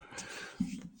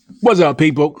What's up,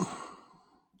 people?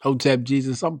 Hotep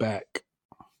Jesus, I'm back.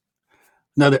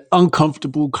 Another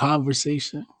uncomfortable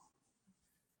conversation.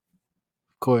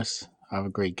 Of course, I have a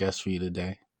great guest for you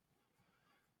today.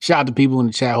 Shout out to people in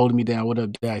the chat holding me down. What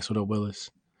up, Dax? What up, Willis?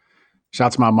 Shout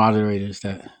out to my moderators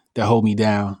that hold me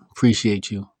down. Appreciate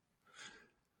you.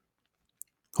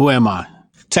 Who am I?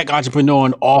 Tech entrepreneur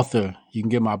and author. You can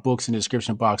get my books in the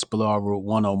description box below. I wrote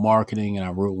one on marketing and I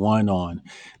wrote one on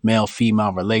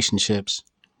male-female relationships.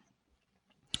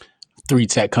 3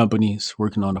 tech companies,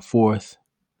 working on the 4th.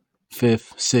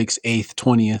 5th, 6th, 8th,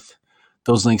 20th.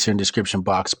 Those links are in the description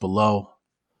box below.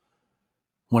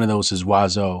 One of those is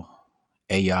Wazo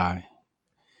AI.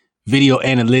 Video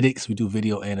analytics. We do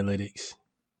video analytics.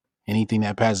 Anything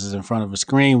that passes in front of a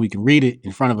screen, we can read it.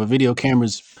 In front of a video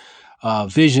camera's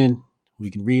vision, we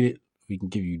can read it. We can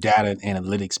give you data and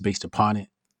analytics based upon it.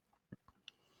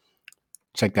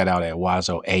 Check that out at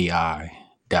wazoai.com,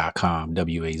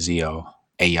 W-A-Z-O,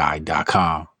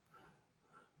 AI.com.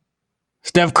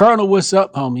 Steph Colonel, what's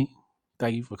up, homie?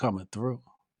 Thank you for coming through.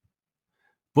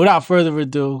 Without further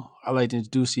ado, I'd like to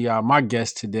introduce y'all my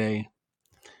guest today,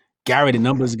 Gary, the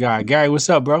numbers guy. Gary, what's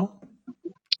up, bro?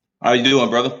 How you doing,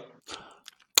 brother?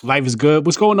 Life is good.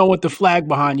 What's going on with the flag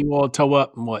behind you all toe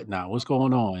up and whatnot? What's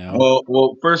going on, yo?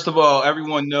 Well, first of all,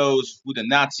 everyone knows who the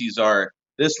Nazis are.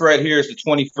 This right here is the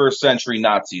 21st century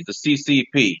Nazis, the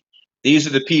CCP. These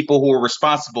are the people who are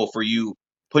responsible for you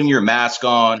putting your mask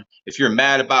on. If you're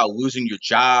mad about losing your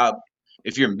job,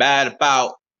 if you're mad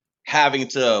about having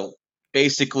to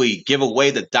basically give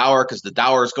away the dollar because the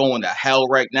dollar is going to hell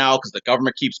right now because the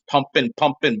government keeps pumping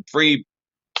free,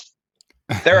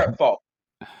 they're at fault.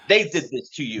 They did this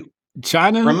to you.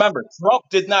 China? Remember, Trump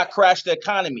did not crash the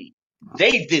economy.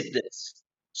 They did this.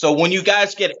 So when you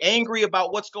guys get angry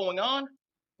about what's going on,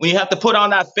 when you have to put on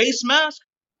that face mask,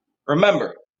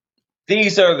 remember,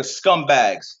 these are the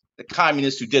scumbags, the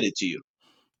communists who did it to you.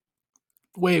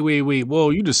 Wait. Whoa,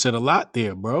 you just said a lot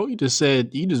there, bro. You just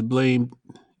blamed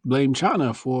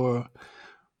China for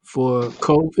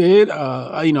COVID.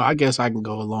 I guess I can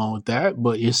go along with that,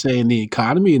 but you're saying the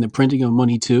economy and the printing of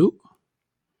money too?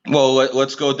 Well,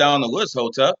 let's go down the list,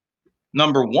 Hotep.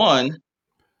 Number one,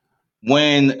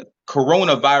 when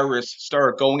coronavirus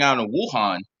started going out in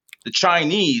Wuhan, the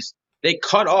Chinese, they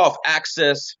cut off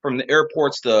access from the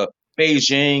airports to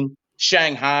Beijing,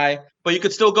 Shanghai, but you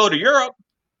could still go to Europe.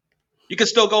 You could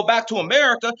still go back to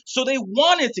America. So they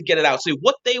wanted to get it out. So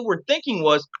what they were thinking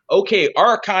was, okay,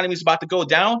 our economy is about to go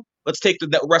down. Let's take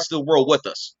the rest of the world with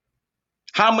us.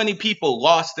 How many people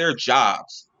lost their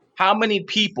jobs? How many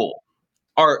people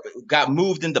got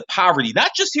moved into poverty?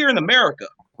 Not just here in America,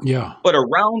 Yeah, but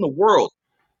around the world.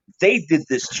 They did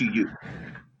this to you.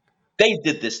 They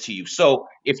did this to you. So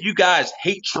if you guys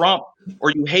hate Trump or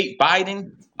you hate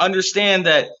Biden, understand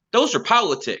that those are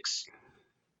politics.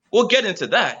 We'll get into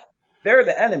that. They're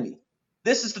the enemy.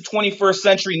 This is the 21st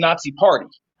century Nazi party.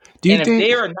 And if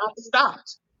they are not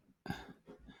stopped,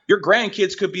 your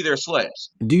grandkids could be their slaves.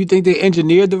 Do you think they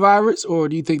engineered the virus, or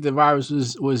do you think the virus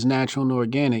was natural and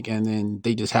organic, and then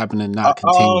they just happened to not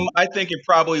contain it? I think it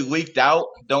probably leaked out.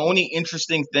 The only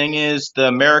interesting thing is the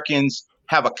Americans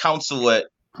have a consulate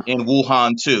in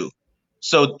Wuhan too.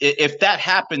 So if that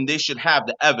happened, they should have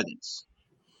the evidence.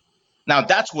 Now,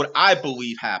 that's what I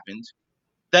believe happened.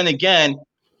 Then again,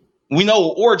 we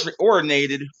know it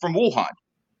originated from Wuhan.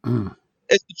 Mm.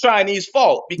 It's the Chinese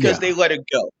fault because they let it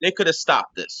go. They could have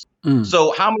stopped this.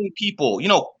 So how many people,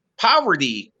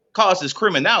 poverty causes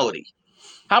criminality.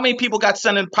 How many people got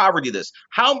sent in poverty this?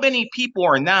 How many people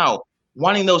are now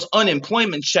wanting those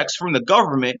unemployment checks from the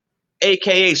government,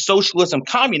 aka socialism,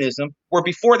 communism, where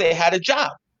before they had a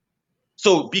job?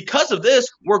 So because of this,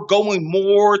 we're going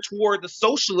more toward the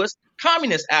socialist,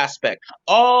 communist aspect,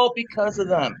 all because of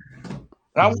them.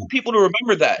 And I want people to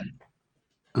remember that.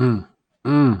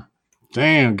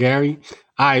 Damn, Gary.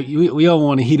 We don't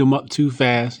want to heat them up too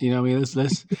fast. You know what I mean?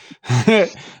 Let's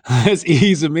let's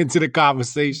ease them into the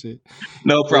conversation.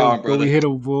 No problem, brother.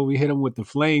 We hit them with the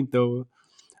flamethrower.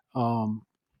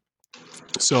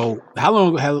 So how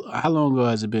long ago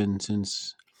has it been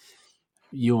since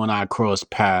you and I crossed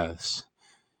paths?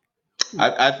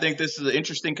 I think this is an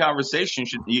interesting conversation.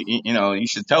 You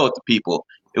should tell it to people.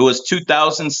 It was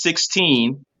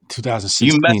 2016. 2016.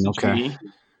 You messaged okay. me,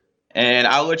 and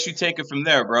I'll let you take it from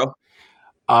there, bro.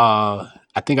 I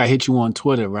think I hit you on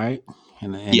Twitter, right?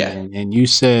 And yeah. And you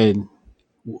said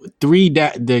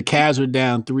the Cavs were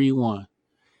down 3-1,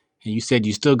 and you said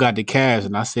you still got the Cavs,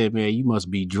 and I said, man, you must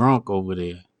be drunk over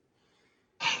there.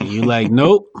 And you're like,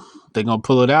 nope, they're gonna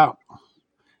pull it out.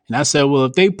 And I said, well,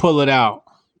 if they pull it out,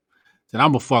 then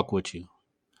I'm gonna fuck with you.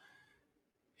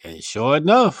 And sure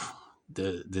enough,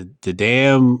 the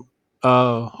damn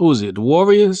who was it? The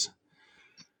Warriors.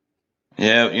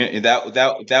 Yeah,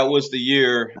 that was the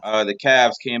year the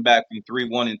Cavs came back from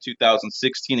 3-1 in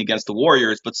 2016 against the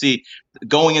Warriors. But see,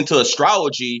 going into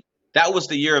astrology, that was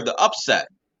the year of the upset.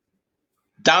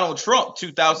 Donald Trump,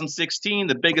 2016,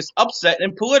 the biggest upset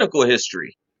in political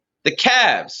history. The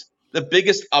Cavs, the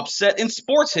biggest upset in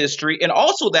sports history. And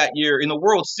also that year in the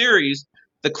World Series,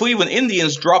 the Cleveland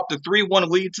Indians dropped a 3-1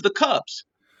 lead to the Cubs.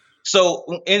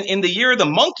 So in the year of the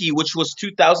monkey, which was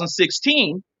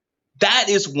 2016, that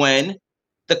is when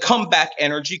the comeback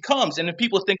energy comes. And if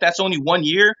people think that's only 1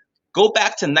 year, go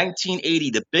back to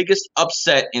 1980, the biggest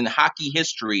upset in hockey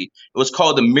history. It was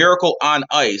called the Miracle on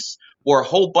Ice, where a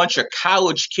whole bunch of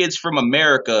college kids from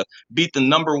America beat the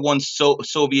 #1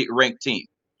 Soviet ranked team.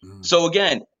 So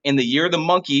again, in the year of the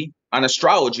monkey on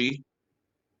astrology,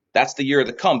 that's the year of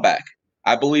the comeback.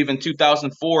 I believe in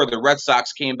 2004, the Red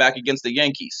Sox came back against the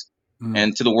Yankees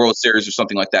and to the World Series or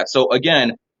something like that. So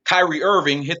again, Kyrie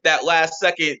Irving hit that last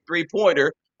second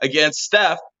 3-pointer against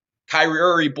Steph. Kyrie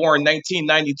Irving, born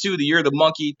 1992, the year of the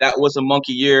monkey. That was a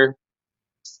monkey year.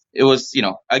 It was,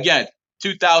 again,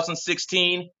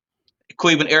 2016,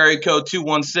 Cleveland area code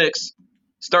 216.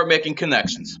 Start making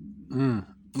connections.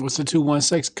 What's the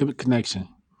 216 connection?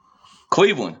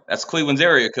 Cleveland. That's Cleveland's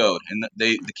area code, and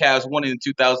the Cavs won it in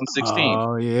 2016.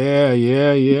 Oh yeah.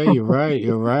 You're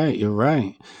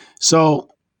right. So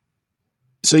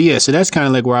yeah, so that's kind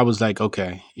of like where I was like,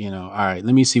 okay, all right,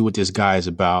 let me see what this guy is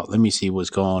about. Let me see what's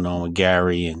going on with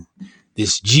Gary and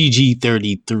this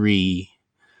GG33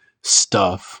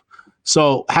 stuff.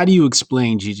 So how do you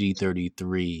explain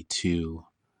GG33 to?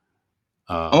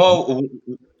 Well,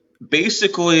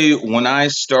 basically, when I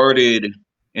started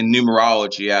in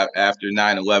numerology after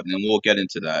 9/11, and we'll get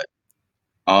into that,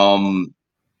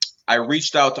 I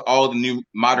reached out to all the new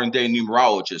modern day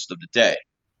numerologists of the day,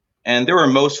 and they were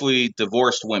mostly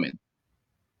divorced women.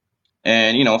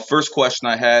 And first question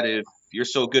I had: if you're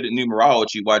so good at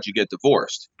numerology, why'd you get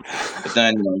divorced? But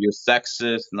then you're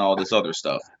sexist and all this other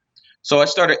stuff. So I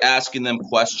started asking them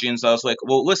questions. I was like,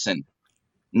 well, listen,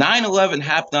 9/11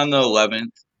 happened on the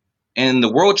 11th, and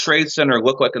the World Trade Center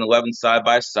looked like an 11 side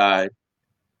by side.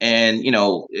 And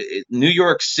New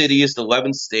York City is the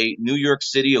 11th state. New York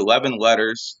City, 11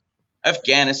 letters.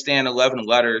 Afghanistan, 11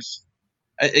 letters.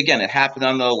 Again, it happened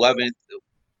on the 11th.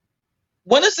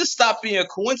 When does this stop being a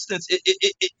coincidence?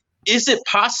 Is it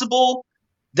possible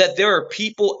that there are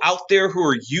people out there who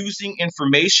are using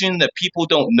information that people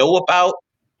don't know about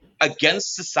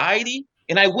against society?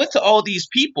 And I went to all these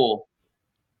people,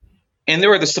 and they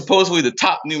were supposedly the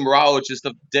top numerologists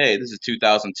of the day. This is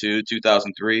 2002,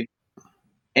 2003.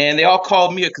 And they all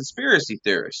called me a conspiracy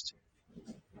theorist.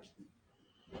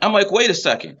 I'm like, wait a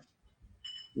second.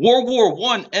 World War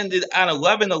I ended on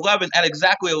 11/11 at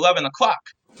exactly 11 o'clock.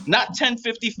 Not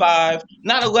 10:55,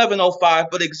 not 11:05,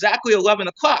 but exactly 11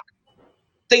 o'clock.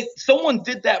 Someone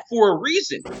did that for a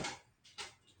reason.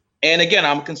 And again,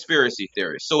 I'm a conspiracy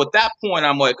theorist. So at that point,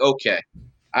 I'm like, okay,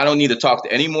 I don't need to talk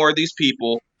to any more of these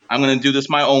people. I'm going to do this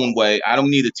my own way. I don't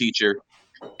need a teacher.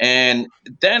 And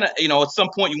then, at some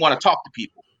point, you want to talk to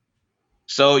people.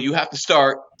 So you have to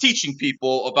start teaching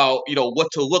people about, what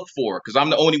to look for, because I'm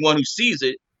the only one who sees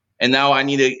it. And now I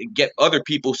need to get other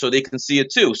people so they can see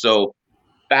it too. So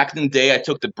back in the day, I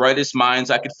took the brightest minds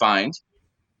I could find,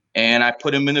 and I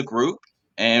put them in a group,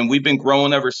 and we've been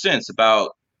growing ever since.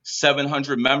 About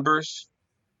 700 members,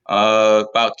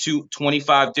 about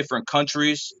 25 different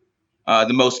countries,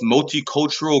 the most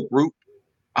multicultural group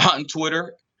on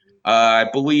Twitter. I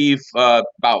believe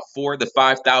about 4,000 to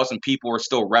 5,000 people are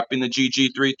still repping the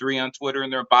GG33 on Twitter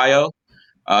in their bio.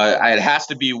 It has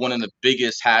to be one of the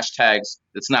biggest hashtags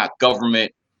that's not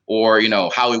government or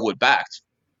Hollywood backed.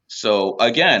 So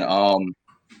again,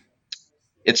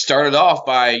 it started off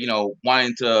by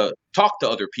wanting to talk to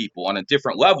other people on a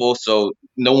different level, so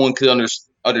no one could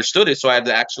understood it. So I had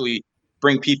to actually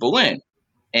bring people in.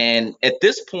 And at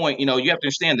this point, you have to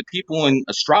understand the people in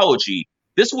astrology.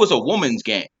 This was a woman's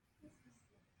game.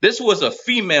 This was a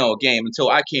female game until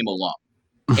I came along.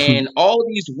 And all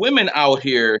these women out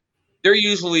here, they're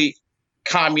usually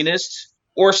communist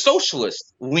or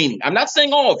socialist leaning. I'm not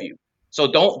saying all of you,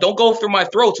 so don't go through my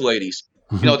throat, ladies.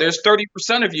 There's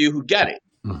 30% of you who get it,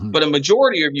 but a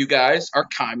majority of you guys are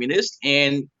communist.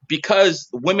 And because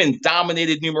women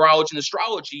dominated numerology and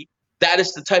astrology, that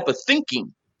is the type of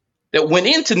thinking that went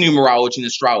into numerology and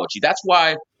astrology. That's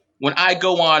why when I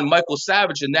go on Michael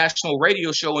Savage, a national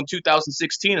radio show in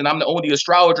 2016, and I'm the only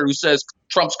astrologer who says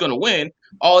Trump's going to win,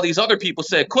 all these other people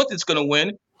said Clinton's going to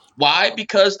win. Why?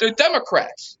 Because they're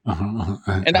Democrats.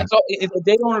 And that's all.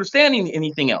 They don't understand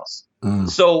anything else.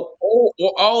 So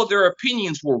all their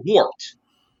opinions were warped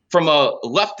from a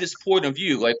leftist point of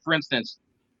view. Like, for instance,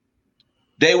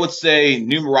 they would say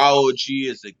numerology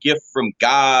is a gift from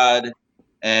God,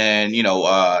 and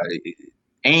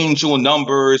angel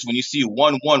numbers. When you see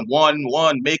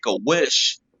 1111, make a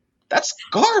wish. That's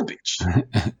garbage.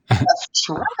 That's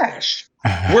trash.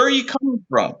 Where are you coming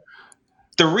from?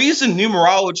 The reason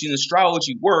numerology and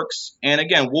astrology works, and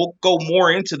again, we'll go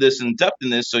more into this in depth in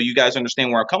this so you guys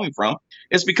understand where I'm coming from,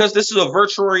 is because this is a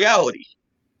virtual reality.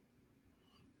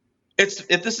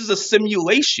 If this is a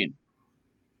simulation,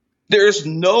 there's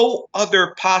no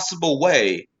other possible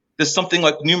way that something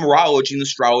like numerology and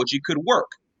astrology could work.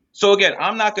 So again,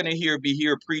 I'm not going to be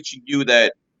here preaching you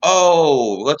that,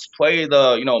 oh, let's play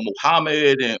the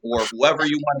Muhammad or whoever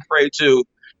you want to pray to.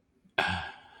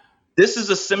 This is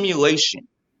a simulation,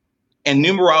 and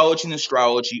numerology and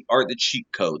astrology are the cheat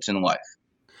codes in life.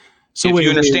 So if you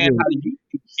understand how to use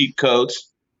cheat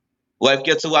codes, life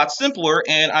gets a lot simpler.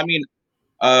 And I mean,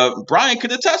 Brian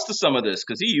could attest to some of this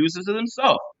because he uses it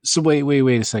himself. So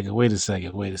wait a second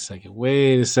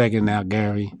now,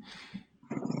 Gary.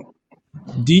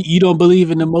 You don't believe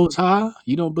in the Most High?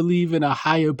 You don't believe in a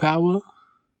higher power?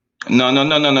 No.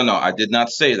 I did not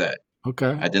say that.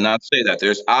 Okay. I did not say that.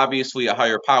 There's obviously a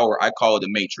higher power. I call it a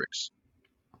matrix.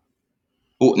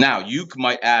 Now, you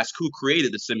might ask who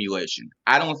created the simulation.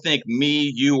 I don't think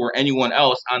me, you, or anyone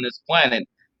else on this planet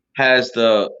has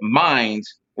the mind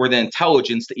or the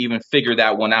intelligence to even figure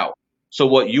that one out. So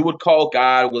what you would call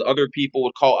God, what other people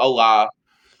would call Allah,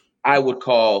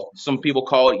 some people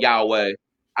call it Yahweh.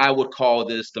 I would call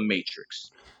this the matrix,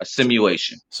 a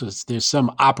simulation. So there's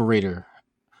some operator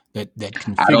that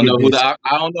can. I don't know who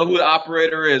the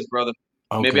operator is, brother.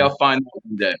 Okay. Maybe I'll find out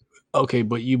one day. Okay,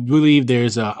 but you believe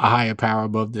there's a higher power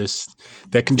above this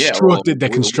that constructed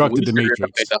the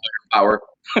matrix. The higher power.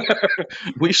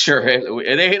 We sure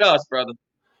it ain't us, brother.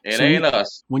 It ain't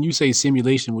us. When you say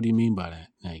simulation, what do you mean by that?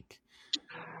 Like,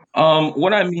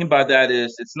 what I mean by that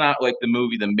is it's not like the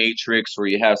movie The Matrix where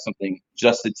you have something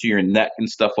adjusted to your neck and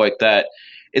stuff like that.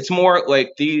 It's more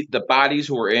like the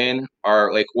bodies we're in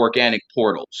are like organic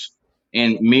portals,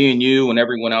 and me and you and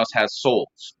everyone else has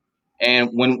souls. And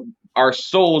when our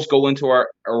souls go into our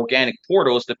organic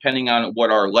portals, depending on what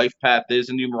our life path is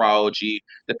in numerology,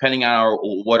 depending on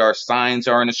what our signs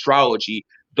are in astrology,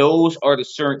 those are the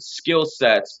certain skill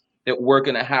sets that we're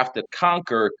going to have to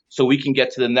conquer so we can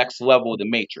get to the next level of the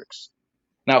matrix.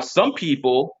 Now, some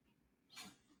people,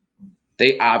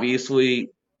 they obviously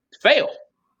fail.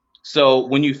 So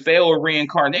when you fail a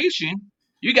reincarnation,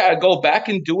 you got to go back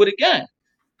and do it again.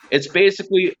 It's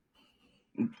basically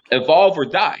evolve or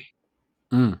die.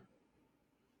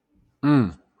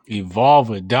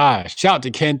 Evolve or die. Shout out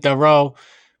to Ken Thoreau.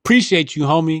 Appreciate you,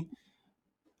 homie.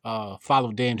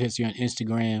 Follow Damned History on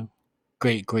Instagram.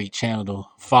 Great channel to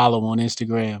follow on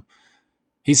Instagram.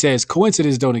 He says,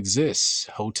 coincidence don't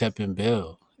exist. Hotep and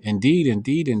Bill.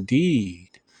 Indeed.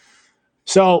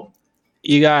 So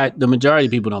you got the majority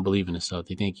of people don't believe in this stuff.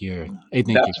 They think you're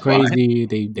crazy.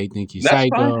 They think you're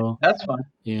psycho. That's fine.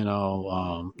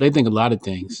 They think a lot of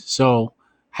things. So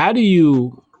how do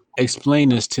you explain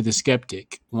this to the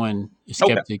skeptic when a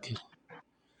skeptic? Okay.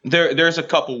 There's a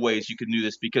couple ways you can do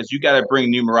this because you got to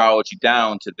bring numerology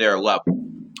down to their level.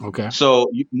 Okay.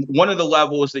 So one of the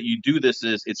levels that you do this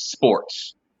is it's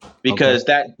sports because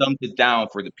that dumbs it down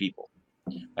for the people.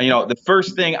 The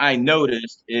first thing I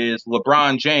noticed is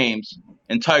LeBron James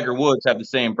and Tiger Woods have the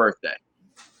same birthday.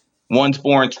 One's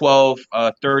born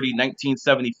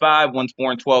 12/30/1975. One's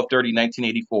born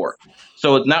 12/30/1984.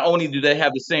 So not only do they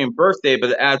have the same birthday, but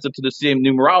it adds up to the same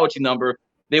numerology number.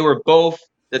 They were both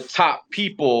the top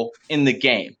people in the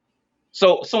game.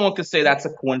 So someone could say that's a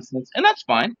coincidence, and that's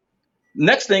fine.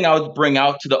 Next thing I would bring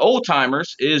out to the old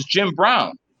timers is Jim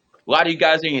Brown. A lot of you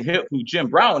guys ain't hip who Jim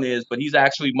Brown is, but he's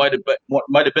actually might have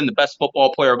been the best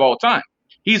football player of all time.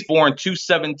 He's born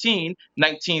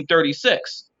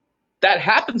 2/17/1936. That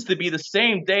happens to be the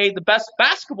same day the best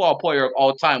basketball player of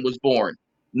all time was born.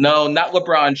 No, not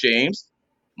LeBron James.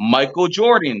 Michael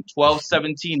Jordan,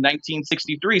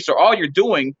 12/17/1963. So all you're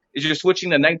doing is you're switching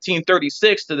the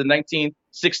 1936 to the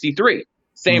 1963.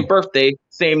 Same birthday,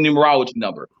 same numerology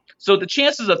number. So the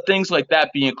chances of things like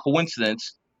that being a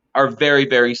coincidence are very,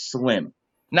 very slim.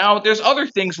 Now, there's other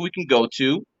things we can go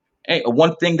to.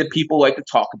 One thing that people like to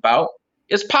talk about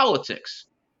is politics.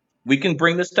 We can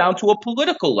bring this down to a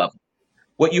political level.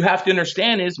 What you have to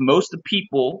understand is most of the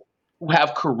people who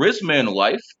have charisma in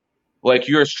life, like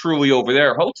yours truly over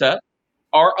there, Hotep,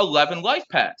 are 11 life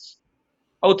paths.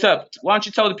 Hotep, why don't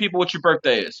you tell the people what your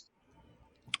birthday is?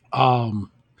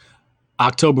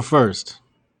 October 1st.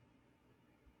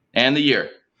 And the year?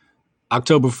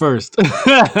 October 1st.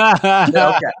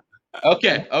 Yeah,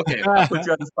 okay. I put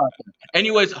you on the spot there.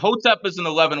 Anyways, Hotep is an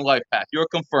 11 life path. You're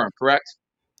confirmed, correct?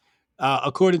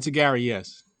 According to Gary,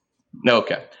 yes.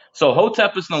 Okay. So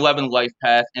Hotep is an 11 life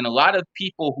path, and a lot of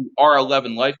people who are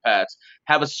 11 life paths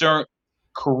have a certain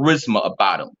charisma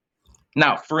about them.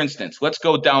 Now, for instance, let's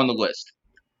go down the list.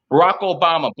 Barack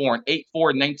Obama, born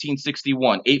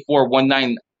 8/4/1961,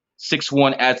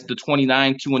 8/4/1961 adds the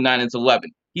 29, 2 and 9 is 11.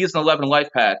 He is an 11 life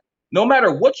path. No matter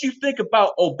what you think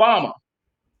about Obama,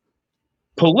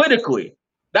 politically,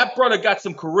 that brother got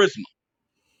some charisma.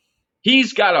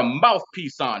 He's got a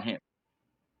mouthpiece on him.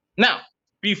 Now,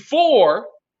 before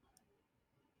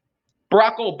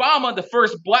Barack Obama, the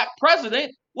first black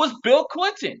president, was Bill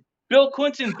Clinton. Bill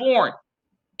Clinton, born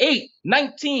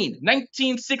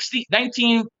 8/19/1960,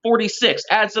 1946,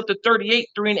 adds up to 38,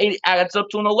 3 and 8 adds up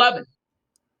to an 11.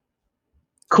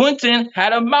 Clinton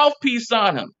had a mouthpiece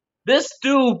on him. This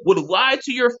dude would lie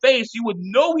to your face. You would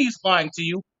know he's lying to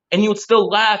you, and you would still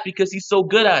laugh because he's so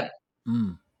good at it.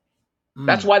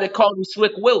 That's why they call him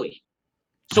Slick Willie.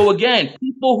 So again,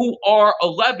 people who are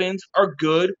 11s are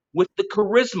good with the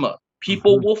charisma.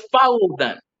 People will follow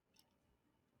them.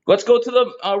 Let's go to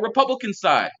the Republican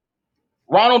side.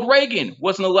 Ronald Reagan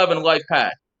was an 11 life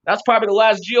path. That's probably the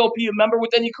last GOP member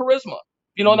with any charisma.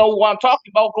 If you don't know what I'm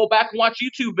talking about, go back and watch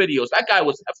YouTube videos. That guy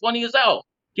was funny as hell.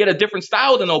 He had a different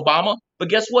style than Obama, but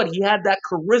guess what? He had that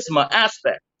charisma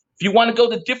aspect. If you want to go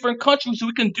to different countries,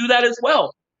 we can do that as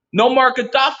well. Muammar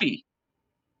Gaddafi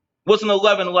was an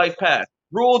 11 life path.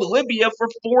 Ruled Libya for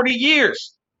 40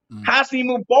 years. Hosni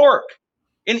Mubarak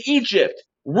in Egypt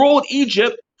ruled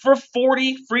Egypt for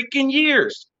 40 freaking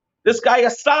years. This guy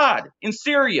Assad in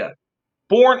Syria,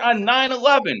 born on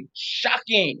 9/11.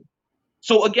 Shocking.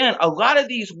 So again, a lot of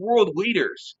these world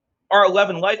leaders are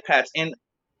 11 life paths, and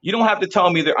you don't have to tell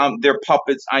me they're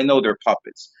puppets. I know they're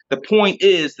puppets. The point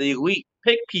is the elite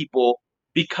pick people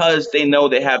because they know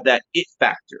they have that it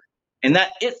factor. And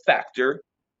that it factor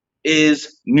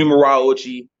is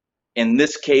numerology, in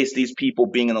this case, these people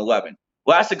being an 11.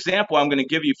 Last example I'm going to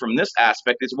give you from this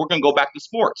aspect is we're going to go back to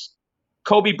sports.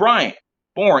 Kobe Bryant,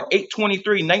 born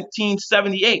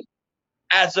 8/23/1978,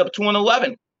 adds up to an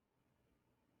 11.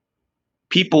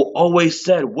 People always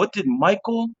said, what did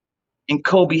Michael and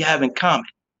Kobe have in common?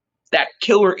 That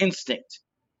killer instinct.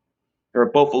 They're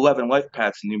both 11 life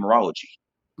paths in numerology.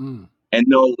 And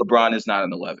no, LeBron is not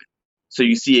an 11. So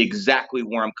you see exactly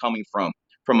where I'm coming from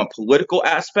a political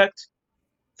aspect,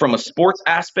 from a sports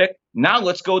aspect. Now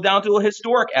let's go down to a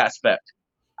historic aspect.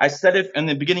 I said it in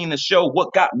the beginning of the show,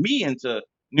 what got me into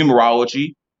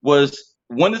numerology was,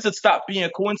 when does it stop being a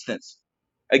coincidence?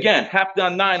 Again, happened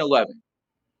on 9/11.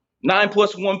 9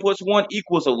 + 1 + 1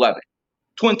 = 11.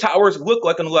 Twin Towers look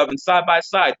like an 11 side by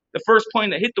side. The first plane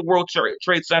that hit the World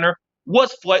Trade Center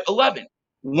was Flight 11.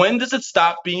 When does it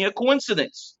stop being a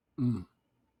coincidence?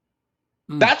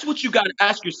 That's what you got to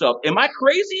ask yourself. Am I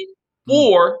crazy?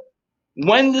 Or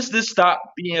when does this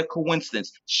stop being a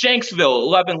coincidence? Shanksville,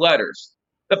 11 letters.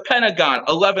 The Pentagon,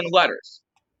 11 letters.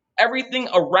 Everything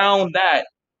around that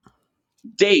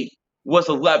date was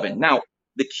 11. Now,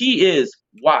 the key is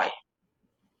why?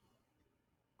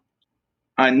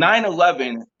 On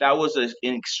 9/11, that was an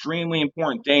extremely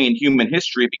important day in human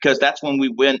history because that's when we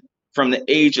went from the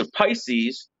age of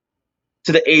Pisces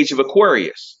to the age of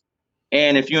Aquarius.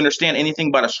 And if you understand anything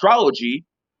about astrology,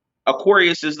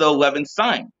 Aquarius is the 11th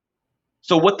sign.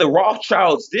 So what the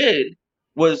Rothschilds did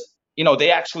was,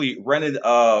 they actually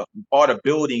bought a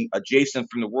building adjacent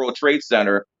from the World Trade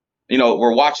Center.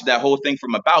 We're watching that whole thing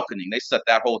from a balcony. They set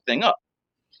that whole thing up.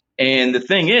 And the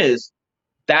thing is,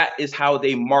 that is how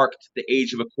they marked the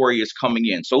age of Aquarius coming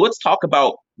in. So let's talk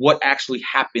about what actually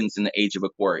happens in the age of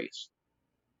Aquarius.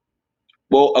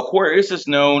 Well, Aquarius is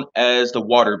known as the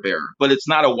water bearer, but it's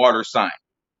not a water sign.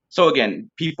 So again,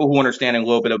 people who understand a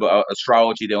little bit about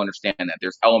astrology, they'll understand that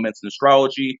there's elements in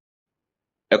astrology.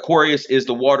 Aquarius is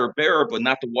the water bearer, but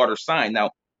not the water sign.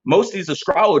 Now, most of these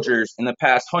astrologers in the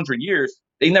past 100 years,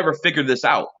 they never figured this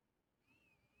out.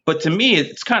 But to me,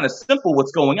 it's kind of simple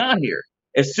what's going on here.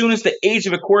 As soon as the age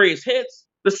of Aquarius hits,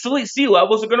 the sea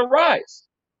levels are going to rise.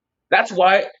 That's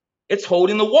why it's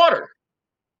holding the water.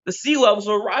 The sea levels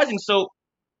are rising. So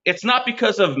it's not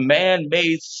because of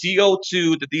man-made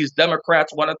CO2 that these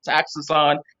Democrats want to tax us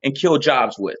on and kill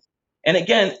jobs with. And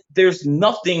again, there's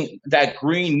nothing that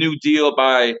Green New Deal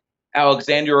by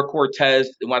Alexandria Cortez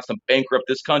that wants to bankrupt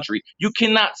this country. You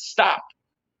cannot stop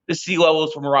the sea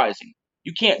levels from rising.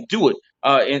 You can't do it.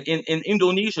 In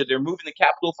Indonesia, they're moving the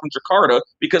capital from Jakarta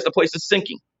because the place is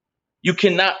sinking. You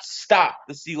cannot stop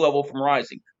the sea level from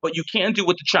rising, but you can do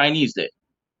what the Chinese did.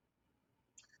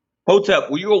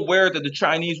 Hotep, were you aware that the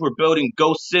Chinese were building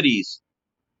ghost cities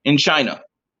in China?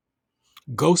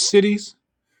 Ghost cities?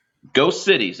 Ghost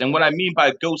cities. And what I mean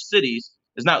by ghost cities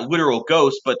is not literal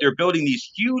ghosts, but they're building these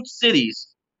huge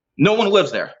cities. No one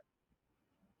lives there.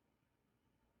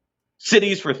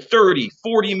 Cities for 30,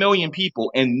 40 million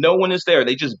people, and no one is there.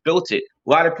 They just built it. A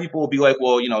lot of people will be like,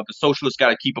 well, the socialists got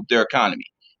to keep up their economy.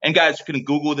 And guys, you can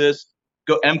Google this,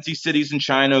 go empty cities in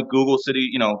China, Google city,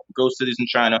 ghost cities in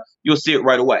China. You'll see it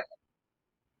right away.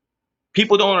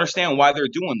 People don't understand why they're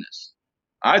doing this.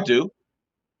 I do.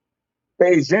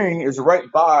 Beijing is right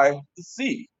by the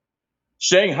sea.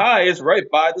 Shanghai is right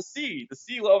by the sea. The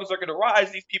sea levels are going to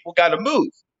rise. These people got to move.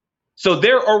 So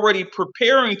they're already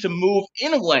preparing to move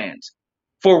inland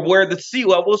for where the sea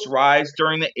levels rise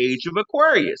during the age of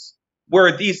Aquarius,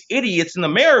 where these idiots in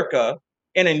America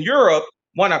and in Europe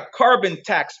want to carbon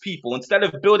tax people instead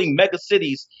of building mega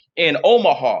cities in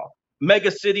Omaha,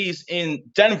 mega cities in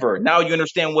Denver. Now you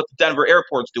understand what the Denver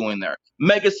airport's doing there.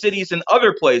 Mega cities in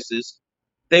other places,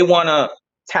 they want to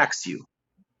tax you.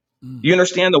 You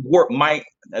understand the warped mind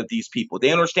of these people.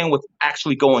 They understand what's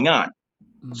actually going on.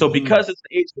 So because it's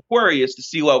the age of Aquarius, the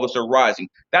sea levels are rising.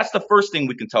 That's the first thing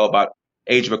we can tell about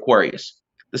age of Aquarius.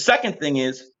 The second thing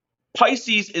is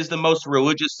Pisces is the most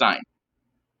religious sign.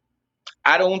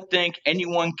 I don't think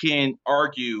anyone can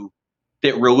argue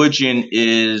that religion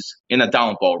is in a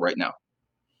downfall right now.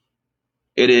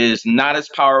 It is not as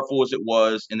powerful as it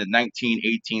was in the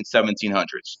 1918,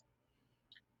 1700s.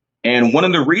 And one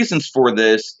of the reasons for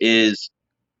this is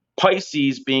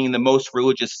Pisces being the most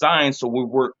religious sign. So we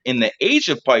were in the age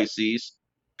of Pisces,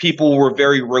 people were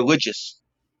very religious.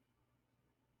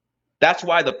 That's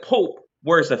why the Pope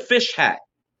wears a fish hat.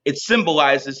 It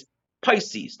symbolizes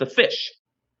Pisces, the fish.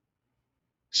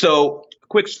 So,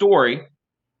 quick story.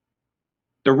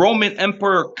 The Roman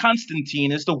Emperor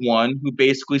Constantine is the one who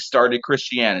basically started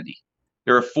Christianity.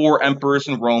 There are 4 emperors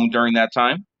in Rome during that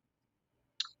time.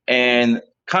 And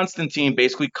Constantine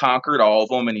basically conquered all of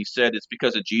them, and he said it's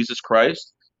because of Jesus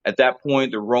Christ. At that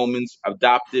point, the Romans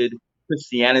adopted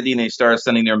Christianity, and they started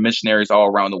sending their missionaries all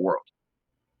around the world.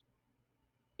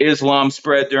 Islam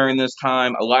spread during this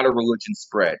time. A lot of religions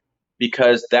spread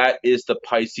because that is the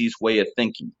Pisces way of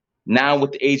thinking. Now,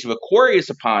 with the age of Aquarius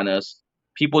upon us,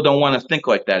 people don't want to think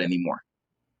like that anymore.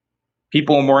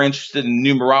 People are more interested in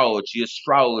numerology,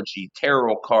 astrology,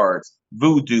 tarot cards,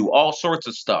 voodoo, all sorts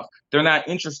of stuff. They're not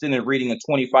interested in reading a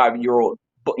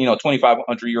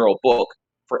 2,500-year-old book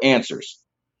for answers.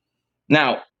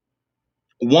 Now,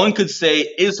 one could say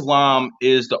Islam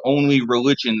is the only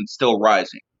religion still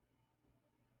rising.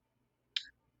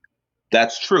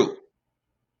 That's true.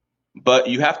 But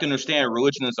you have to understand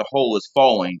religion as a whole is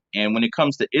falling. And when it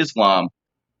comes to Islam,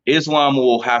 Islam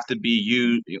will have to be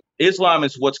used. Islam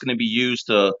is what's going to be used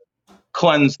to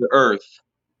cleanse the earth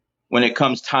when it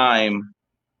comes time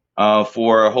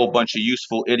for a whole bunch of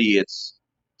useful idiots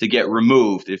to get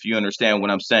removed, if you understand what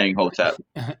I'm saying, Hotep.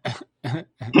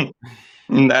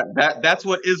 That's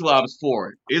what Islam's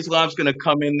for. Islam's going to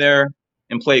come in there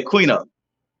and play cleanup.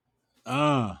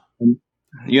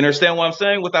 You understand what I'm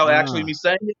saying without actually me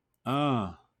saying it?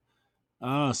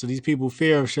 So these people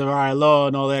fear of Sharia law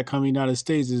and all that coming United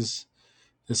States is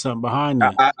something behind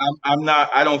that.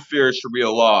 I don't fear Sharia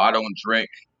law. I don't drink.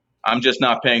 I'm just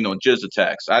not paying no jizya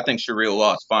tax. I think Sharia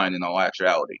law is fine in all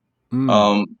actuality.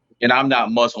 And I'm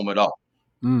not Muslim at all.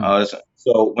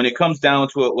 So when it comes down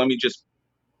to it, let me just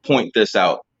point this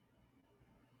out.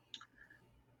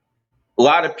 A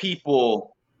lot of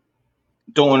people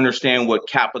don't understand what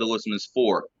capitalism is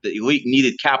for. The elite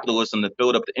needed capitalism to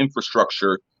build up the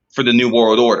infrastructure for the New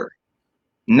World Order.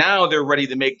 Now they're ready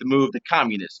to make the move to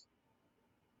communism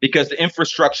because the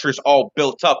infrastructure is all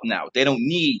built up now. They don't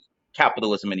need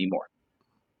capitalism anymore.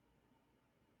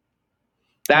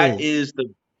 That is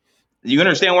the... You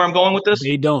understand where I'm going with this?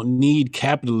 They don't need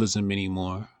capitalism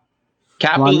anymore.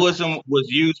 Capitalism was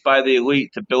used by the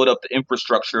elite to build up the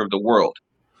infrastructure of the world.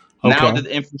 Okay. Now that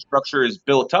the infrastructure is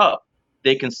built up,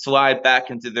 they can slide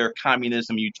back into their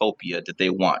communism utopia that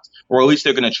they want, or at least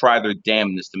they're going to try their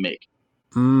damnness to make.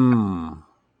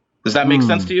 Does that make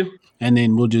sense to you? And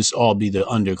then we'll just all be the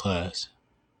underclass.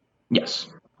 Yes.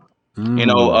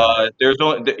 There's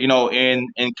no,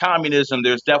 in communism,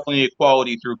 there's definitely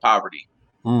equality through poverty.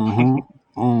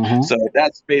 So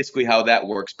that's basically how that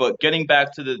works. But getting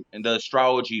back to the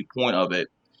astrology point of it,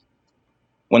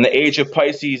 when the age of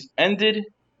Pisces ended,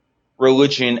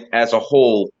 religion as a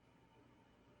whole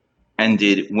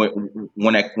ended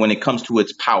when it comes to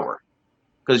its power.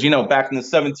 Because, back in the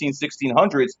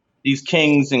 1600s, these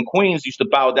kings and queens used to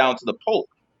bow down to the Pope.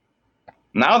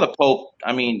 Now the Pope,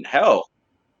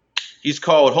 he's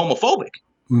called homophobic.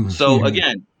 So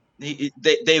again,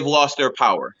 they've lost their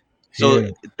power. So Yeah.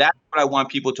 that's what I want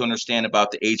people to understand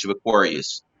about the age of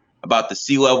Aquarius, about the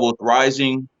sea level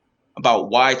rising, about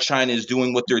why China is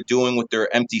doing what they're doing with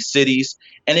their empty cities.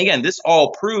 And again, this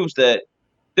all proves that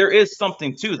there is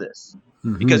something to this,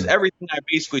 because Mm-hmm. everything I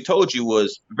basically told you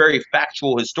was very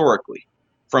factual historically,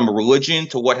 from religion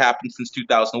to what happened since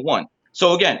 2001.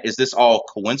 So again, is this all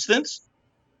coincidence?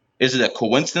 Is it a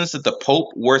coincidence that the Pope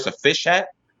wears a fish hat,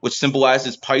 which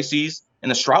symbolizes Pisces in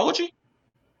astrology?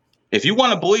 If you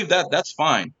want to believe that, that's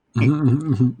fine. Not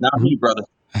Mm-hmm. me, brother.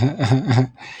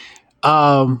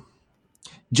 um,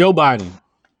 Joe Biden.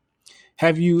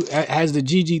 Has the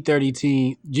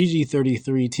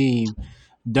GG33 team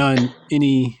done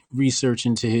any research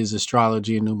into his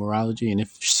astrology and numerology? And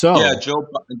if Yeah, so,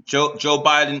 Joe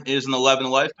Biden is an 11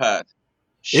 life path.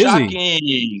 is he?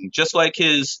 Shocking, just like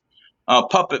his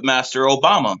puppet master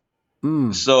Obama.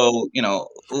 Mm. So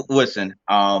listen,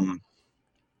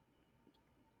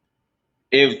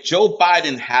 if Joe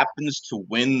Biden happens to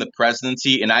win the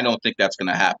presidency, and I don't think that's going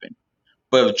to happen,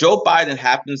 but if Joe Biden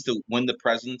happens to win the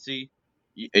presidency,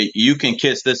 you can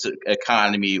kiss this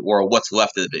economy or what's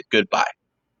left of it goodbye.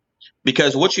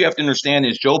 Because what you have to understand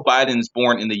is Joe Biden is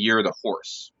born in the year of the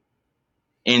horse.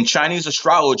 In Chinese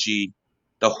astrology,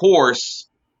 the horse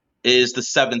is the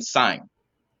seventh sign.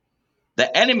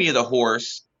 The enemy of the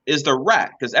horse is the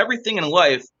rat, because everything in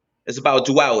life is about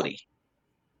duality.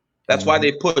 That's why Mm-hmm.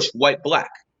 they push white black.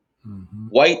 Mm-hmm.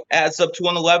 White adds up to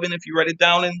an 11 if you write it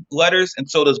down in letters, and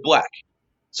so does black.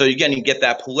 So again, you get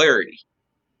that polarity.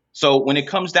 So when it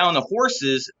comes down to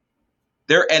horses,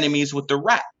 they're enemies with the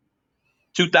rat.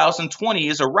 2020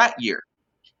 is a rat year.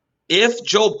 If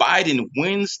Joe Biden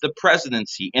wins the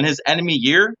presidency in his enemy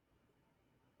year,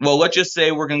 well, let's just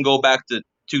say we're going to go back to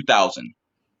 2000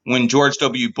 when George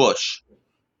W. Bush,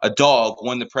 a dog,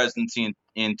 won the presidency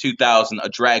in 2000, a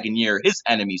dragon year, his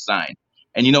enemy sign.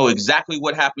 And you know exactly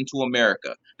what happened to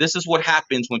America. This is what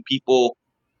happens when people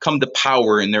come to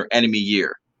power in their enemy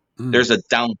year. Mm. There's a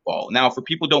downfall. Now, for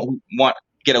people who don't want to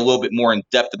get a little bit more in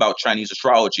depth about Chinese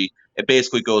astrology, it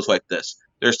basically goes like this.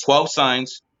 There's 12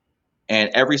 signs, and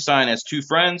every sign has two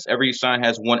friends. Every sign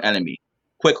has one enemy.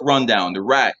 Quick rundown. The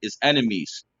rat is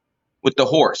enemies with the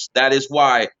horse. That is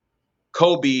why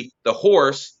Kobe, the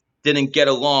horse, didn't get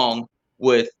along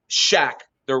with Shaq,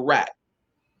 the rat.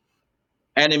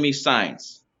 Enemy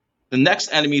signs. The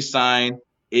next enemy sign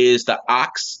is the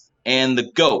ox and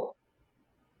the goat.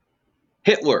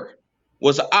 Hitler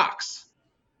was an ox.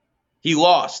 He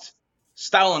lost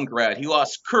Stalingrad. He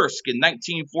lost Kursk in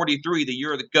 1943, the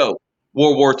year of the goat.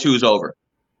 World War II is over.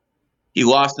 He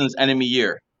lost in his enemy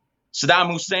year.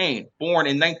 Saddam Hussein, born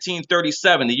in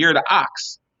 1937, the year of the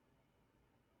ox.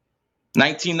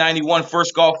 1991,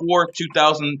 first Gulf War.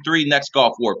 2003, next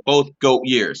Gulf War. Both goat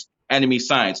years. Enemy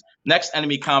signs. Next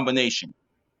enemy combination.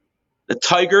 The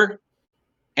tiger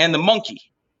and the monkey.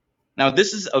 Now,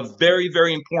 this is a very,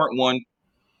 very important one.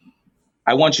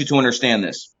 I want you to understand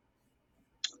this.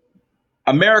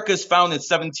 America is founded in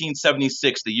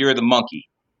 1776, the year of the monkey.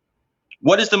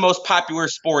 What is the most popular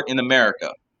sport in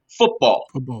America? Football.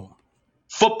 Football.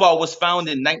 Football was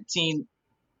founded in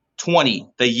 1920,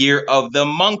 the year of the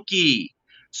monkey.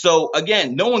 So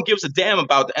again, no one gives a damn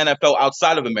about the NFL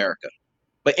outside of America.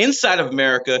 But inside of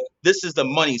America, this is the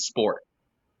money sport.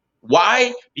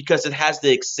 Why? Because it has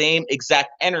the same exact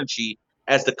energy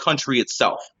as the country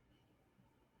itself.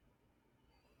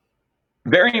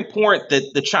 Very important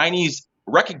that the Chinese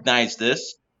recognize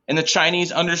this and the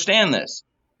Chinese understand this.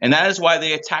 And that is why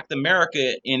they attacked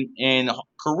America in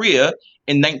Korea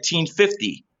in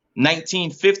 1950.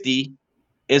 1950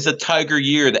 is a tiger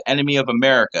year, the enemy of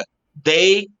America.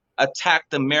 They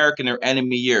attacked America in their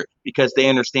enemy year because they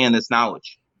understand this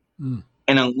knowledge. Mm.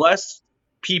 And unless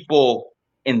people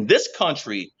in this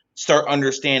country start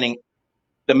understanding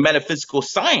the metaphysical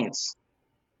science,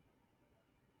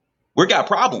 we got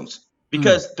problems.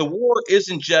 Because the war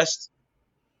isn't just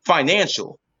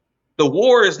financial. The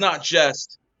war is not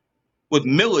just with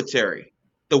military.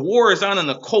 The war is on an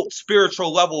occult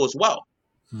spiritual level as well.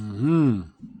 Mm-hmm.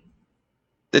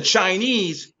 The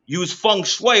Chinese use feng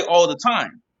shui all the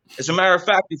time. As a matter of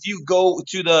fact, if you go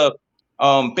to the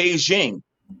Beijing,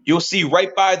 you'll see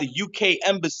right by the UK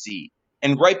embassy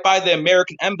and right by the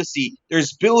American embassy,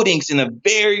 there's buildings in a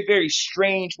very, very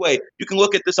strange way. You can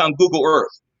look at this on Google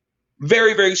Earth.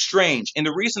 Very, very strange. And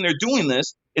the reason they're doing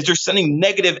this is they're sending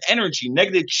negative energy,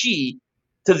 negative chi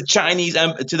to the Chinese,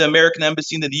 to the American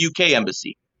embassy and to the UK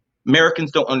embassy.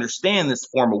 Americans don't understand this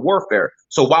form of warfare.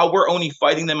 So while we're only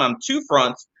fighting them on two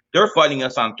fronts, they're fighting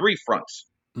us on three fronts.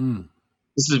 Mm.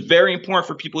 This is very important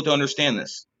for people to understand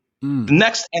this. Mm. The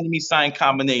next enemy sign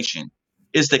combination,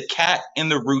 is the cat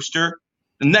and the rooster.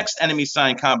 The next enemy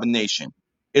sign combination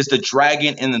is the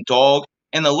dragon and the dog.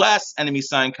 And the last enemy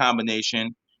sign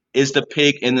combination is the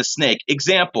pig and the snake.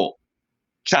 Example,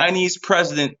 Chinese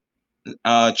President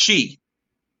Xi.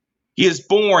 He is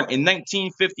born in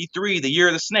 1953, the year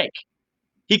of the snake.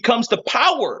 He comes to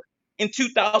power in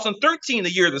 2013,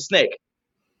 the year of the snake.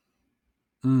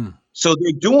 So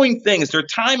they're doing things, they're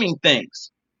timing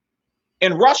things.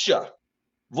 In Russia,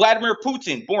 Vladimir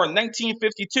Putin, born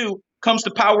 1952, comes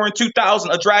to power in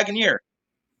 2000, a dragon year.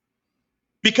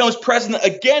 Becomes president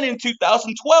again in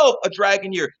 2012, a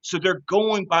dragon year. So they're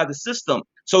going by the system.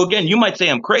 So again, you might say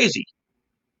I'm crazy.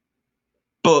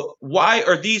 But why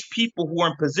are these people who are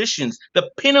in positions, the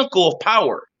pinnacle of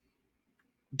power,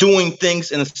 doing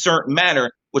things in a certain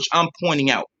manner, which I'm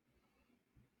pointing out?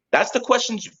 That's the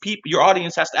questions your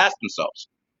audience has to ask themselves.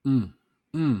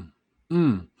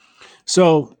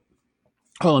 So,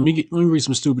 hold on, let me read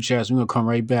some stupid chats. We're going to come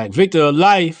right back. Victor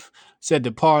Life said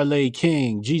the Parlay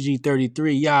King,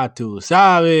 GG33, Yatu,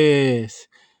 Sabes.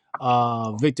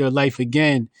 Victor Life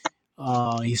again.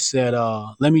 He said,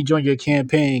 let me join your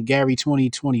campaign, Gary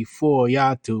 2024,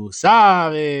 Yatu,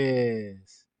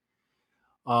 Sabes.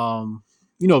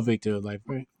 You know Victor Life,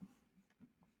 right?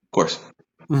 Of course.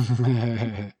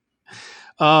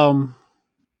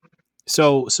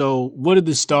 So what did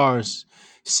the stars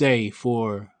say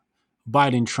for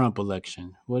Biden-Trump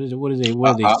election? What are they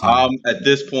saying? At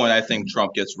this point, I think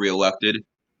Trump gets reelected.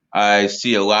 I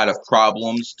see a lot of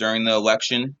problems during the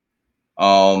election.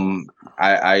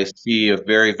 I see a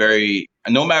very,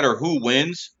 no matter who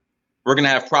wins, we're going to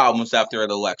have problems after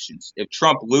the elections. If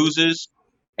Trump loses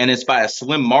and it's by a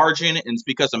slim margin and it's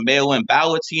because of mail-in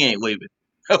ballots, he ain't leaving.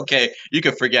 Okay, you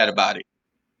can forget about it.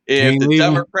 If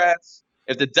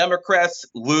the Democrats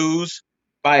lose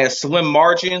by a slim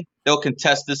margin, they'll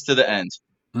contest this to the end.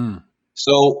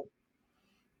 So,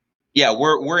 yeah,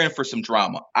 we're in for some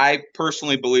drama. I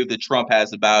personally believe that Trump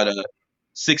has about a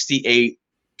 68,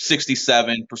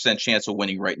 67% chance of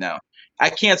winning right now. I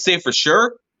can't say for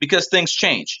sure because things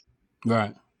change.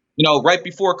 Right. You know, right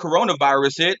before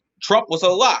coronavirus hit, Trump was a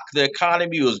lock. The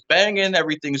economy was banging.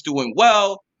 Everything's doing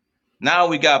well. Now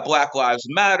we got Black Lives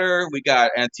Matter. We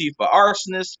got Antifa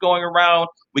arsonists going around.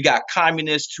 We got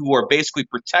communists who are basically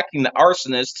protecting the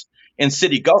arsonists in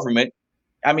city government.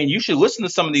 I mean, you should listen to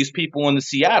some of these people in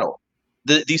Seattle.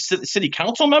 These city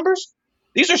council members,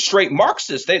 these are straight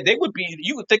Marxists. They would be,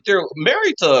 you would think they're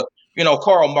married to,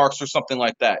 Karl Marx or something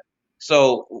like that.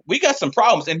 So we got some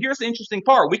problems. And here's the interesting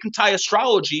part. We can tie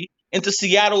astrology into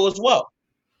Seattle as well.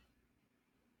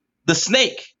 The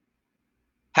snake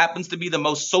happens to be the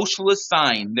most socialist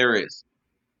sign there is.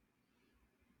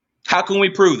 How can we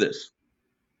prove this?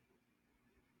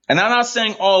 And I'm not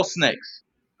saying all snakes.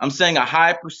 I'm saying a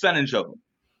high percentage of them.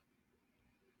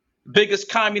 The biggest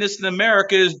communist in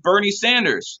America is Bernie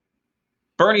Sanders.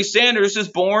 Bernie Sanders is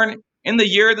born in the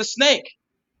year of the snake.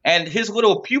 And his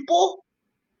little pupil,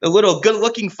 the little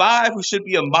good-looking five who should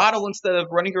be a model instead of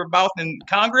running her mouth in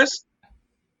Congress,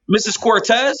 Mrs.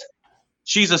 Cortez,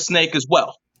 she's a snake as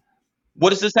well.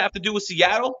 What does this have to do with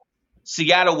Seattle?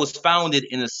 Seattle was founded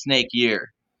in a snake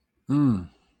year.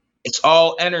 It's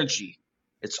all energy.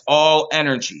 It's all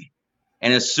energy.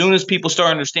 And as soon as people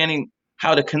start understanding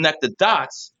how to connect the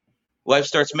dots, life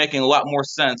starts making a lot more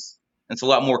sense. And it's a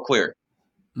lot more clear.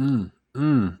 What's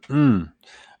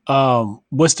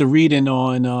the reading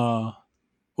on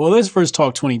well, let's first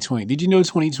talk 2020. Did you know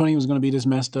 2020 was going to be this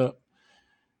messed up?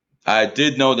 I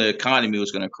did know the economy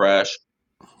was going to crash.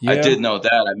 Yeah. I did know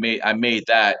that. I made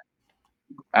that.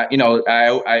 I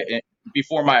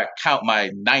before my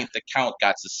 9th account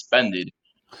got suspended.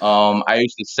 I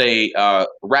used to say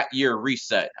rat year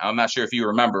reset. I'm not sure if you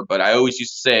remember, but I always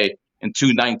used to say in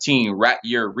 2019 rat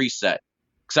year reset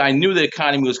because I knew the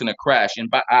economy was going to crash.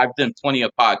 And I've done plenty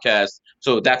of podcasts,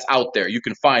 so that's out there. You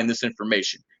can find this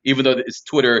information, even though it's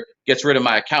Twitter gets rid of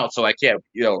my account, so I can't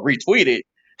retweet it.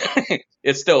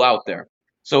 It's still out there.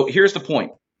 So here's the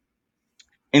point.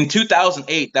 In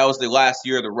 2008, that was the last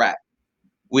year of the rat.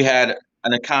 We had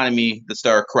an economy that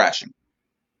started crashing.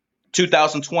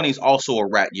 2020 is also a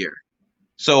rat year.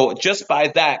 So just by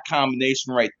that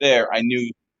combination right there, I knew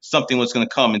something was going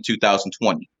to come in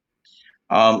 2020.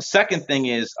 Second thing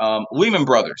is Lehman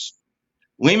Brothers.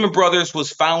 Lehman Brothers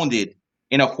was founded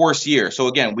in a horse year. So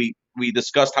again, we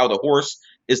discussed how the horse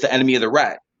is the enemy of the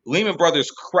rat. Lehman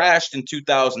Brothers crashed in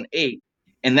 2008,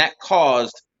 and that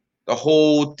caused the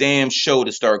whole damn show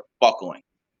to start buckling.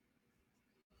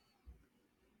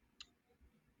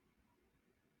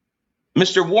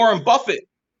 Mr. Warren Buffett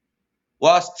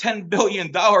lost $10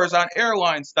 billion on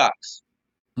airline stocks.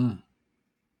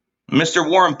 Mr.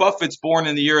 Warren Buffett's born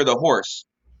in the year of the horse.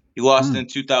 He lost in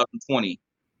 2020,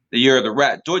 the year of the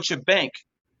rat. Deutsche Bank,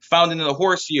 founded in the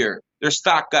horse year, their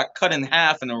stock got cut in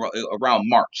half in around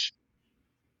March.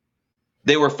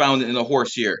 They were founded in the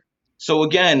horse year. So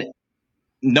again,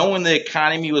 knowing the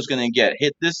economy was going to get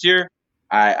hit this year,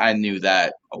 I knew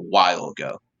that a while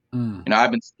ago.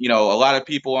 I've been, a lot of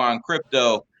people are on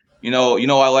crypto.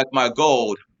 I like my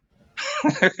gold.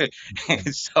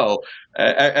 So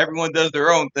everyone does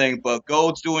their own thing, but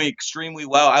gold's doing extremely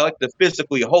well. I like to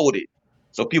physically hold it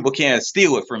so people can't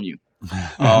steal it from you.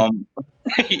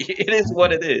 It is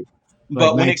what it is. Like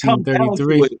but when it comes down to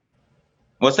it,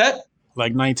 what's that?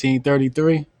 Like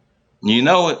 1933? You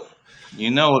know it.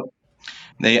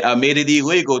 They made it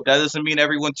illegal. That doesn't mean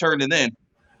everyone turned it in.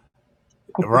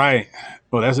 Right.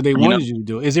 Well, that's what they wanted you to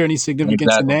do. Is there any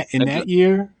significance in that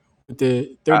year with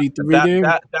the 33 there?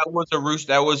 That was a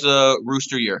rooster. That was a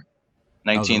rooster year,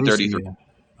 1933.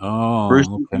 Oh,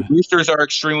 okay. Roosters are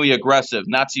extremely aggressive.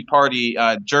 Nazi Party,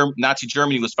 Nazi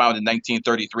Germany was founded in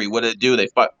 1933. What did it do? They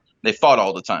fought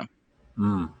all the time.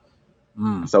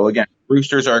 So again,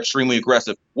 roosters are extremely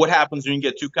aggressive. What happens when you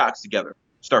get two cocks together?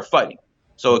 Start fighting.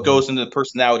 So it goes into the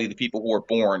personality of the people who are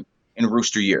born in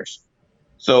rooster years.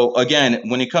 So again,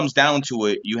 when it comes down to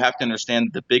it, you have to understand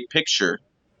the big picture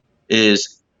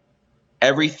is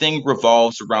everything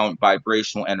revolves around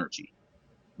vibrational energy,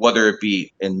 whether it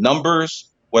be in numbers,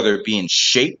 whether it be in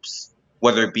shapes,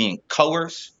 whether it be in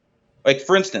colors. Like,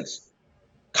 for instance,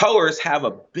 colors have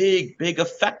a big, big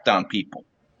effect on people.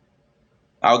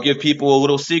 I'll give people a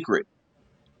little secret.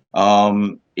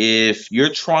 If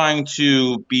you're trying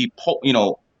to be,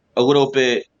 a little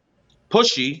bit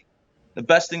pushy, the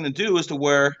best thing to do is to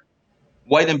wear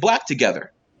white and black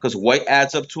together, because white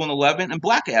adds up to an 11 and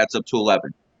black adds up to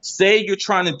 11. Say you're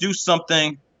trying to do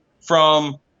something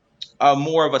from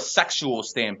more of a sexual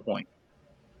standpoint.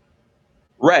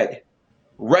 Red,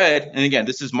 and again,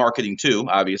 this is marketing too,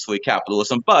 obviously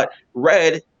capitalism, but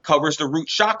red covers the root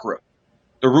chakra.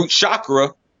 The root chakra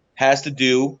has to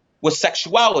do with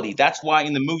sexuality. That's why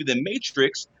in the movie The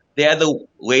Matrix, they had the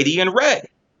lady in red,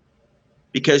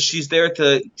 because she's there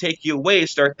to take you away,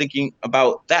 start thinking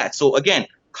about that. So again,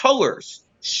 colors,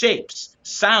 shapes,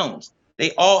 sounds,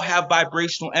 they all have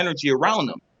vibrational energy around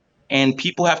them. And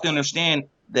people have to understand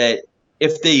that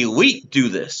if the elite do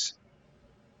this,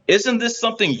 isn't this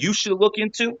something you should look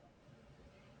into?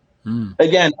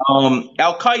 Again,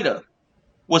 Al-Qaeda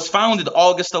was founded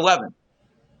August 11th.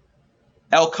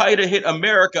 Al-Qaeda hit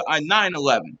America on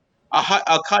 9/11.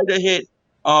 Al-Qaeda hit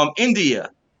India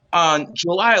on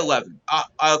July 11th.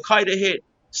 Al-Qaeda hit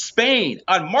Spain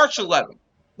on March 11th.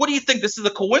 What do you think? This is a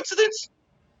coincidence?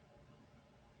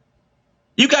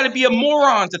 You got to be a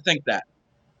moron to think that.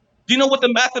 Do you know what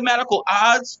the mathematical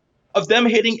odds of them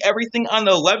hitting everything on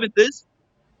the 11th is?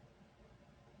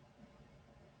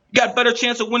 You got a better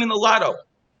chance of winning the lotto.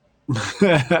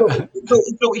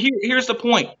 So here's the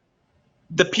point.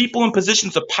 The people in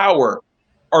positions of power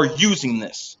are using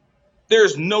this.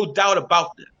 There's no doubt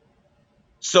about this.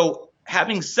 So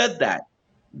having said that,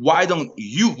 why don't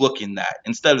you look in that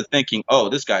instead of thinking, oh,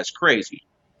 this guy's crazy?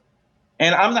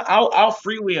 And I'll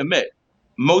freely admit,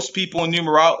 most people in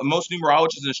most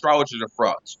numerologists and astrologers are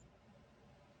frauds.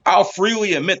 I'll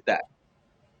freely admit that.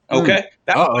 Okay?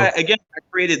 That's why, again, I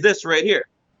created this right here.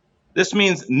 This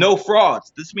means no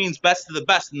frauds. This means best of the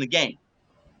best in the game.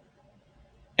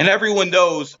 And everyone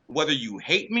knows, whether you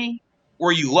hate me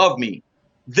or you love me,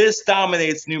 this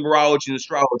dominates numerology and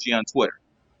astrology on Twitter.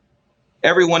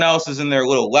 Everyone else is in their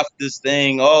little leftist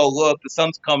thing. Oh, look, the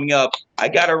sun's coming up. I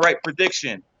got a right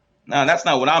prediction. No, that's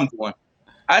not what I'm doing.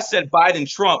 I said Biden,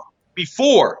 Trump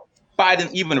before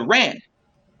Biden even ran.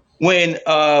 When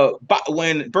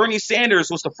Bernie Sanders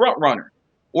was the front runner,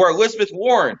 or Elizabeth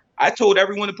Warren, I told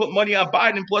everyone to put money on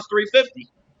Biden plus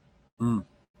 350.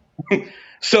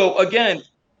 So again,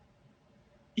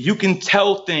 you can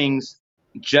tell things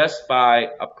just by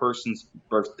a person's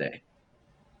birthday.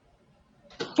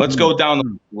 Let's go down a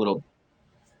little.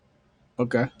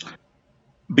 Okay.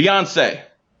 Beyonce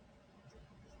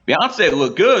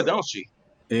look good, don't she?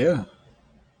 Yeah.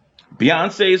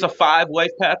 Beyonce is a 5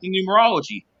 life path in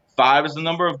numerology. 5 is the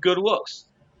number of good looks.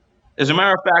 As a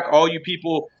matter of fact, all you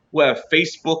people who have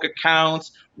Facebook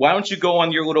accounts, why don't you go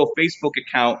on your little Facebook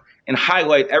account and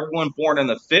highlight everyone born on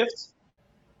the 5th,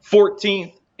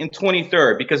 14th, and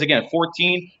 23rd? Because again,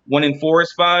 14, 1 and 4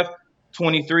 is 5,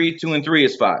 23, 2 and 3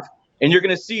 is 5. And you're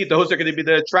going to see those are going to be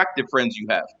the attractive friends you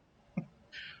have.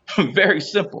 Very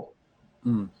simple.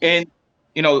 And,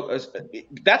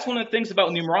 that's one of the things about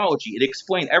numerology. It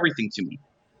explained everything to me.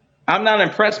 I'm not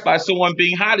impressed by someone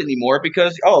being hot anymore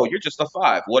because, oh, you're just a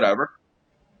 5, whatever.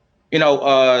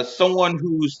 Someone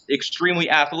who's extremely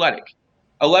athletic.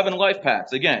 11 life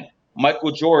paths. Again,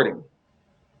 Michael Jordan,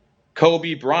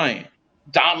 Kobe Bryant,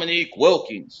 Dominique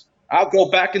Wilkins. I'll go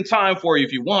back in time for you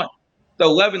if you want. The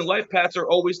 11 life paths are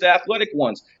always the athletic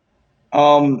ones.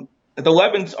 The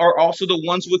 11s are also the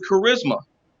ones with charisma.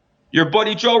 Your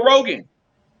buddy Joe Rogan,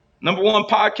 #1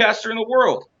 podcaster in the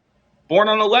world, born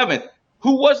on 11th.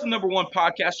 Who was the #1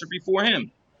 podcaster before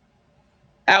him?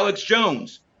 Alex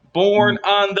Jones, born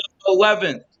on the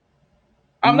 11th.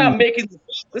 I'm not making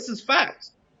this is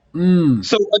facts. So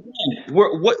again,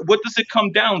 what does it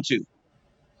come down to?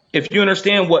 If you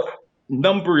understand what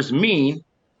numbers mean,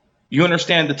 you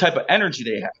understand the type of energy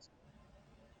they have.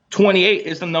 28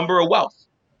 is the number of wealth.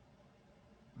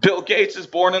 Bill Gates is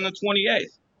born on the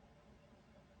 28th.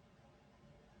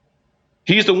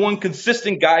 He's the one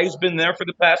consistent guy who's been there for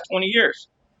the past 20 years.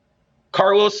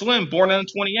 Carlos Slim, born on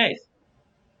the 28th.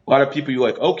 A lot of people, you're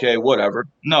like, okay, whatever.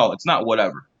 No, it's not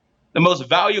whatever. The most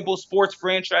valuable sports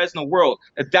franchise in the world,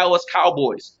 the Dallas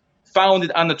Cowboys,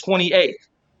 founded on the 28th.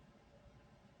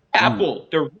 Apple,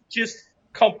 the richest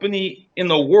company in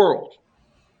the world.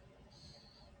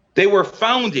 They were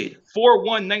founded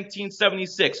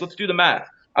 4/1/1976. Let's do the math.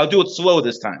 I'll do it slow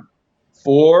this time.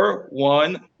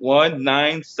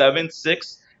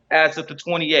 4/1/1976 adds up to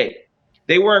 28.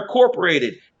 They were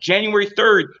incorporated January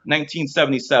 3rd,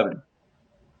 1977.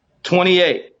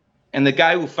 28. And the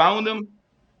guy who found them,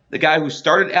 the guy who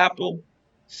started Apple,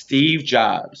 Steve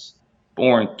Jobs,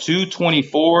 born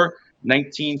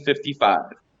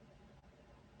 2/24/1955.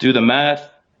 Do the math,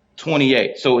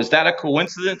 28. So is that a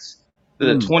coincidence that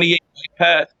the 28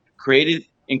 path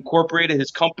incorporated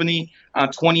his company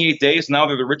on 28 days? Now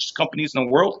they're the richest companies in the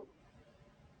world?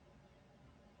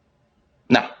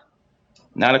 No,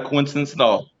 not a coincidence at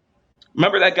all.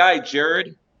 Remember that guy,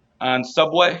 Jared, on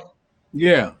Subway?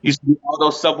 Yeah. He used to do all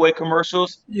those Subway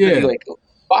commercials? Yeah. Like,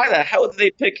 why the hell did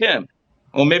they pick him?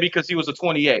 Well, maybe because he was a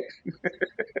 28.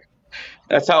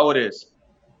 That's how it is.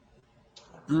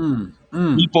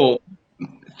 People,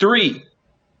 3.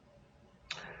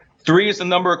 3 is the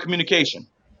number of communication.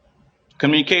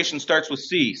 Communication starts with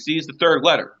C. C is the 3rd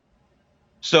letter.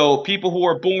 So people who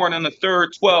are born on the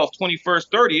 3rd, 12th,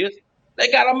 21st, 30th, they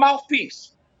got a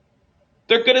mouthpiece.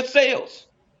 They're good at sales.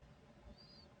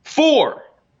 4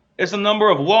 is the number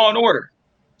of law and order.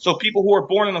 So people who are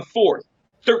born on the 4th,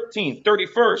 13th,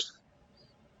 31st,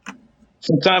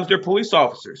 sometimes they're police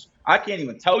officers. I can't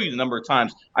even tell you the number of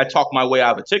times I talked my way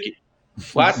out of a ticket.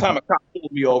 Last time a cop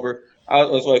pulled me over, I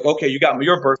was like, okay, you got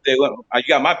your birthday. You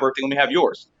got my birthday. Let me have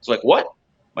yours. It's like, what?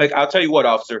 Like, I'll tell you what,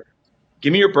 officer.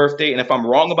 Give me your birthday, and if I'm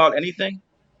wrong about anything,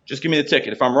 just give me the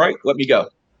ticket. If I'm right, let me go.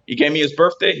 He gave me his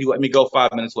birthday. He let me go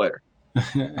 5 minutes later.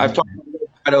 I've talked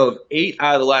out of 8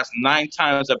 out of the last 9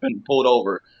 times I've been pulled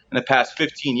over in the past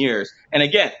 15 years. And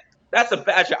again, that's a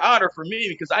badge of honor for me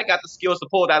because I got the skills to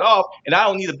pull that off, and I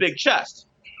don't need a big chest.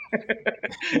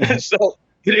 So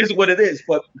it is what it is.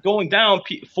 But going down,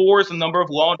 4 is the number of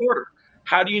law and order.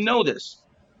 How do you know this?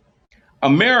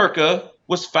 America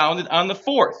was founded on the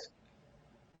 4th.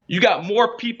 You got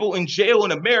more people in jail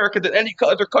in America than any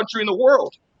other country in the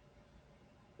world.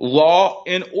 Law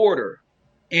and order.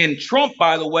 And Trump,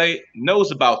 by the way,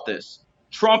 knows about this.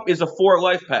 Trump is a 4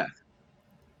 life path.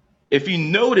 If you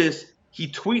notice, he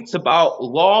tweets about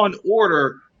law and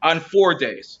order on 4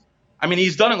 days. I mean,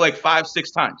 he's done it like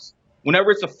 5-6 times.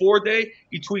 Whenever it's a 4-day,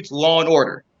 he tweets law and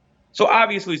order. So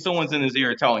obviously someone's in his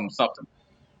ear telling him something.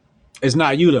 It's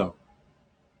not you, though.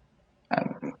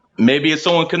 Maybe it's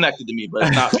someone connected to me, but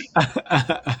it's not me.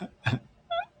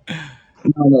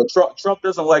 No, Trump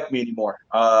doesn't like me anymore.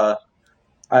 I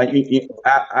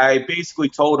basically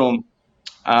told him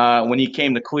when he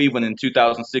came to Cleveland in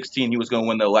 2016, he was going to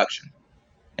win the election.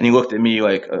 And he looked at me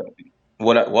like,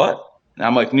 what? And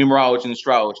I'm like, numerology and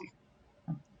astrology.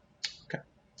 Okay.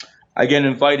 I get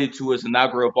invited to his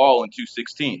inaugural ball in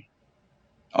 2016.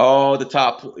 All the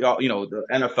top, the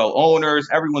NFL owners,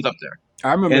 everyone's up there.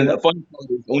 I remember. And the funny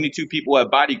part is only 2 people who have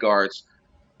bodyguards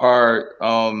are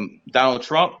Donald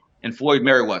Trump and Floyd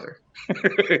Mayweather.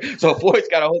 So Floyd's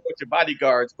got a whole bunch of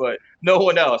bodyguards, but no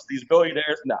one else. These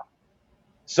billionaires, no.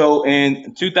 So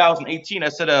in 2018, I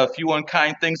said a few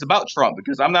unkind things about Trump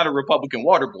because I'm not a Republican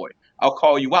water boy. I'll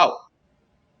call you out.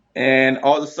 And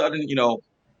all of a sudden,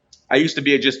 I used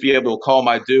to just be able to call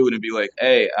my dude and be like,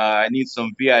 hey, I need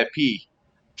some VIP.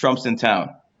 Trump's in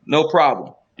town. No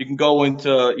problem. You can go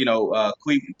into,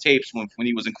 Cleveland tapes when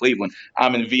he was in Cleveland.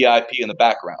 I'm in VIP in the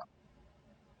background.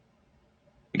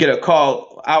 You get a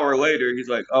call an hour later. He's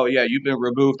like, oh, yeah, you've been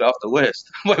removed off the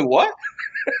list. I'm like, what?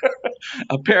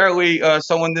 Apparently,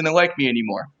 someone didn't like me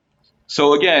anymore.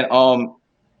 So, again,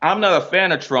 I'm not a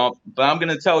fan of Trump, but I'm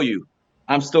going to tell you,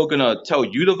 I'm still going to tell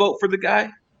you to vote for the guy.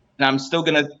 and I'm still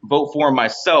going to vote for him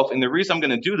myself. And the reason I'm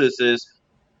going to do this is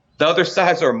the other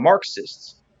sides are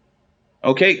Marxists.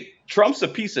 Okay, Trump's a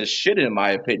piece of shit in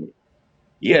my opinion.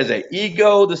 He has an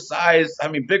ego the size,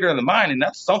 bigger than mine, and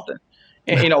that's something.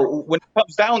 And when it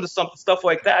comes down to stuff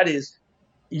like that, is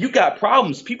you got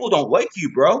problems. People don't like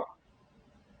you, bro.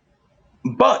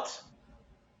 But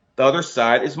the other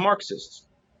side is Marxist.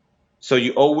 So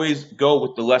you always go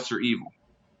with the lesser evil.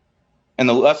 And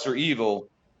the lesser evil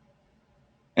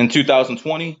in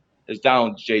 2020 is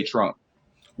Donald J. Trump.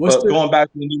 Going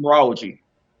back to the numerology,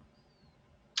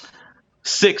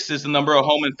 6 is the number of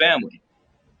home and family.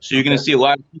 So you're going to see a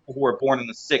lot of people who are born in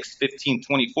the 6th, 15th,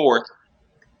 24th.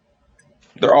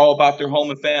 They're all about their home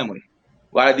and family.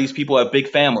 A lot of these people have big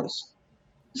families.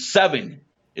 7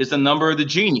 is the number of the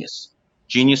genius.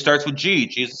 Genius starts with G.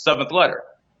 G is the 7th letter.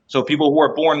 So people who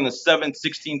are born in the 7th,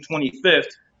 16th, 25th,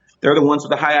 they're the ones with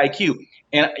the high IQ.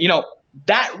 And,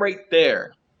 that right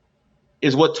there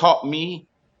is what taught me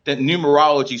that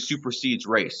numerology supersedes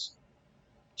race,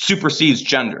 supersedes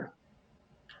gender.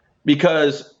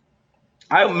 Because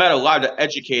I've met a lot of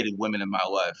educated women in my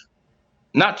life.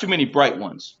 Not too many bright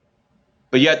ones.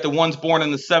 But yet the ones born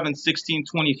in the 7th, 16th,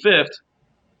 25th,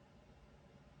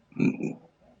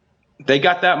 they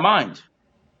got that mind.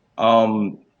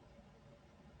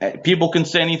 People can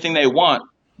say anything they want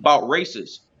about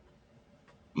races,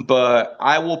 but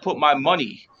I will put my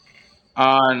money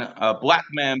on a black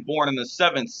man born in the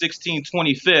 7th, 16th,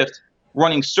 25th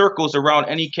running circles around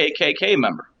any KKK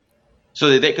member so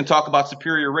that they can talk about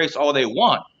superior race all they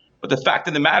want. But the fact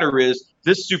of the matter is,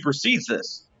 this supersedes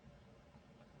this.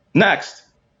 Next,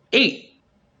 8.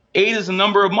 8 is the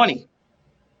number of money.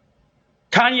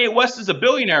 Kanye West is a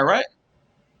billionaire, right?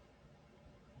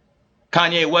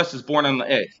 Kanye West is born on the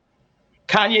 8th.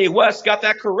 Kanye West got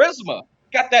that charisma,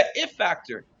 got that it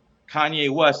factor. Kanye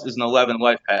West is an 11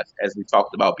 life path, as we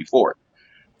talked about before.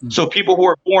 So people who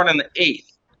are born on the 8th,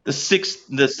 the 6th,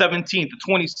 the 17th, the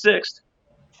 26th,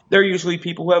 they're usually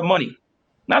people who have money.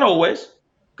 Not always,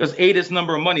 because 8 is the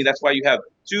number of money. That's why you have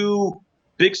 2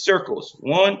 big circles.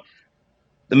 One,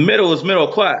 the middle is middle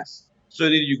class. So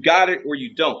that you got it or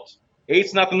you don't.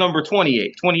 8's not the number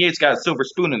 28. 28's got a silver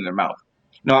spoon in their mouth.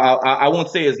 No, I won't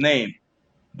say his name,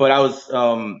 but I was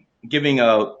giving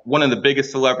one of the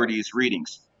biggest celebrities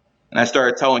readings. And I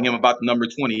started telling him about the number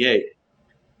 28.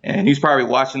 And he's probably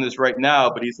watching this right now,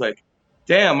 but he's like,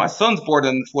 damn, my son's born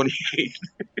on the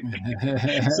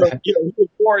 28th. So, he was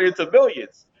born into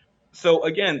millions. So,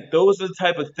 again, those are the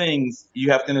type of things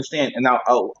you have to understand. And now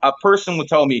a person would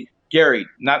tell me, Gary,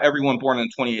 not everyone born on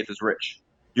the 28th is rich.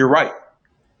 You're right.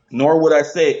 Nor would I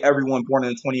say everyone born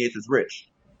on the 28th is rich.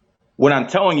 What I'm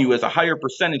telling you is a higher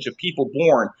percentage of people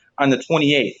born on the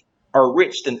 28th are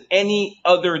rich than any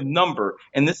other number.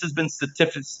 And this has been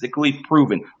statistically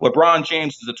proven. LeBron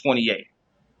James is a 28th.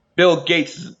 Bill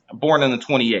Gates is born on the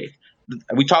 28th.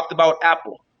 We talked about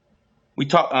Apple.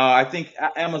 I think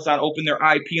Amazon opened their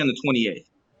IP on the 28th.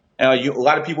 A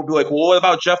lot of people be like, well, what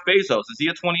about Jeff Bezos? Is he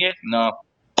a 28th? No.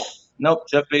 Nope,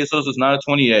 Jeff Bezos is not a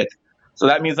 28th. So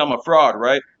that means I'm a fraud,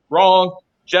 right? Wrong.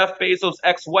 Jeff Bezos'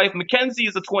 ex-wife, Mackenzie,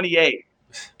 is a 28.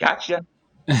 Gotcha.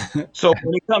 So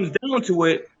when it comes down to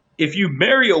it, if you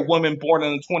marry a woman born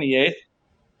on the 28th,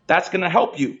 that's going to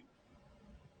help you.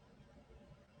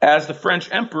 As the French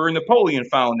Emperor Napoleon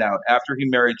found out after he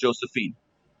married Josephine.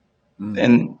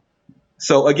 And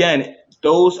so, again,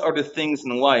 those are the things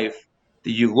in life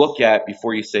that you look at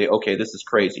before you say, okay, this is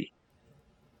crazy.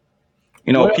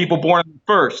 People born on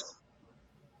the 1st,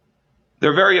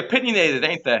 they're very opinionated,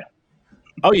 ain't they?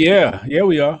 Oh, yeah. Yeah,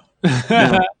 we are.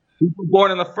 People born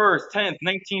on the 1st, 10th,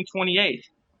 1928,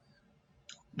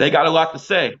 they got a lot to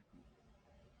say.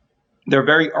 They're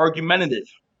very argumentative.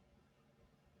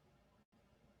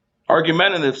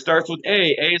 Argumentative starts with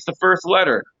A. A is the first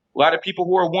letter. A lot of people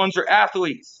who are 1s are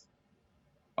athletes.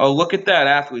 Oh, look at that.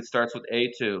 Athlete starts with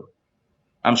A too.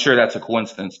 I'm sure that's a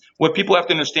coincidence. What people have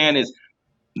to understand is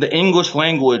the English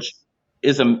language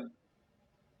is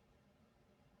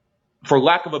for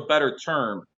lack of a better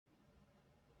term,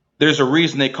 there's a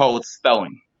reason they call it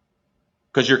spelling,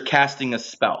 because you're casting a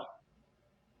spell.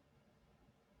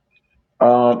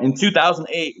 In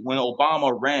 2008, when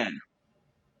Obama ran,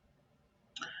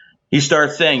 he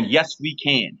started saying, yes, we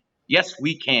can. Yes,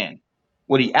 we can.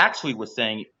 What he actually was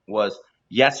saying was,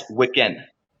 yes, Wiccan.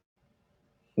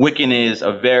 Wiccan is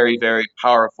a very, very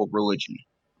powerful religion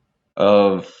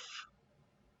of,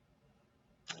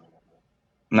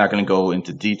 I'm not going to go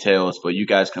into details, but you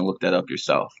guys can look that up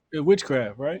yourself.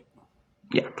 Witchcraft, right?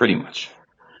 Yeah, pretty much.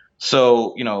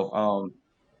 So,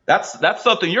 that's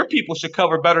something your people should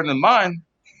cover better than mine.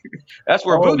 That's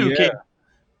where voodoo came.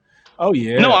 Oh,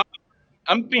 yeah. No,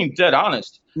 I'm being dead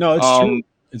honest. No, it's true.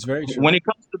 It's very true. When it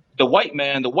comes to the white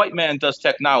man does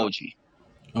technology.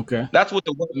 Okay. That's what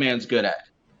the white man's good at.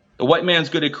 The white man's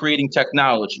good at creating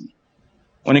technology.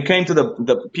 When it came to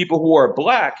the people who are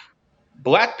black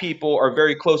people are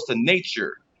very close to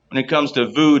nature. When it comes to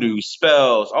voodoo,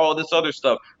 spells, all this other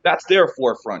stuff, that's their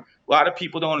forefront. A lot of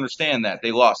people don't understand that.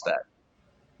 They lost that.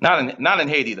 Not in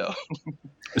Haiti though.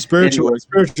 Spiritual Anyway,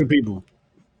 spiritual people.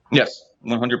 yes,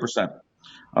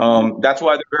 100%. That's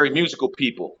why they're very musical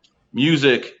people.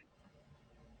 Music,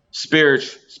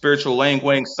 spiritual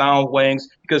language, sound waves.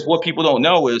 Because what people don't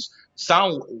know is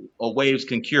sound waves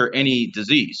can cure any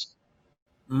disease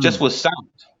just Mm, with sound.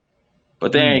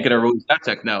 But they mm. ain't gonna release that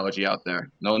technology out there.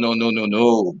 No, no, no, no,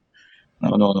 no. No,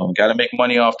 no, no. Got to make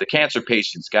money off the cancer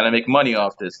patients. Got to make money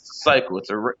off this. It's a cycle.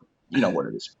 You know what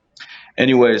it is.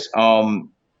 Anyways,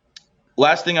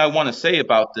 last thing I want to say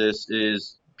about this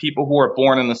is people who are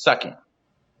born in the second.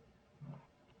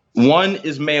 One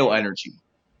is male energy.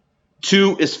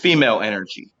 Two is female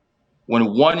energy.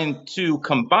 When one and two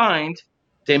combined,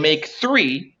 they make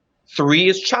three. Three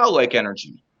is childlike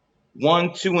energy.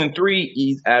 1, 2, and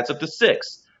 3 adds up to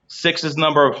 6. 6 is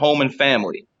number of home and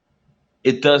family.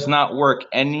 It does not work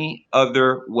any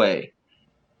other way.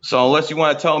 So unless you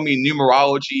want to tell me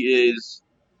numerology is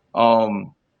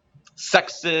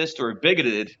sexist or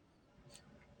bigoted,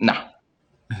 nah.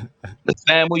 The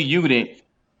family unit,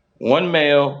 1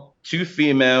 male, 2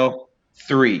 female,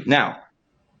 3. Now,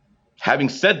 having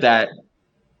said that,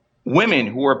 women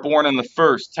who are born on the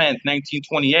 1st, 10th, 19th,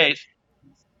 28th,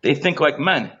 they think like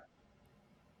men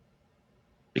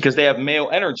because they have male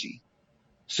energy.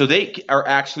 So they are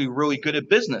actually really good at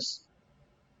business.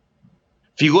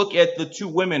 If you look at the 2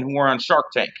 women who are on Shark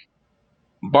Tank,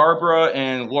 Barbara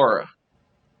and Laura,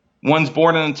 one's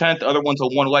born on the 10th, the other one's a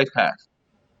 1 life path.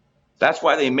 That's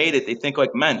why they made it. They think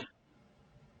like men.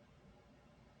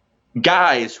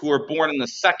 Guys who are born in the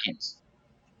 2nd,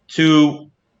 2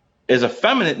 is a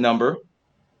feminine number.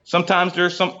 Sometimes they're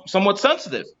somewhat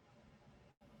sensitive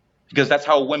because that's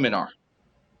how women are.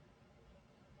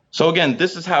 So again,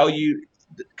 this is how you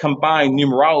combine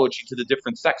numerology to the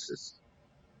different sexes.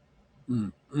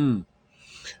 Mm, mm.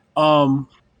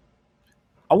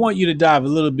 I want you to dive a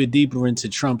little bit deeper into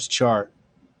Trump's chart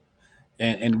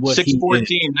and what he is. 6/14,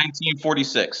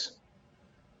 1946.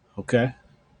 Okay.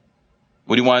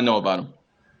 What do you want to know about him?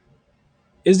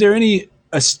 Is there any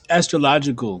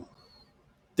astrological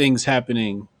things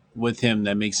happening with him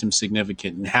that makes him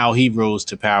significant and how he rose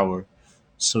to power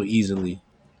so easily?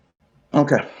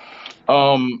 Okay.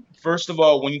 First of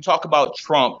all, when you talk about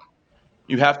Trump,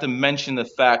 you have to mention the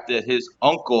fact that his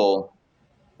uncle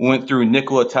went through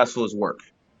Nikola Tesla's work.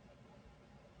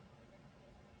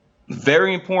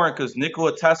 Very important because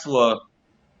Nikola Tesla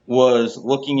was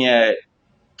looking at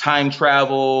time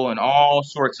travel and all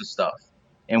sorts of stuff.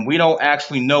 And we don't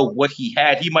actually know what he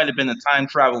had. He might have been a time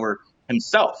traveler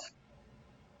himself.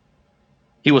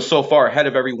 He was so far ahead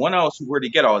of everyone else. Where did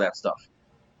he get all that stuff?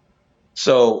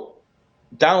 So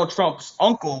Donald Trump's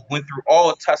uncle went through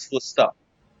all of Tesla's stuff.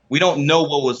 We don't know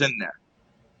what was in there.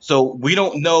 So we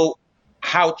don't know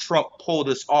how Trump pulled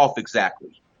this off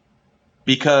exactly.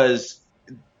 Because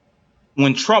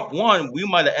when Trump won, we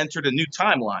might have entered a new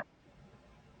timeline.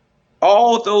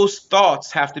 All those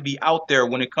thoughts have to be out there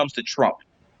when it comes to Trump.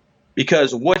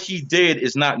 Because what he did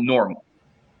is not normal.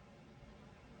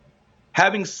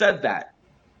 Having said that,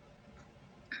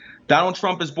 Donald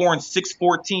Trump is born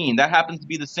 6/14. That happens to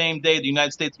be the same day the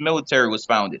United States military was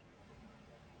founded.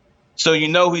 So you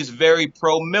know he's very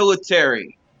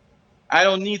pro-military. I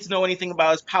don't need to know anything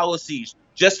about his policies,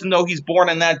 just to know he's born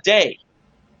on that day.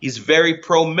 He's very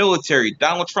pro-military.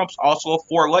 Donald Trump's also a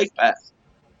 4 life path,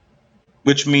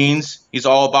 which means he's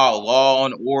all about law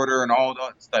and order and all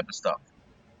that type of stuff.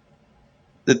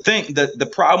 The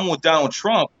problem with Donald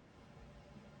Trump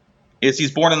is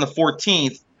he's born on the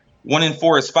 14th. 1 in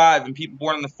 4 is 5, and people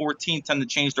born on the 14th tend to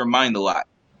change their mind a lot.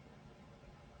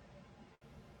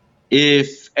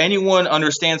 If anyone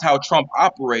understands how Trump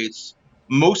operates,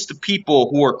 most people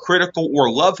who are critical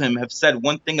or love him have said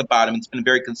one thing about him. It's been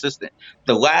very consistent.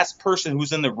 The last person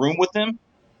who's in the room with him,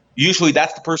 usually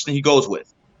that's the person he goes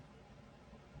with.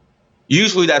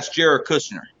 Usually that's Jared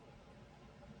Kushner.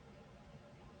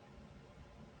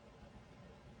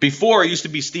 Before, it used to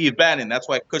be Steve Bannon. That's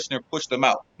why Kushner pushed him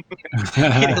out. He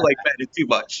didn't like Bannon too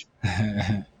much.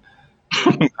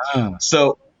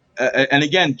 So, and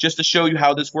again, just to show you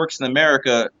how this works in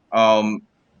America,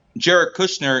 Jared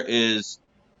Kushner is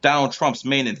Donald Trump's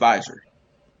main advisor.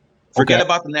 Forget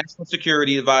about the national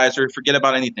security advisor. Forget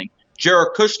about anything.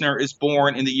 Jared Kushner is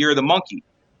born in the year of the monkey.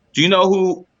 Do you know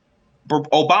who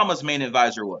Obama's main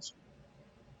advisor was?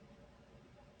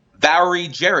 Valerie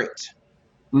Jarrett.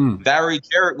 Mm. Valerie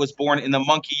Jarrett was born in the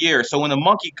monkey year. So in the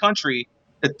monkey country,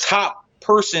 the top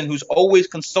person who's always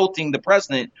consulting the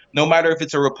president, no matter if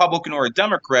it's a Republican or a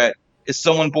Democrat, is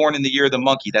someone born in the year of the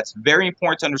monkey. That's very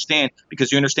important to understand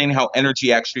because you're understanding how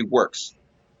energy actually works.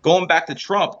 Going back to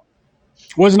Trump,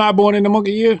 Wasn't I born in the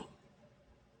monkey year?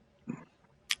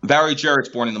 Valerie Jarrett's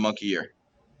born in the monkey year.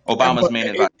 Obama's But main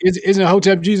advisor. isn't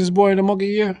Hotep Jesus born in the monkey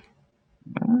year?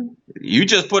 You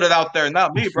just put it out there,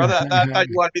 not me, brother. I thought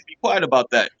you wanted me to be quiet about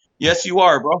that. Yes, you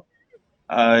are, bro.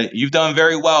 You've done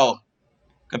very well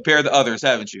compared to others,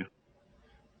 haven't you?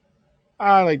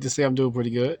 I like to say I'm doing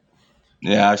pretty good.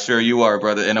 Yeah, sure you are,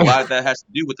 brother. And a lot of that has to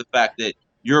do with the fact that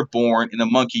you're born in a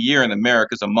monkey year and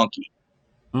America's a monkey.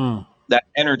 Mm. That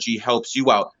energy helps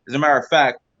you out. As a matter of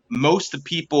fact, most of the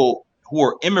people who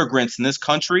are immigrants in this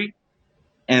country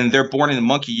and they're born in the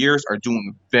monkey years are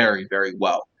doing very, very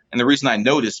well. And the reason I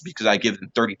know this is because I give them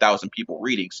 30,000 people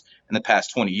readings in the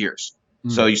past 20 years.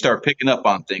 So you start picking up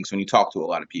on things when you talk to a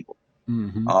lot of people.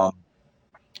 Mm-hmm.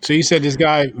 So you said this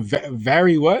guy,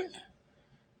 what?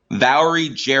 Valerie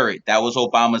Jarrett, that was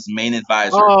Obama's main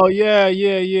advisor. Oh, yeah,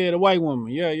 the white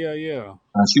woman. Yeah.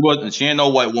 She ain't no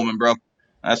white woman, bro.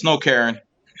 That's no Karen.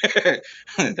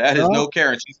 That is no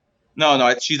Karen.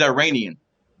 She's Iranian.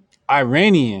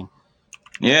 Iranian.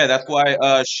 Yeah, that's why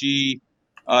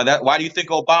why do you think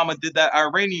Obama did that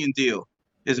Iranian deal?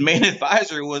 His main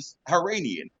advisor was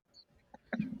Iranian.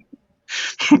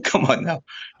 Come on now.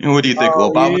 What do you think,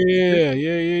 Obama?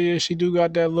 Yeah. She do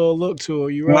got that little look to her.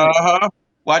 You right.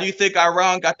 Why do you think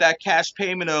Iran got that cash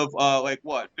payment of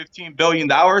 $15 billion?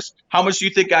 How much do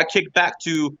you think got kicked back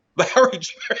to Valerie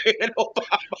Jarrett and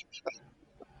Obama?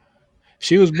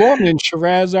 She was born in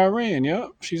Shiraz, Iran.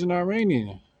 Yep, she's an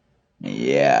Iranian.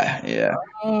 Yeah.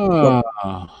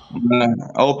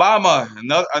 Obama,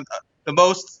 the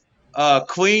most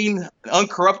clean,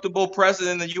 uncorruptible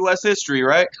president in the U.S. history,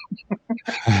 right?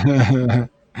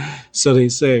 So they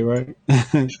say, right?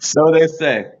 So they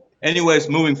say. Anyways,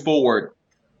 moving forward,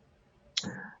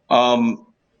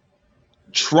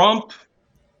 Trump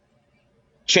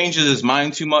changes his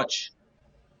mind too much.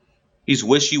 He's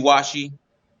wishy-washy.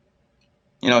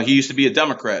 He used to be a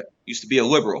Democrat, used to be a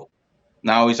liberal.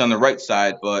 Now he's on the right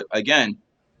side. But again,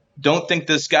 don't think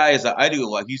this guy is an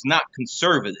ideologue. He's not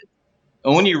conservative.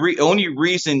 Only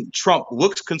reason Trump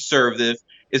looks conservative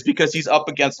is because he's up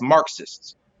against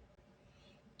Marxists.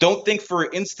 Don't think, for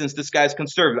instance, this guy's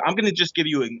conservative. I'm going to just give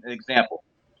you an example.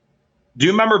 Do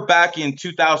you remember back in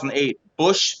 2008,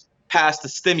 Bush passed the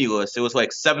stimulus? It was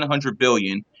like $700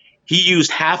 billion. He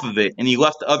used half of it, and he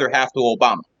left the other half to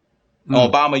Obama.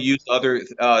 Obama used the other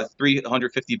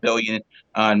 $350 billion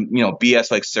on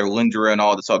BS like Solyndra and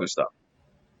all this other stuff.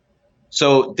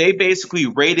 So they basically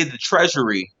raided the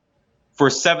Treasury for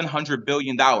 $700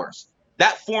 billion.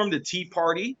 That formed the Tea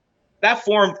Party. That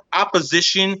formed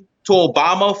opposition to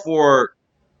Obama for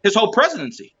his whole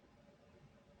presidency.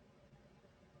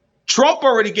 Trump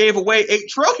already gave away $8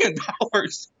 trillion.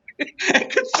 And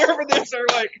conservatives are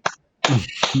like,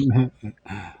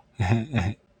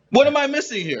 what am I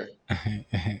missing here?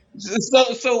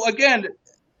 So again,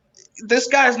 this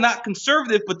guy's not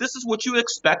conservative, but this is what you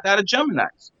expect out of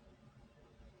Geminis.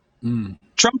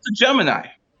 Trump's a Gemini.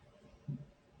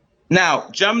 Now,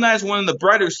 Gemini is one of the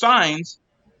brighter signs,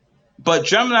 but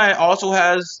Gemini also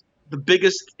has the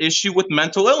biggest issue with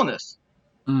mental illness.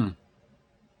 Here's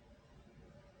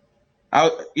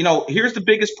the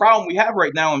biggest problem we have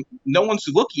right now, and no one's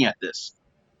looking at this.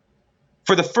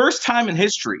 For the first time in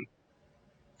history,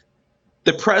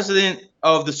 the president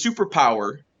of the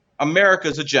superpower, America,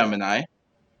 is a Gemini.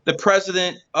 The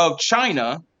president of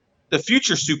China, the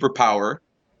future superpower,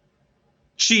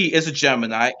 she is a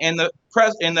Gemini. And the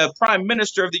prime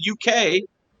minister of the UK,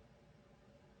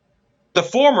 the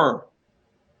former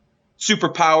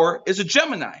superpower, is a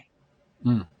Gemini.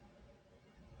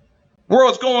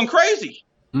 World's going crazy.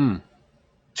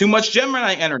 Too much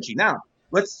Gemini energy. Now,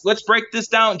 let's break this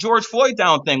down, George Floyd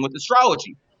down thing with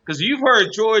astrology. Because you've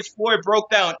heard George Floyd broke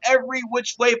down every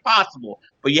which way possible,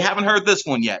 but you haven't heard this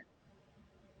one yet.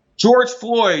 George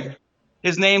Floyd,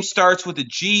 his name starts with a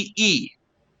G-E,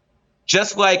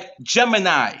 just like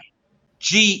Gemini,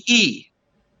 G-E.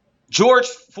 George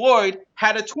Floyd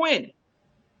had a twin.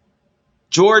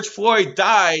 George Floyd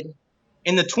died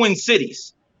in the Twin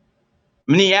Cities,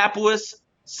 Minneapolis,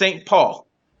 St. Paul.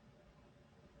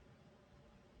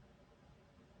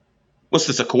 What's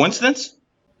this, a coincidence?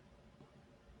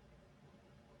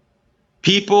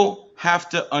 People have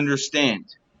to understand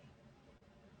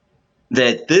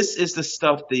that this is the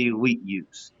stuff the elite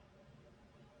use.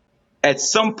 At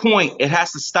some point, it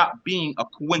has to stop being a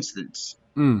coincidence.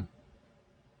 And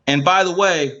by the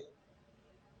way,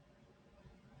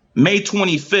 May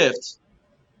 25th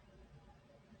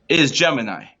is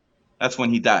Gemini. That's when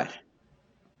he died.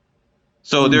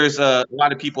 So there's a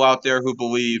lot of people out there who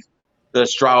believe the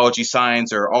astrology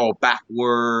signs are all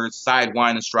backwards,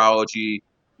 sidewind astrology.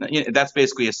 That's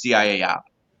basically a CIA op.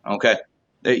 Okay.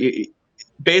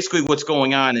 Basically, what's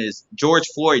going on is George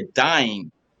Floyd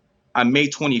dying on May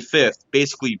 25th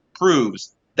basically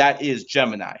proves that is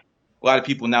Gemini. A lot of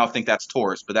people now think that's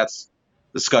Taurus, but that's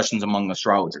discussions among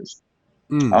astrologers.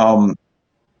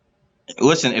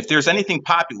 Listen, if there's anything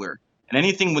popular and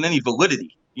anything with any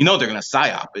validity, they're going to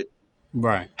psyop it.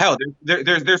 Right. Hell,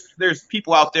 there's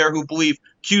people out there who believe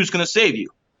Q's going to save you.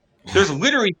 There's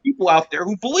literally people out there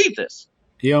who believe this.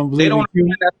 You don't believe they don't in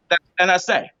Q? That's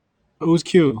NSA. Who's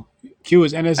Q? Q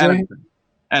is NSA?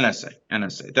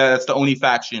 NSA. That's the only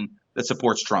faction that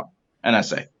supports Trump.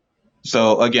 NSA.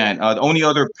 So again, the only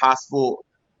other possible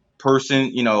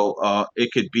person,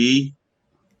 it could be,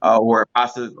 or a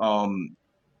possible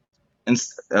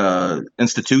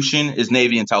institution is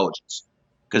Navy intelligence,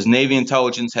 because Navy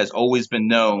intelligence has always been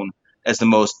known as the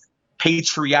most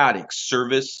patriotic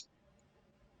service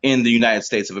in the United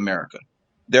States of America.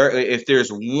 If there's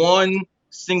one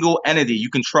single entity you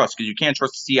can trust, because you can't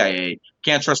trust the CIA,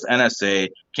 can't trust the NSA,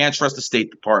 can't trust the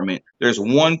State Department. There's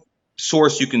one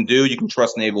source you can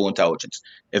trust naval intelligence.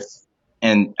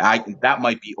 That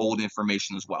might be old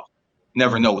information as well. You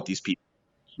never know with these people.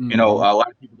 A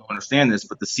lot of people don't understand this,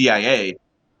 but the CIA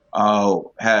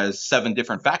has 7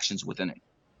 different factions within it.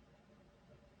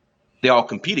 They all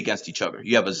compete against each other.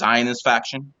 You have a Zionist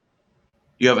faction,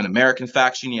 you have an American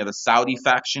faction, you have a Saudi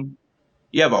faction.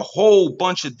 You have a whole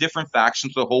bunch of different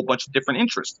factions with a whole bunch of different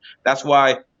interests. That's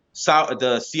why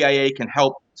the CIA can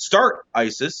help start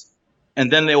ISIS,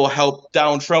 and then they will help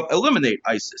Donald Trump eliminate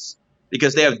ISIS,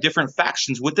 because they have different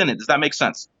factions within it. Does that make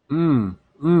sense? A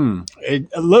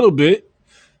little bit.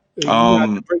 You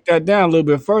have to break that down a little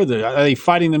bit further. Are they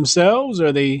fighting themselves, or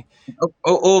are they?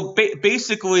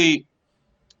 Basically,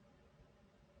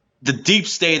 the deep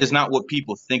state is not what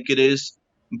people think it is.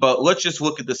 But let's just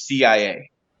look at the CIA.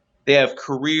 They have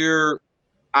career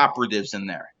operatives in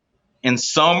there, and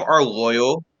some are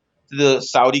loyal to the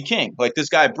Saudi king, like this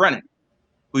guy Brennan,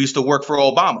 who used to work for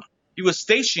Obama. He was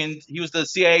the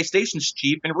CIA stations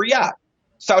chief in Riyadh,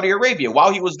 Saudi Arabia.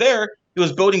 While he was there, he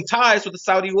was building ties with the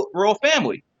Saudi royal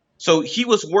family. So he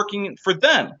was working for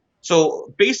them.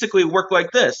 So basically it worked like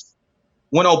this.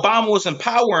 When Obama was in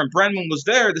power and Brennan was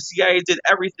there, the CIA did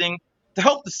everything to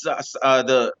help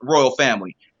the royal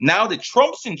family. Now that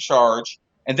Trump's in charge,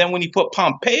 and then when he put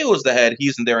Pompeo as the head, he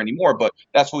isn't there anymore, but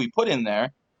that's who he put in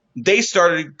there, they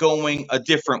started going a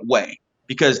different way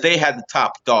because they had the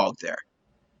top dog there.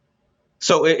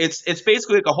 So it's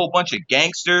basically like a whole bunch of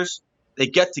gangsters. They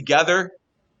get together.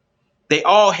 They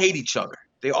all hate each other.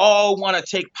 They all want to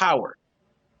take power.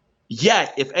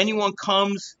 Yet, if anyone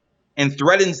comes and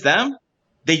threatens them,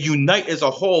 they unite as a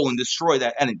whole and destroy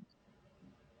that enemy.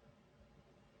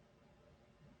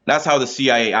 That's how the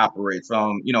CIA operates.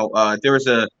 There was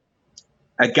a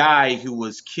guy who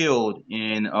was killed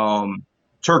in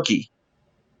Turkey.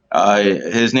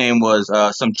 His name was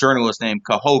some journalist named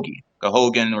Khashoggi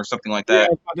or something like that. Yeah, I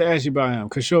was about to ask you about him,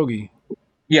 Khashoggi.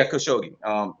 Yeah, Khashoggi.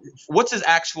 What's his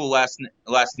actual last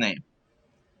name?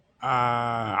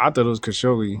 I thought it was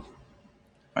Khashoggi.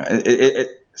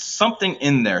 Something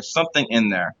in there.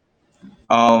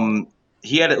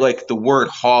 He had like the word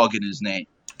hog in his name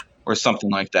or something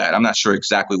like that. I'm not sure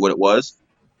exactly what it was.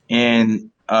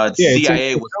 And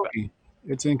CIA was.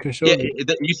 It's in Khashoggi.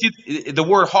 Yeah, you see, the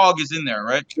word hog is in there,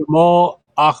 right? Jamal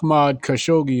Ahmad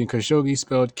Khashoggi, and Khashoggi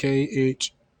spelled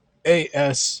Khashoggi.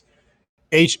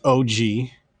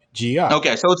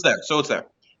 Okay, so it's there.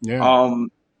 Yeah.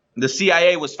 The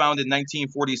CIA was founded in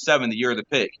 1947, the year of the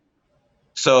pig.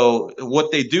 So what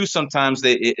they do sometimes,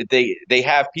 they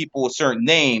have people with certain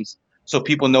names so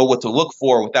people know what to look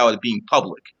for without it being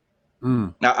public.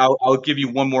 Now I'll give you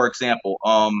one more example.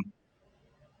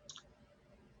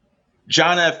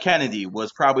 John F. Kennedy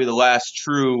was probably the last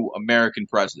true American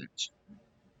president.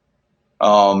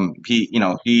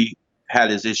 He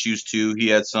had his issues too. He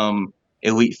had some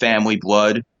elite family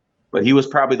blood, but he was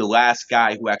probably the last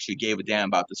guy who actually gave a damn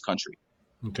about this country.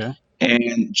 Okay.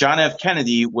 And John F.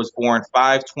 Kennedy was born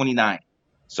 5/29.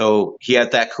 So he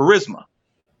had that charisma.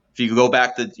 If you go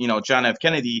back to, John F.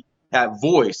 Kennedy had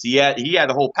voice. He had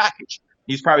the whole package.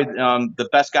 He's probably the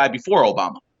best guy before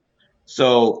Obama.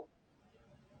 So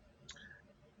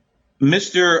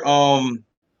Mr.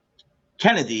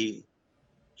 Kennedy,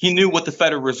 he knew what the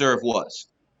Federal Reserve was.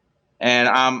 And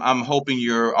I'm hoping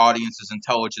your audience is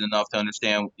intelligent enough to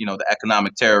understand, the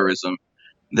economic terrorism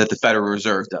that the Federal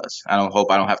Reserve does. I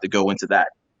don't have to go into that.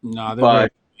 No, they're very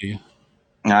you.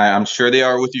 I'm sure they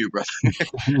are with you, brother.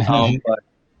 But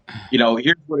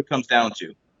here's what it comes down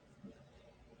to.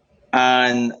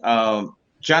 On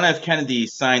John F. Kennedy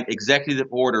signed Executive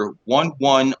Order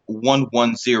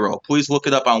 11110. Please look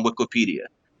it up on Wikipedia.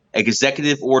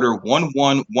 Executive Order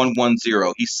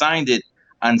 11110. He signed it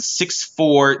on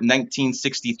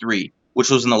 6/4/1963, which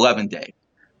was an 11 day.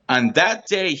 On that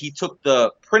day, he took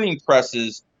the printing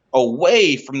presses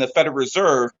away from the Federal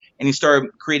Reserve and he started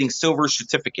creating silver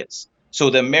certificates. So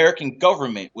the American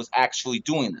government was actually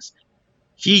doing this.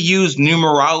 He used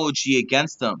numerology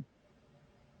against them.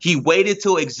 He waited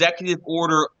till Executive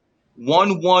Order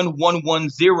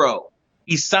 11110.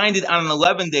 He signed it on an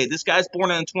 11 day. This guy's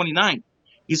born on the 29th.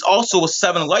 He's also a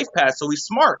 7 life path, so he's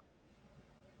smart.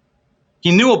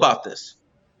 He knew about this.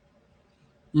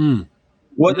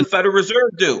 What did the Federal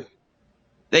Reserve do?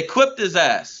 They clipped his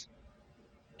ass.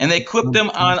 And they clipped him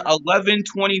on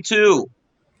 11/22.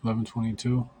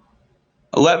 11/22.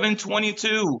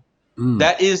 11/22.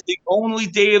 That is the only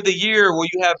day of the year where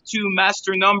you have 2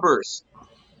 master numbers.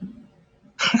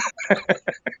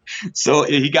 So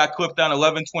he got clipped on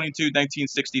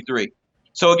 11/22/1963.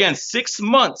 So again, 6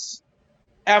 months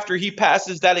after he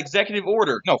passes that executive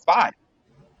order, no, 5,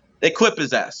 they clip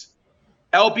his ass.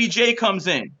 LBJ comes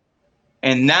in,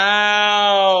 and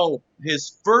now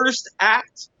his first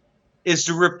act is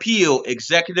to repeal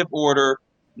Executive Order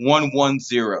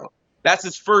 110. That's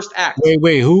his first act.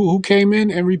 Wait, who came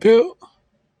in and repealed?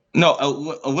 No,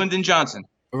 Lyndon Johnson.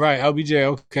 Right, LBJ.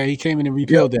 Okay, he came in and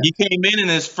repealed that. He came in,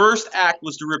 and his first act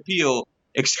was to repeal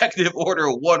Executive Order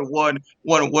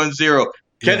 11110.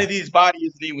 Kennedy's body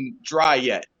isn't even dry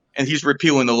yet, and he's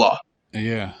repealing the law.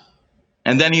 Yeah.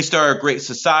 And then he started Great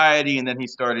Society, and then he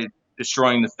started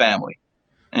destroying the family.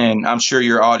 And I'm sure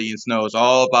your audience knows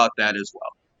all about that as well.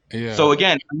 Yeah. So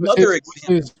again, another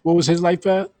example. What was his life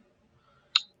path?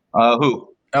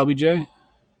 Who? LBJ.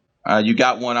 You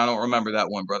got one. I don't remember that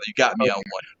one, brother. You got me on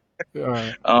one. All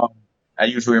right. I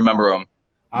usually remember them.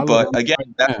 But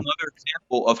again, that's another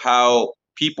example of how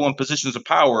people in positions of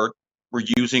power were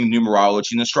using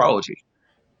numerology and astrology.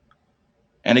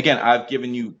 And again, I've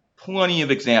given you plenty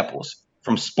of examples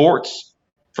from sports,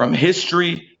 from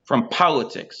history, from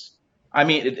politics. I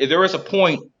mean, there was a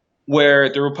point where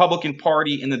the Republican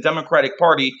Party and the Democratic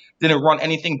Party didn't run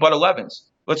anything but 11s.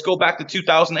 Let's go back to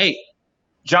 2008.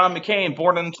 John McCain,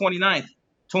 born on the 29th.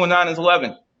 29 is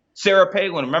 11. Sarah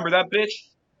Palin, remember that bitch?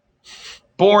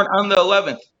 Born on the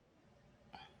 11th.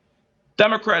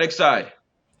 Democratic side.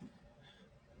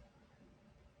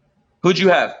 Who'd you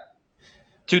have?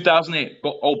 2008.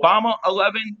 Obama,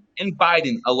 11, and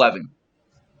Biden, 11.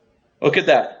 Look at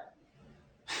that.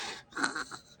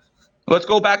 Let's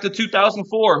go back to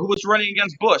 2004. Who was running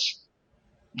against Bush?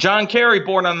 John Kerry,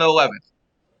 born on the 11th.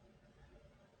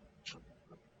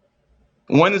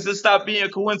 When does this stop being a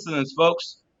coincidence,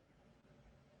 folks?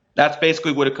 That's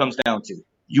basically what it comes down to.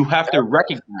 You have to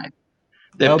recognize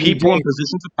that people in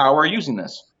positions of power are using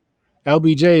this.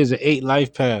 LBJ is an 8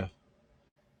 life path.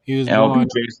 He was born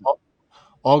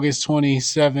August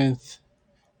 27th,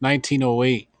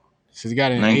 1908. So he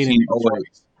got an 8 in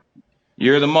 1908.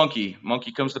 You're the monkey.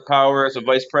 Monkey comes to power as a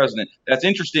vice president. That's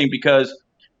interesting because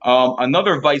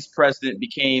another vice president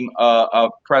became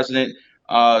President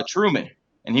Truman,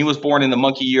 and he was born in the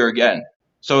monkey year again.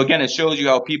 So again, it shows you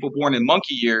how people born in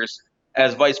monkey years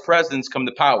as vice presidents come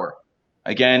to power.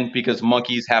 Again, because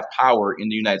monkeys have power in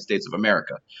the United States of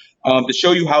America. To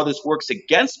show you how this works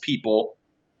against people,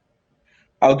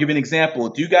 I'll give you an example.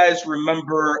 Do you guys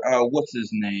remember, what's his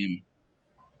name?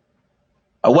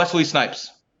 Wesley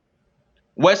Snipes.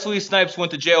 Wesley Snipes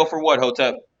went to jail for what,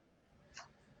 Hotep?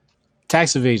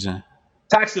 Tax evasion.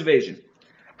 Tax evasion.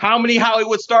 How many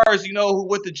Hollywood stars you know who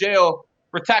went to jail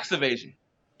for tax evasion?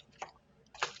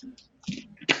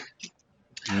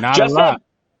 Not a lot.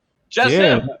 Just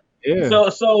him. Yeah.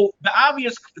 So the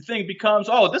obvious thing becomes,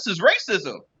 oh, this is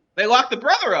racism. They locked the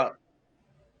brother up.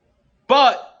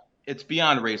 But it's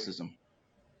beyond racism.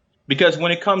 Because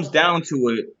when it comes down to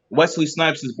it, Wesley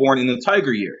Snipes is born in the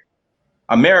tiger year.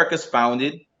 America's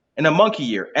founded in a monkey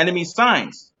year, enemy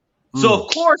signs. So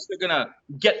of course they're gonna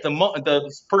get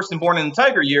the person born in the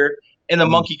tiger year in the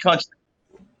monkey country.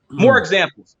 More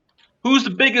examples. Who's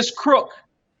the biggest crook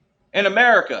in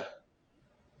America?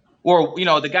 Or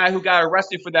the guy who got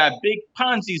arrested for that big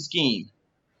Ponzi scheme.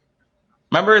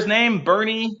 Remember his name,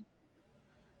 Bernie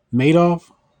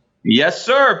Madoff? Yes,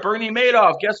 sir, Bernie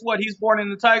Madoff. Guess what? He's born in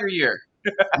the tiger year.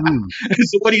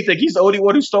 So what do you think? He's the only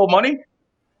one who stole money?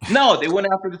 No, they went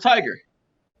after the tiger.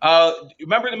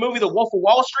 Remember the movie The Wolf of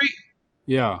Wall Street?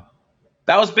 Yeah.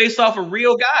 That was based off a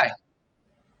real guy.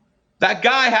 That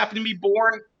guy happened to be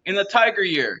born in the tiger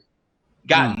year.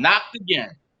 got knocked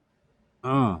again.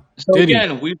 So Did he?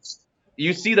 again,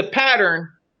 you see the pattern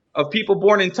of people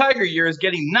born in tiger years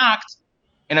getting knocked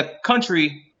in a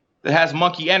country that has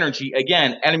monkey energy.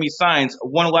 Again, enemy signs.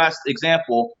 One last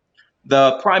example: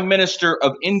 the Prime Minister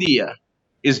of India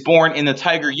is born in the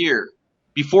tiger year.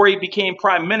 Before he became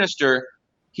Prime Minister,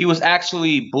 he was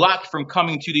actually blocked from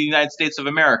coming to the United States of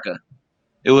America.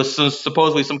 It was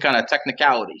supposedly some kind of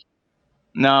technicality.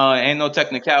 No, ain't no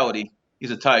technicality.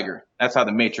 He's a tiger. That's how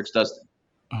the Matrix does it.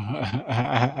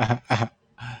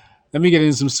 Let me get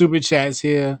in some super chats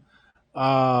here.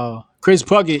 Chris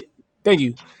Puckett, thank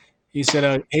you. He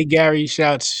said, "Hey Gary,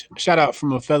 shout out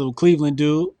from a fellow Cleveland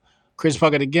dude." Chris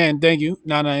Puckett again, thank you.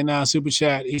 999 super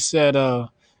chat. He said,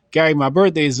 "Gary, my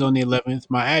birthday is on the 11th.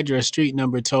 My address, street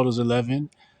number, totals 11.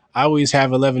 I always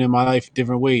have 11 in my life,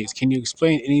 different ways. Can you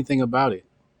explain anything about it?"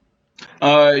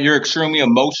 You're extremely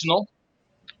emotional.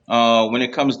 When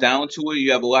it comes down to it,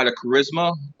 you have a lot of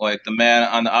charisma, like the man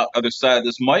on the other side of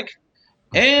this mic,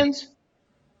 and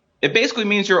it basically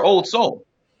means you're an old soul.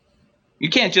 You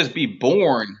can't just be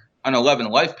born on 11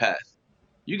 life path.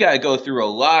 You got to go through a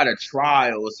lot of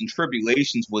trials and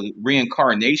tribulations with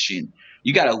reincarnation.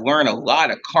 You got to learn a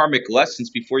lot of karmic lessons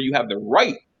before you have the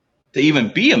right to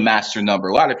even be a master number.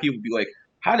 A lot of people be like,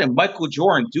 how did Michael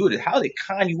Jordan do it? How did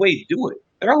Kanye West do it?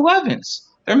 They're 11s.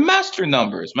 They're master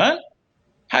numbers, man.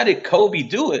 How did Kobe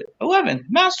do it? 11,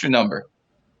 master number.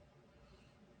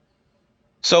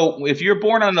 So if you're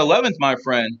born on the 11th, my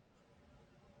friend,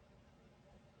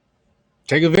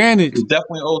 take advantage. you're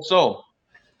definitely an old soul.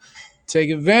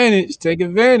 Take advantage. Take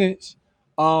advantage.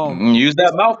 Use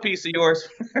that mouthpiece of yours.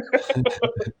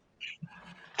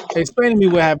 Explain to me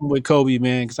what happened with Kobe,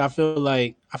 man, because I feel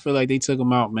like they took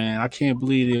him out, man. I can't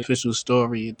believe the official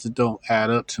story. It just don't add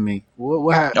up to me.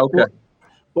 What Okay.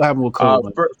 what happened with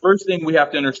Kobe? First thing we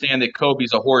have to understand that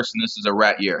Kobe's a horse and this is a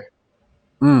rat year.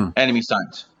 Enemy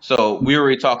signs. So we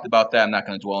already talked about that. I'm not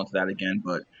going to dwell into that again.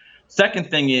 But second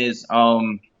thing is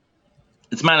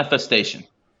it's manifestation.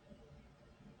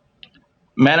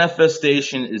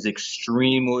 Manifestation is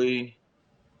extremely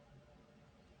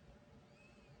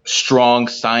strong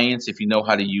science if you know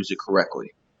how to use it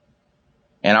correctly.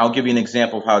 And I'll give you an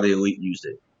example of how the elite used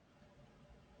it.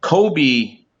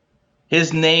 Kobe,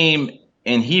 his name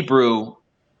in Hebrew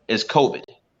is COVID.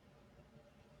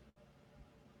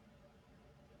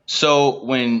 So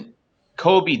when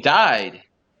Kobe died,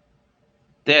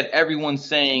 they had everyone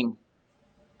saying,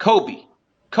 Kobe,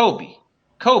 Kobe,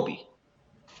 Kobe.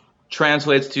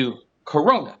 Translates to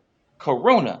Corona,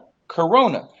 Corona,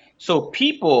 Corona. So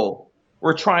people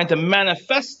were trying to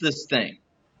manifest this thing.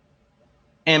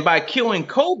 And by killing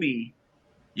Kobe,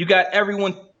 you got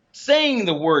everyone saying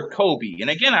the word Kobe. And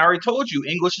again, I already told you,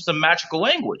 English is a magical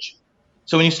language.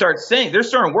 So when you start saying, there's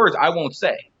certain words I won't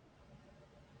say.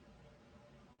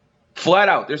 Flat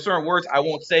out, there's certain words I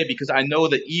won't say because I know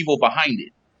the evil behind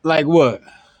it. Like what?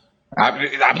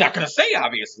 I'm not going to say,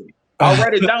 obviously. I'll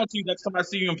write it down to you next time I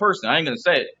see you in person. I ain't going to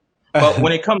say it. But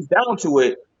when it comes down to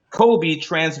it, Kobe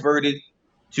transverted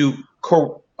to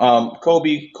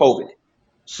Kobe COVID.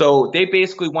 So they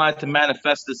basically wanted to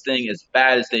manifest this thing as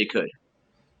bad as they could.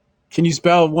 Can you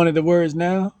spell one of the words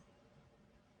now?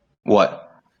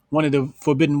 What? One of the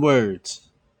forbidden words.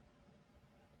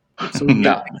 So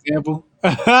No. Example.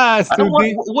 I don't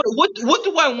want, what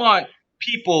do I want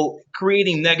people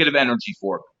creating negative energy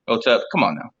for? Otep, come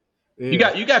on now.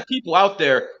 Yeah. You got people out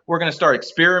there who are going to start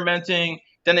experimenting.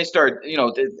 Then they start,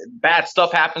 bad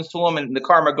stuff happens to them, and the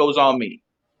karma goes on me.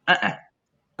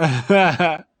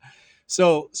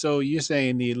 So you're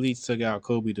saying the elites took out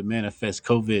Kobe to manifest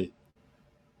COVID?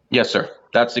 Yes, sir.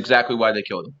 That's exactly why they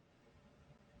killed him.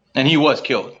 And he was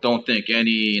killed. Don't think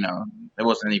there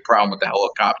wasn't any problem with the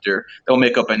helicopter. They'll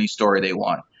make up any story they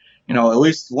want. At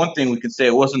least one thing we can say,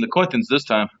 it wasn't the Clintons this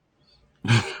time.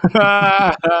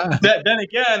 Then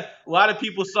again, a lot of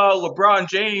people saw LeBron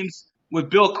James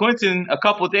with Bill Clinton a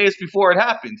couple of days before it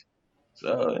happened.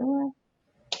 So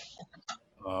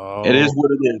It is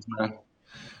what it is, man.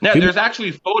 Yeah, there's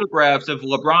actually photographs of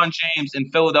LeBron James in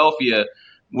Philadelphia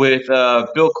with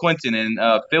Bill Clinton, and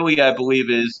Philly, I believe,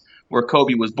 is where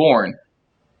Kobe was born.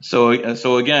 So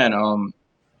again,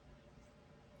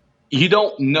 you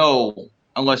don't know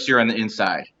unless you're on the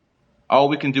inside. All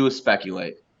we can do is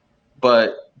speculate.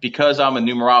 But because I'm a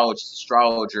numerologist,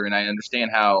 astrologer, and I understand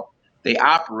how they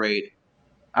operate,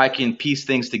 I can piece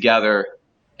things together.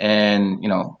 And,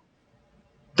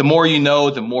 the more you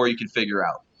know, the more you can figure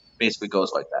out. Basically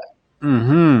goes like that.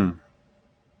 I'm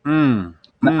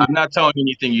not telling you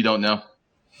anything you don't know.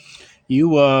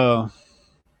 You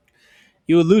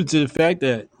alluded to the fact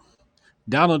that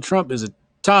Donald Trump is a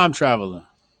time traveler.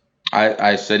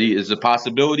 I said he is a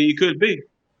possibility. He could be.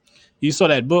 You saw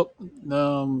that book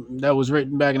that was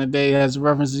written back in the day has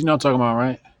references. You know what I'm talking about,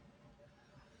 right?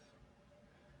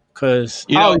 Because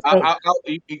You I know, always thought,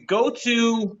 you go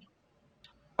to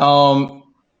um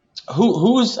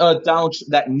who's Donald,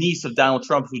 that niece of Donald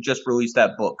Trump who just released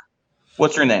that book.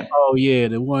 What's her name? oh yeah,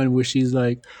 the one where she's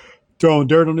like throwing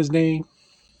dirt on his name.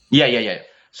 Yeah.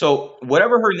 So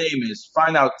whatever her name is,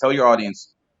 find out. Tell your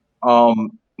audience.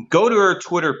 Um, go to her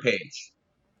Twitter page.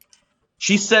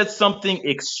 She said something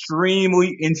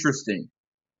extremely interesting.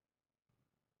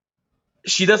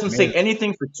 She doesn't say Mary.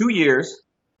 anything for 2 years,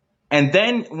 and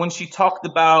then when she talked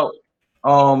about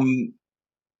um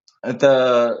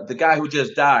the guy who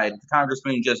just died, the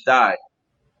congressman who just died,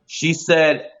 she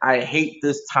said, "I hate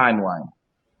this timeline."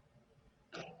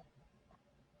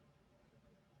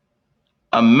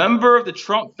 A member of the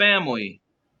Trump family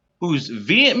who's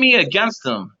vehemently against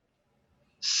them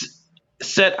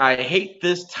said, "I hate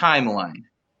this timeline."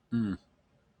 Mm,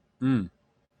 mm.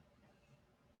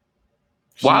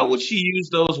 Why She would she use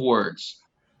those words?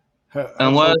 her full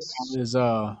Unless name is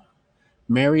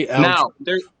Mary L. now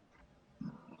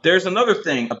there's another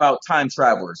thing about time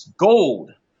travelers.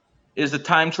 Gold is the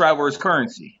time traveler's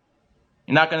currency.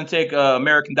 You're not going to take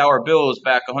American dollar bills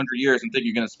back 100 years and think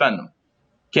you're going to spend them.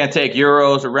 Can't take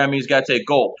euros or remmies. Got to take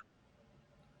gold.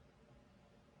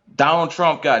 Donald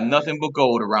Trump got nothing but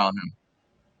gold around him.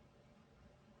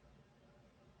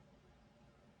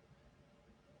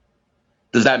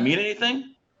 Does that mean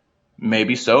anything?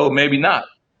 Maybe so, maybe not.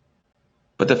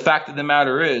 But the fact of the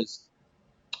matter is,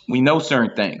 we know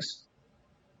certain things.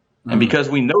 And because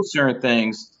we know certain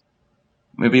things,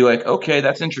 we'd be like, okay,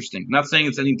 that's interesting. I'm not saying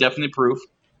it's any definite proof,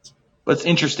 but it's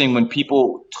interesting when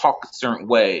people talk a certain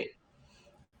way.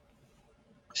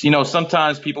 So, you know,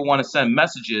 sometimes people want to send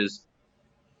messages,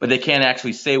 but they can't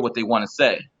actually say what they want to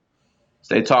say.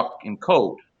 So they talk in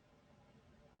code.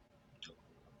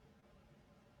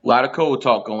 A lot of code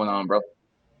talk going on, bro.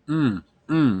 Mm,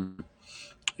 mm.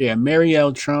 Yeah, Mary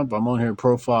L. Trump. I'm on her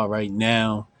profile right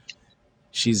now.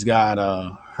 She's got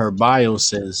her bio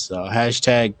says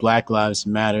hashtag Black Lives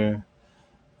Matter,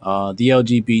 the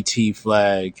LGBT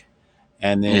flag,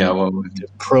 and Yeah, then well, the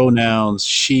pronouns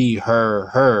she, her,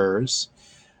 hers,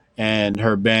 and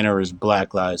her banner is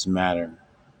Black Lives Matter.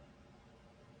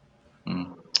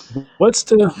 mm, What's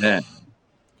the yeah.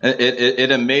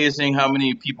 It amazing how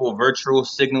many people virtual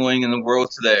signaling in the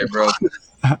world today, bro.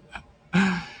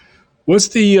 what's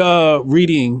the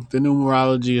reading, the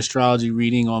numerology astrology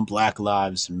reading on Black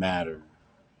Lives Matter?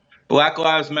 Black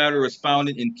Lives Matter was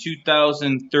founded in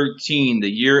 2013, the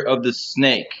year of the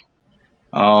snake.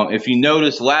 If you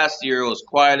notice, last year it was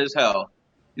quiet as hell.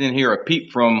 You didn't hear a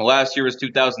peep from. Last year was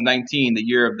 2019, the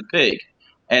year of the pig,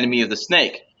 enemy of the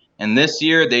snake. And this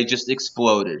year they just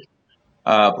exploded.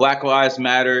 Black Lives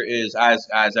Matter is,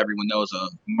 as everyone knows, a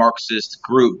Marxist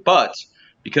group, but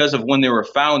because of when they were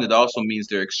founded, also means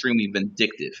they're extremely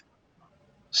vindictive.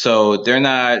 So they're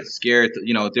not scared.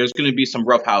 You know, there's going to be some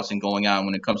roughhousing going on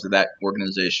when it comes to that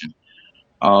organization.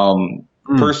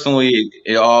 Mm. Personally,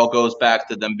 it all goes back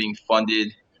to them being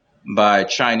funded by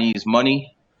Chinese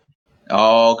money. It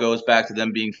all goes back to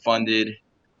them being funded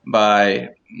by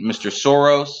Mr.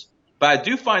 Soros. But I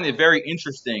do find it very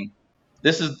interesting.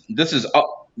 This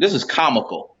is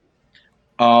comical.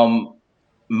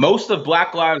 Most of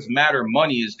Black Lives Matter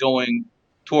money is going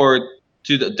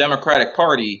to the Democratic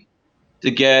Party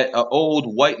to get an old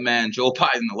white man, Joe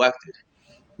Biden, elected.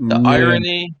 The Yeah.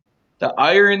 irony, the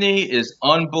irony is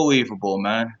unbelievable,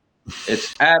 man. It's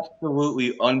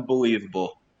absolutely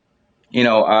unbelievable. You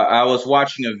know, I was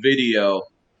watching a video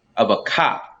of a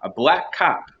cop, a black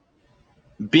cop,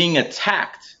 being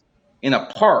attacked in a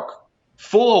park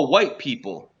full of white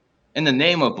people in the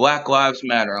name of Black Lives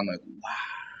Matter. I'm like, wow,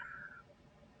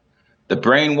 the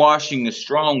brainwashing is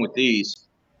strong with these.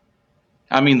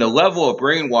 I mean, the level of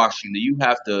brainwashing that you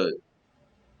have to,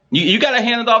 you got to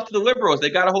hand it off to the liberals. They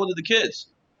got a hold of the kids.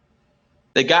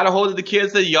 They got a hold of the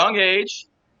kids at a young age,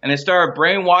 and they started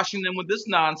brainwashing them with this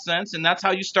nonsense, and that's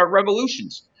how you start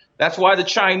revolutions. That's why the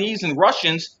Chinese and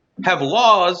Russians have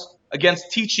laws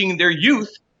against teaching their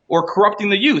youth or corrupting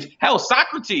the youth. Hell,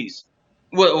 Socrates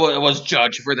was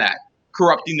judged for that,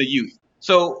 corrupting the youth.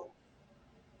 So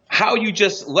how you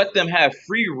just let them have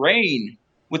free reign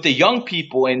with the young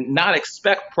people and not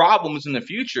expect problems in the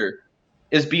future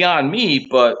is beyond me,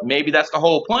 but maybe that's the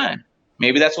whole plan.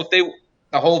 Maybe that's what the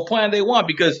whole plan they want,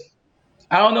 because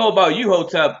I don't know about you,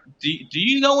 Hotep. Do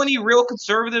you know any real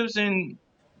conservatives in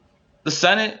the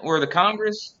Senate or the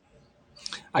Congress?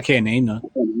 I can't name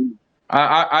none.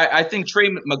 I think Trey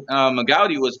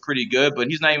McGowdy was pretty good, but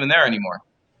he's not even there anymore.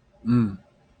 Mm.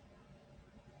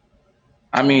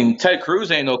 I mean, Ted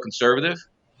Cruz ain't no conservative.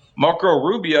 Marco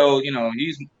Rubio,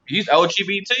 he's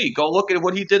LGBT. Go look at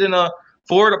what he did in a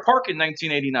Florida park in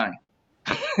 1989.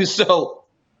 So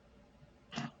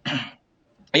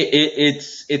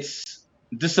it's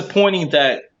disappointing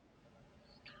that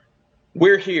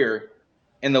we're here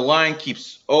and the line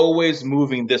keeps always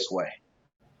moving this way.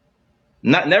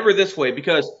 Never this way,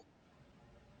 because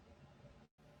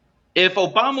if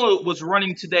Obama was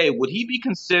running today, would he be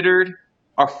considered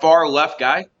a far left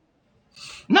guy?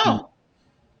 No.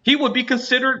 He would be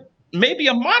considered maybe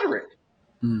a moderate.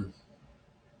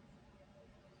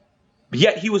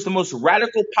 Yet he was the most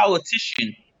radical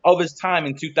politician of his time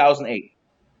in 2008.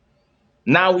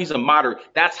 Now he's a moderate.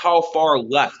 That's how far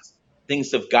left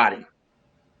things have gotten.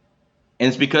 And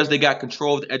it's because they got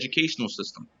control of the educational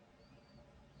system.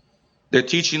 They're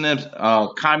teaching them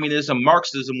communism,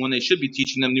 Marxism, when they should be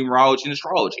teaching them numerology and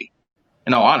astrology,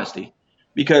 in all honesty.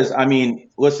 Because, I mean,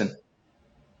 listen,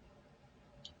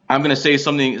 I'm going to say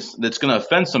something that's going to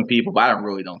offend some people, but I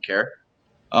really don't care.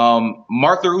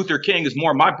 Martin Luther King is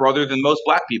more my brother than most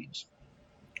black people's.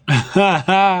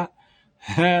 Why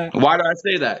do I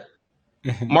say that?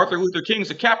 Martin Luther King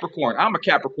is a Capricorn. I'm a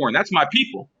Capricorn. That's my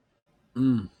people.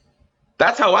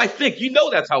 That's how I think. You know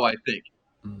that's how I think.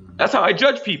 That's how I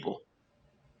judge people.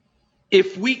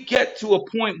 If we get to a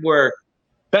point where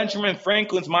Benjamin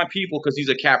Franklin's my people because he's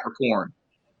a Capricorn,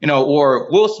 or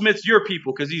Will Smith's your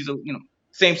people because he's a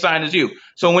same sign as you.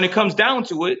 So when it comes down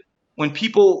to it, when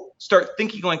people start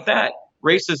thinking like that,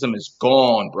 racism is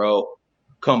gone, bro.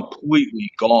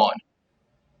 Completely gone.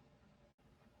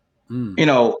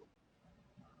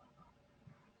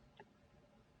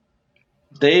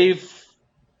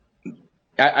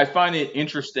 I find it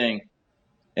interesting,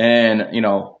 and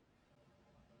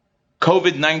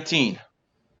COVID-19.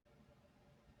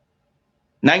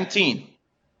 19.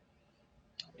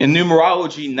 In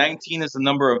numerology, 19 is the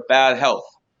number of bad health.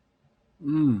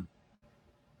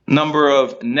 Number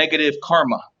of negative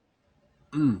karma.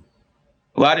 A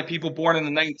lot of people born in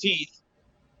the 19th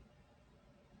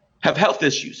have health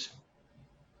issues.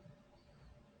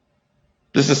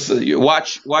 This is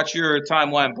watch your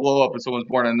timeline blow up if someone's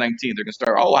born on the 19th. They're gonna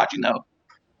start, how'd you know?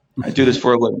 I do this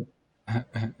for a living.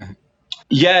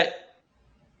 Yet,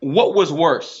 what was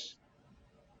worse?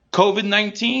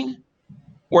 COVID-19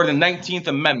 or the 19th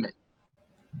Amendment?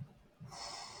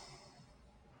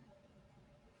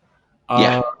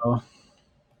 Yeah.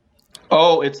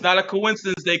 Oh, it's not a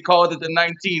coincidence they called it the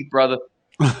 19th, brother.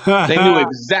 They knew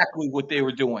exactly what they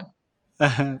were doing.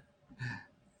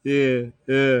 Yeah.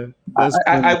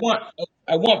 I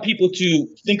want people to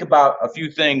think about a few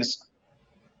things.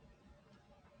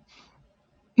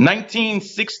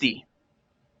 1960,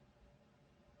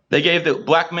 they gave the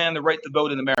black man the right to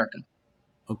vote in America.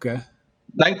 Okay.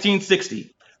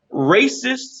 1960,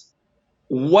 racist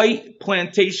white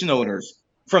plantation owners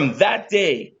from that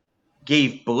day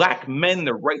gave black men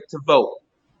the right to vote.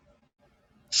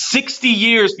 60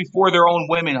 years before their own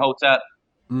women, Hotep.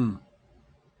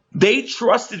 They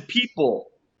trusted people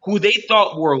who they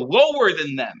thought were lower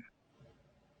than them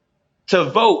to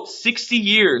vote 60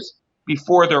 years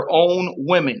before their own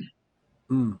women.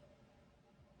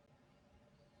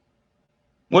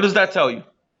 What does that tell you?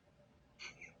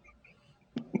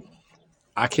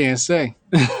 I can't say.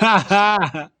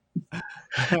 I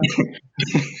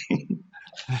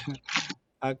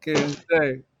can't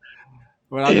say.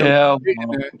 But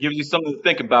gives you something to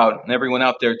think about, and everyone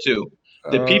out there too.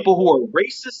 The people who are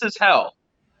racist as hell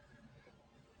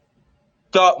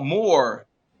thought more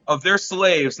of their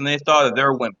slaves than they thought of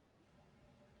their women.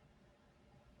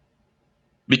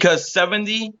 Because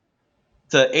 70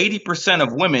 to 80%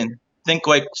 of women think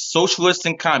like socialists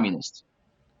and communists.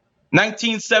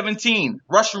 1917,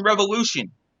 Russian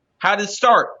Revolution. How did it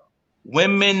start?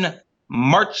 Women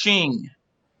marching.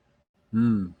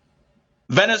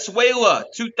 Venezuela,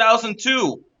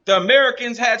 2002. The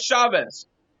Americans had Chavez.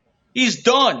 He's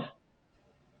done.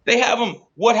 They have him.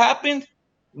 What happened?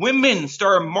 Women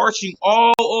started marching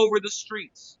all over the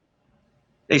streets.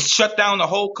 They shut down the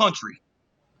whole country.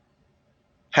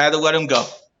 Had to let him go.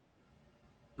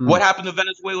 What happened to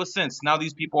Venezuela since? Now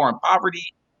these people are in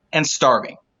poverty and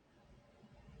starving.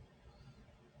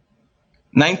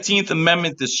 19th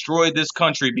Amendment destroyed this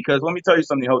country because, let me tell you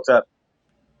something, Hotep.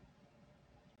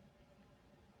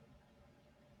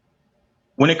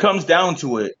 When it comes down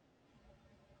to it,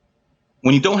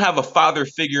 when you don't have a father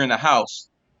figure in the house,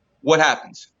 what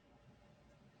happens?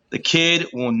 The kid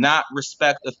will not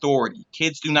respect authority.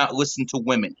 Kids do not listen to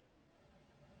women.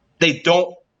 They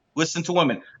don't listen to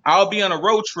women. I'll be on a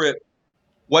road trip,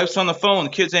 wife's on the phone, the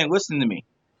kids ain't listening to me.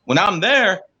 When I'm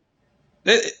there,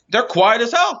 they're quiet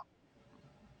as hell.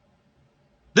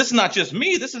 This is not just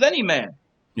me. This is any man.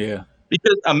 Yeah.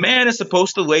 Because a man is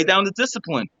supposed to lay down the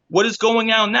discipline. What is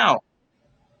going on now?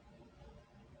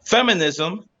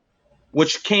 Feminism,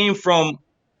 which came from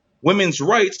women's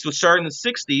rights, which started in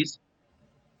the 60s,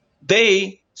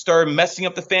 they started messing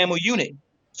up the family unit,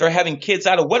 started having kids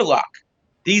out of wedlock.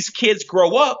 These kids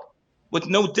grow up with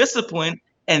no discipline,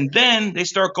 and then they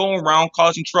start going around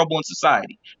causing trouble in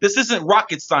society. This isn't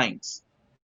rocket science.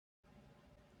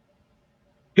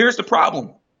 Here's the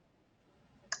problem.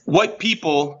 White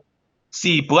people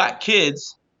see black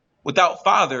kids without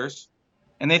fathers,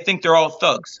 and they think they're all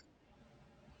thugs.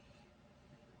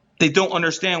 They don't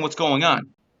understand what's going on.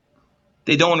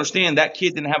 They don't understand that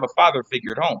kid didn't have a father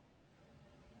figure at home.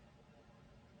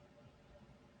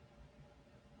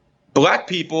 Black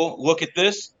people look at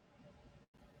this,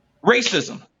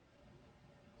 racism.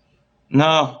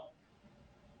 No.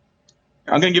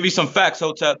 I'm going to give you some facts,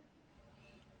 Hotep.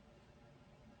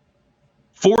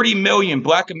 40 million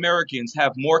black Americans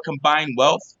have more combined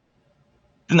wealth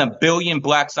than 1 billion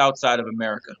blacks outside of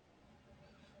America.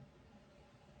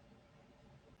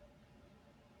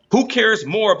 Who cares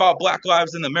more about black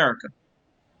lives in America?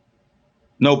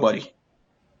 Nobody.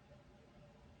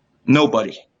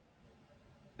 Nobody.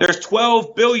 There's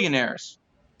 12 billionaires,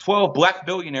 12 black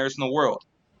billionaires in the world.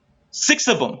 6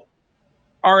 of them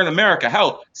are in America.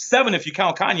 Hell, 7 if you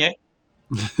count Kanye.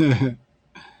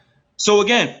 So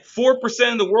again,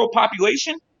 4% of the world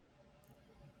population,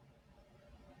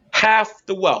 half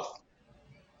the wealth.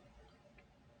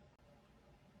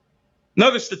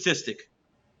 Another statistic.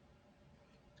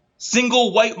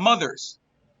 Single white mothers,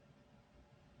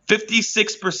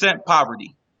 56%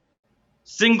 poverty.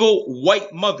 Single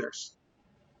white mothers.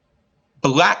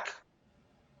 Black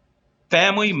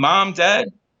family, mom, dad,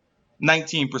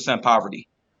 19% poverty.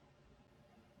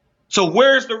 So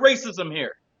where's the racism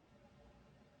here?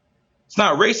 It's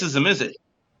not racism, is it?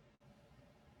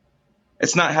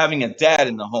 It's not having a dad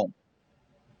in the home.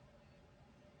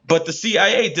 But the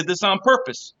CIA did this on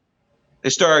purpose. They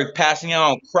started passing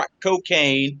out crack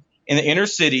cocaine in the inner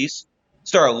cities,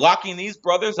 started locking these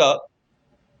brothers up,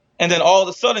 and then all of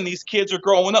a sudden these kids are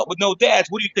growing up with no dads.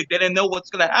 What do you think? They didn't know what's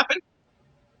going to happen?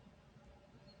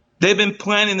 They've been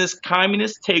planning this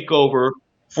communist takeover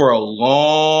for a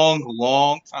long,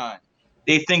 long time.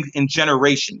 They think in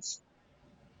generations.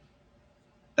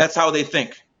 That's how they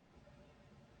think.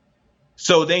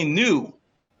 So they knew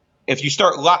if you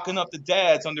start locking up the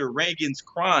dads under Reagan's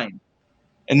crime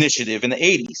initiative in the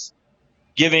 80s,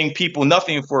 giving people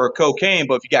nothing for cocaine,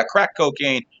 but if you got crack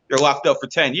cocaine, you're locked up for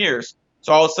 10 years.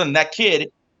 So all of a sudden that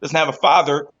kid doesn't have a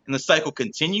father, and the cycle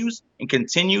continues and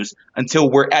continues until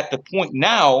we're at the point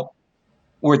now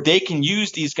where they can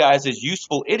use these guys as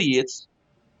useful idiots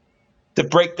to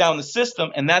break down the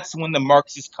system, and that's when the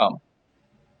Marxists come.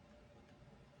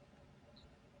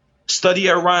 Study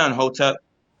Iran, Hotep.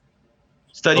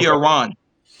 Study Iran.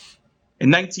 In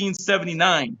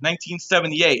 1979,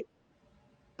 1978,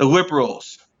 the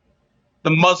liberals,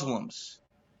 the Muslims,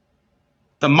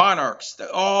 the monarchs, they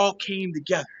all came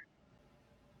together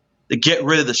to get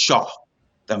rid of the Shah,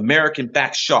 the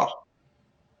American-backed Shah.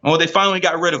 Well, they finally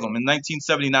got rid of him in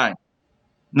 1979.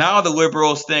 Now the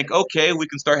liberals think, okay, we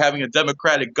can start having a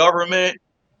democratic government.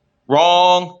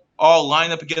 Wrong. All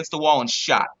lined up against the wall and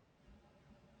shot.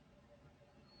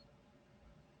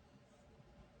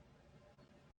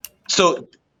 So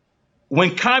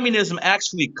when communism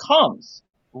actually comes,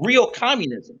 real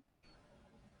communism,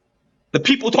 the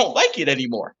people don't like it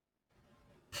anymore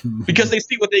because they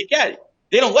see what they get.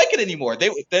 They don't like it anymore.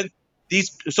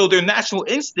 So their national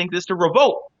instinct is to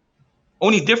revolt.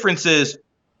 Only difference is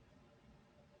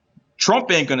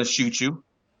Trump ain't going to shoot you.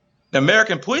 The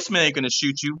American policeman ain't going to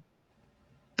shoot you.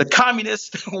 The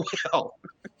communists will.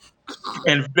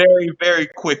 And very, very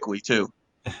quickly, too.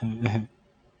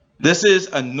 This is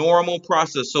a normal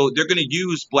process. So they're going to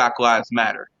use Black Lives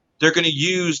Matter. They're going to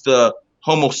use the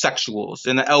homosexuals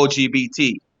and the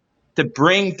LGBT to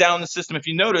bring down the system. If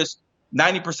you notice,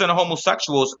 90% of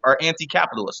homosexuals are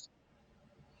anti-capitalist.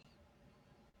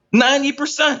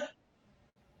 90%.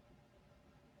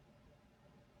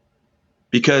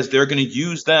 Because they're going to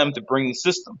use them to bring the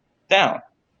system down.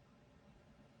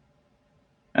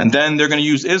 And then they're going to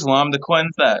use Islam to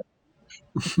cleanse that.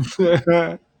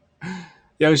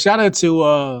 Yo, shout out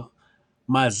to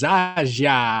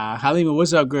Mazaja. Halima,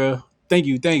 what's up, girl? Thank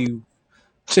you.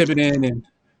 Chipping in and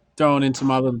throwing into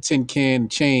my little tin can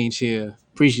change here.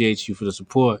 Appreciate you for the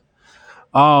support.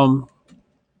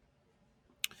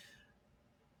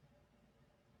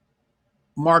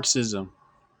 Marxism.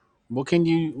 What can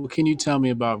you tell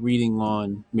me about reading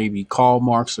on maybe Karl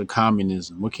Marx or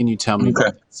communism? What can you tell me Okay.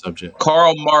 about that subject?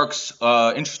 Karl Marx,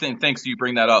 interesting. Thanks you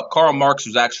bring that up. Karl Marx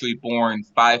was actually born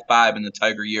 5/5 in the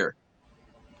Tiger year.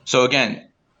 So again,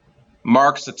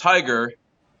 Marx the tiger,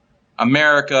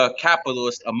 America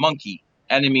capitalist, a monkey,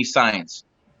 enemy science.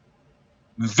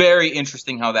 Very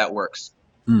interesting how that works.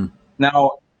 Mm.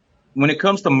 Now, when it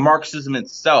comes to Marxism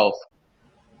itself,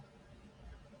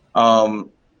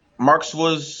 Marx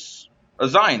was a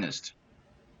Zionist.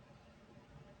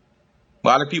 A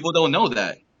lot of people don't know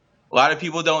that. A lot of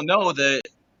people don't know that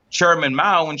Chairman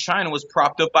Mao in China was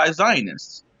propped up by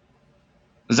Zionists.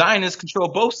 Zionists control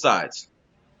both sides.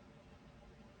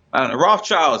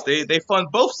 Rothschilds, they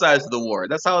fund both sides of the war.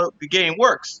 That's how the game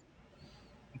works.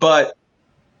 But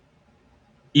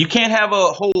you can't have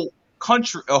a whole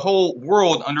country, a whole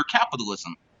world under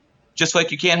capitalism, just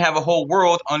like you can't have a whole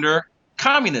world under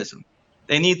communism.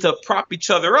 They need to prop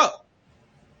each other up.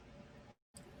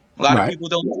 A lot of people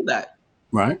don't know that.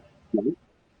 Right.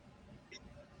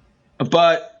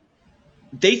 But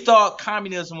they thought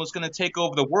communism was going to take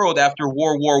over the world after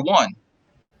World War I.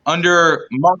 Under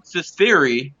Marxist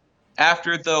theory,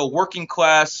 after the working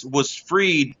class was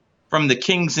freed from the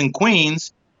kings and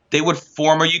queens, they would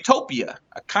form a utopia,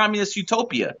 a communist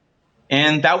utopia.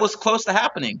 And that was close to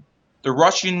happening. The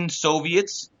Russian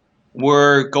Soviets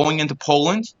were going into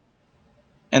Poland,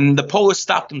 and the Polish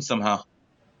stopped them somehow.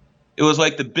 It was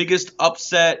like the biggest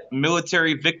upset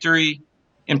military victory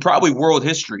in probably world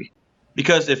history.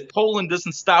 Because if Poland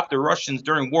doesn't stop the Russians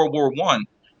during World War I,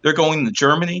 they're going to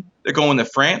Germany, they're going to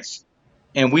France,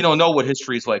 and we don't know what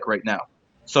history is like right now.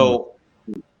 So,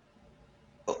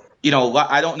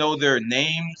 I don't know their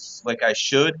names like I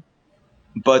should,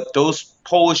 but those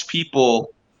Polish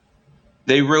people,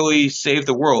 they really saved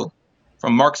the world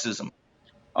from Marxism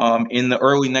in the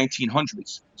early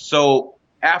 1900s. So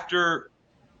after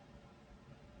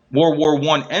World War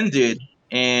I ended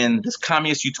and this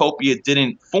communist utopia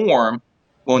didn't form,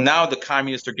 well, now the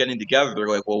communists are getting together. They're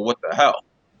like, well, what the hell?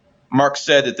 Marx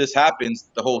said that this happens,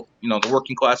 the whole, the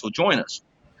working class will join us.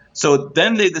 So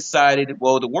then they decided,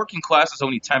 well, the working class is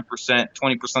only 10%,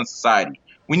 20% society.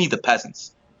 We need the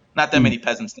peasants. Not that many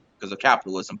peasants because of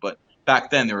capitalism, but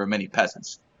back then there were many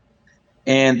peasants.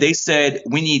 And they said,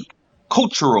 we need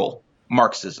cultural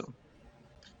Marxism.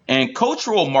 And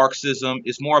cultural Marxism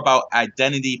is more about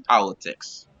identity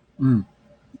politics.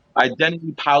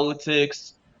 Identity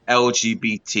politics,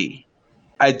 LGBT.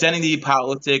 Identity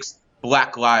politics,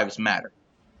 Black Lives Matter.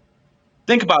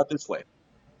 Think about it this way.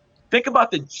 Think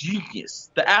about the genius,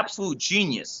 the absolute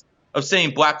genius of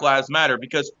saying Black Lives Matter,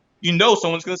 because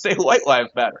someone's going to say White Lives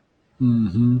Matter.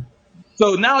 Mm-hmm.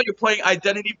 So now you're playing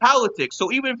identity politics.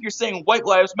 So even if you're saying White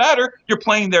Lives Matter, you're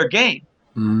playing their game.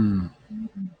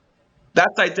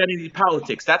 That's identity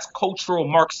politics. That's cultural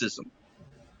Marxism.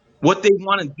 What they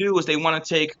want to do is they want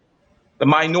to take the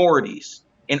minorities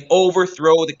and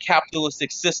overthrow the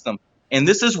capitalistic system. And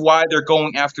this is why they're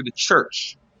going after the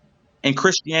church and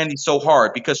Christianity so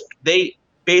hard, because they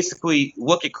basically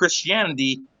look at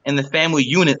Christianity and the family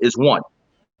unit is one.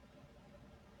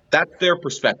 That's their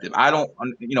perspective. I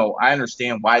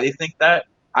understand why they think that.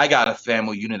 I got a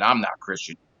family unit. I'm not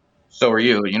Christian. So are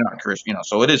you. You're not Christian.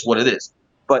 So it is what it is.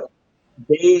 But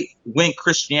they link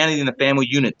Christianity and the family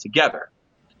unit together.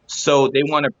 So they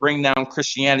want to bring down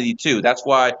Christianity too. That's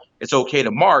why it's okay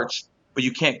to march, but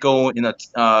you can't go in a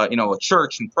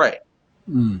church and pray.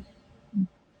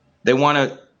 They want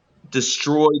to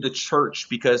destroy the church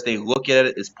because they look at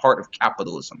it as part of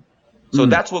capitalism. So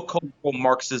that's what cultural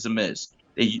Marxism is.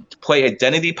 They play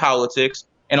identity politics,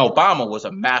 and Obama was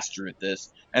a master at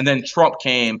this. And then Trump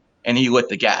came and he lit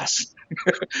the gas.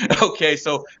 Okay,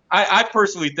 so I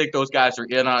personally think those guys are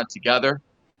in on it together.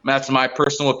 That's my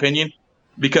personal opinion.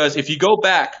 Because if you go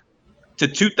back to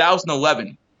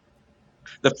 2011,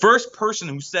 the first person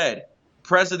who said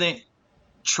President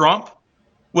Trump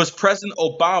was President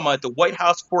Obama at the White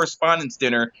House Correspondents'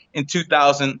 Dinner in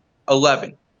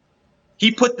 2011.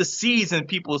 He put the seeds in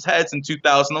people's heads in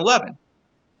 2011.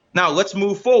 Now, let's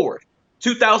move forward.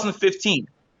 2015.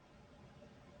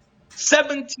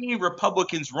 17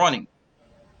 Republicans running.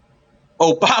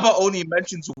 Obama only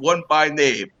mentions one by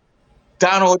name,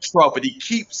 Donald Trump, and he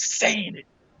keeps saying it.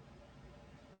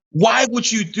 Why would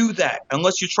you do that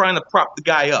unless you're trying to prop the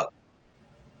guy up?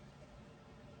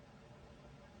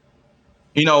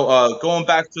 Going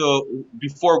back to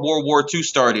before World War II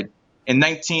started, in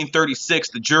 1936,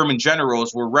 the German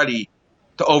generals were ready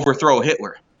to overthrow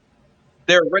Hitler.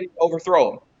 They're ready to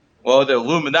overthrow him. Well, the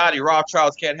Illuminati,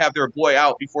 Rothschilds can't have their boy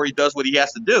out before he does what he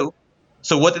has to do.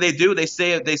 So what do? They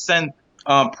send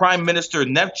Prime Minister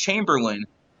Neville Chamberlain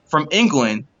from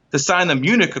England to sign the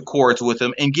Munich Accords with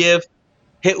him and give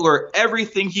Hitler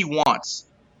everything he wants.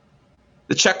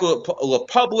 The Czech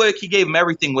Republic, he gave him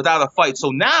everything without a fight.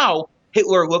 So now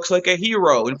Hitler looks like a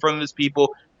hero in front of his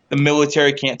people. The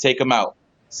military can't take him out.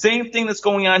 Same thing that's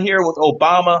going on here with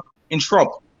Obama and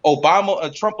Trump.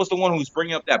 Trump was the one who was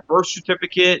bringing up that birth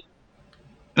certificate.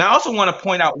 And I also want to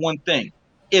point out one thing.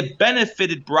 It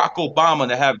benefited Barack Obama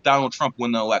to have Donald Trump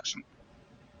win the election.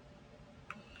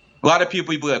 A lot of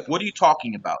people will be like, what are you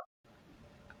talking about?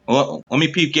 Well, let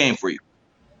me peep game for you.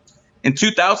 In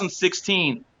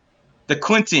 2016, the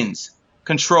Clintons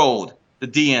controlled the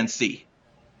DNC.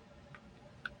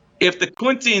 If the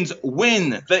Clintons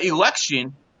win the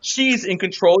election, she's in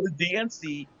control of the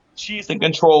DNC. She's in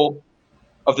control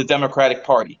of the Democratic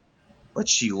Party. But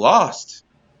she lost.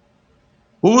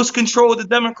 Who's control of the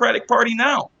Democratic Party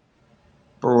now?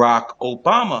 Barack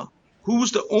Obama,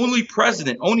 who's the only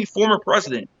former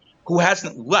president who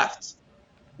hasn't left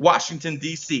Washington,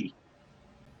 D.C.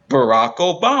 Barack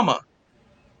Obama.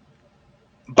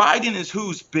 Biden is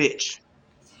whose bitch?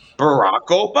 Barack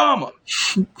Obama.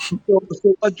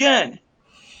 So again,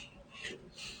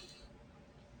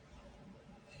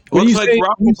 looks like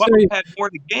Barack Obama had more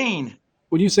to gain.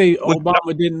 When you say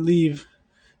Obama didn't leave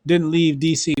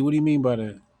D.C., what do you mean by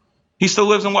that? He still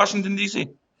lives in Washington, D.C.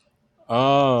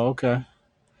 Oh, okay.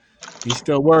 He's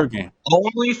still working.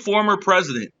 Only former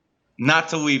president not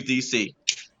to leave D.C.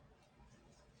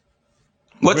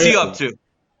 What's he up to?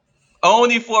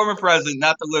 Only former president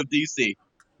not to leave D.C.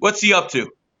 What's he up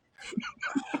to?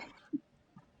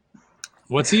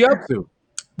 What's he up to?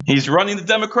 He's running the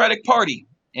Democratic Party,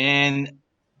 and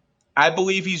I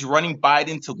believe he's running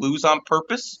Biden to lose on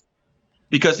purpose,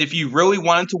 because if he really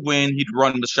wanted to win, he'd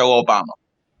run Michelle Obama,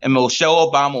 and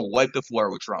Michelle Obama will wipe the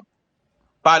floor with Trump.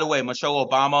 By the way, Michelle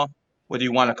Obama, whether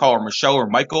you want to call her Michelle or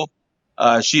Michael,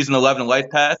 she's an 11 life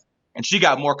path, and she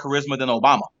got more charisma than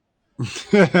Obama.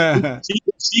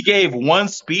 She gave one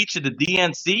speech at the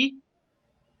DNC.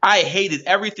 I hated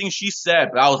everything she said,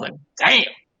 but I was like, damn.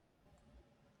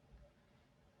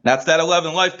 That's that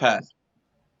 11 life path.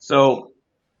 So,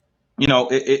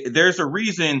 there's a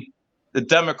reason the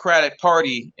Democratic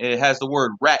Party has the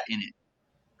word rat in it,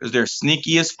 because they're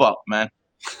sneaky as fuck, man.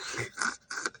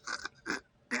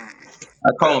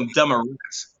 I call them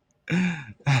Democrats.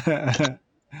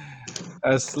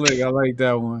 That's slick. I like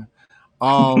that one.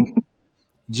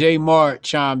 J. Mart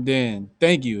chimed in.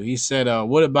 Thank you. He said,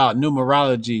 what about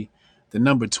numerology, the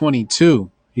number 22?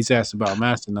 He's asked about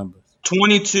master numbers.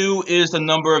 22 is the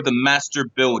number of the master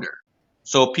builder.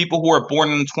 So people who are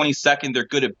born on the 22nd, they're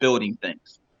good at building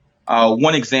things.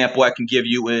 One example I can give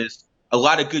you is a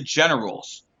lot of good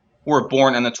generals who are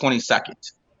born on the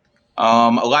 22nd. A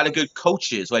lot of good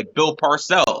coaches, like Bill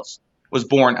Parcells, was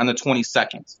born on the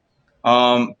 22nd.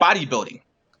 Bodybuilding.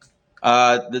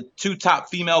 The two top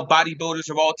female bodybuilders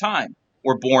of all time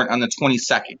were born on the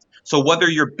 22nd. So whether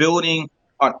you're building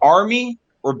an army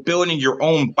or building your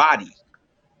own body,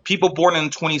 people born on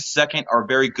the 22nd are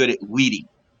very good at leading,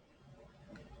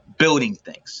 building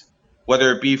things,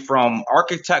 whether it be from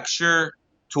architecture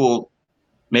to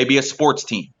maybe a sports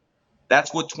team.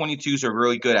 That's what 22s are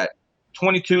really good at.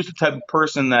 22 is the type of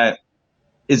person that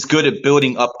is good at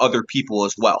building up other people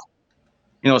as well.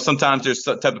 Sometimes there's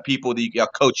some type of people that a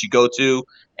coach you go to,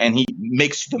 and he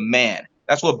makes you the man.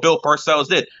 That's what Bill Parcells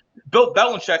did. Bill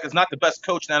Belichick is not the best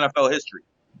coach in NFL history.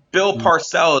 Bill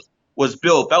Parcells was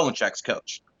Bill Belichick's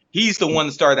coach. He's the one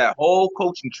that started that whole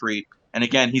coaching tree. And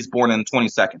again, he's born on the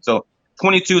 22nd. So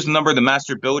 22 is the number of the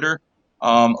master builder.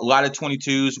 A lot of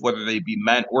 22s, whether they be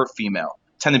men or female,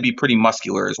 tend to be pretty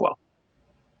muscular as well.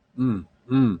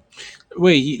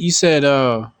 Wait, you said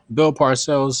Bill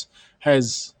Parcells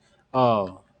has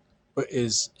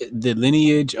is the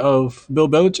lineage of Bill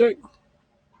Belichick?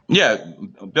 Yeah,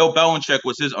 Bill Belichick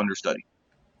was his understudy.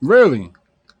 Really?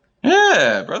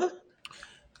 Yeah, brother.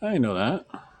 I didn't know that.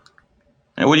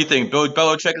 And what do you think? Bill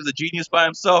Belichick is a genius by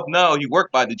himself? No, he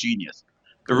worked by the genius.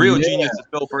 The real genius is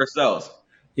Bill Parcells.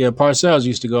 Yeah, Parcells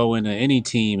used to go into any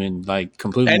team and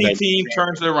completely. Any team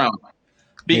turns it around.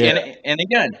 And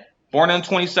again, born on the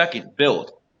 22nd,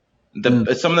 build.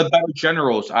 Some of the better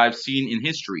generals I've seen in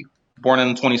history, born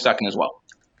on the 22nd as well.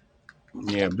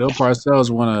 Yeah, Bill Parcells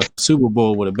won a Super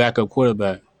Bowl with a backup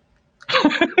quarterback.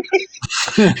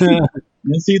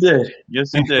 Yes, he did.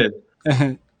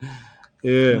 Yeah,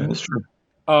 that's true.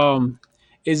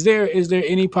 Is there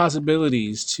any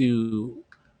possibilities to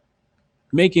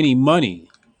make any money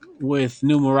with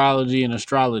numerology and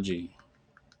astrology?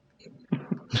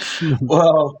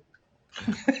 Well,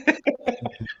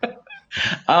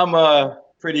 I'm a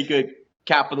pretty good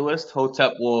capitalist.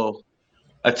 Hotep will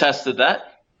attest to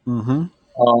that. Mm-hmm.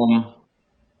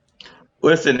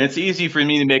 Listen, it's easy for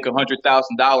me to make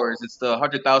 $100,000. It's the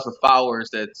 100,000 followers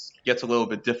that gets a little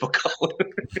bit difficult.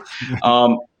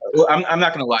 um, I'm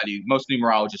not going to lie to you. Most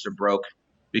numerologists are broke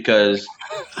because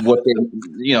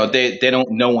they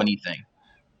don't know anything.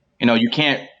 You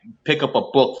can't pick up a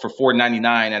book for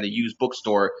 $4.99 at a used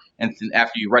bookstore and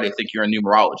after you read it, think you're a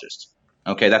numerologist.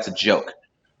 Okay, that's a joke.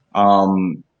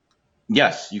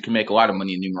 Yes, you can make a lot of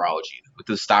money in numerology with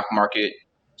the stock market,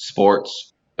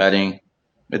 sports, betting.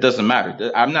 It doesn't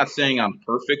matter. I'm not saying I'm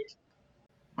perfect.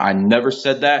 I never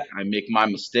said that. I make my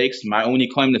mistakes. My only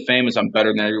claim to fame is I'm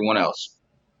better than everyone else.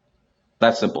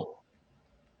 That's simple.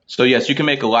 So yes, you can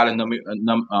make a lot of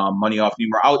money off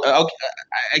numerology.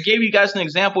 I gave you guys an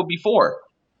example before.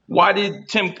 Why did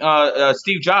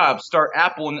Steve Jobs start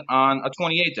Apple on a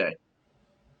 28th day?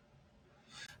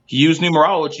 He used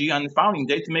numerology on the founding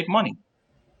day to make money.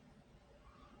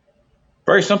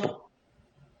 Very simple.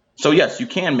 So yes, you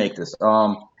can make this.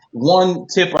 One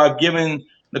tip I've given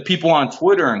the people on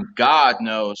Twitter, and God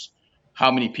knows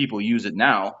how many people use it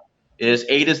now, is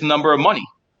 8 is the number of money.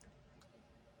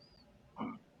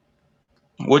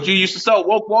 What you used to sell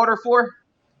woke water for?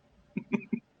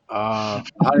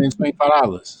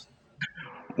 $125.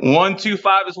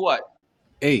 125 is what?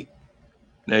 8.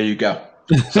 There you go.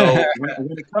 So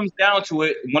when it comes down to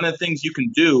it, one of the things you can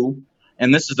do,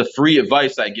 and this is the free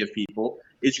advice I give people,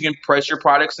 is you can price your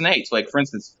products in 8s. Like for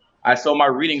instance, I sell my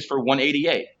readings for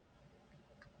 $188.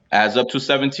 As up to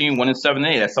 17, 1 and 7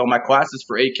 8. I sell my classes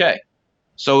for $8K.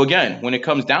 So again, when it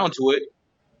comes down to it,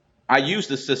 I use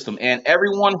the system, and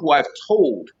everyone who I've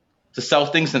told to sell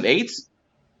things in 8s,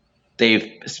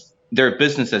 their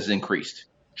business has increased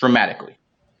dramatically.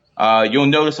 You'll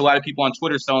notice a lot of people on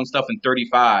Twitter selling stuff in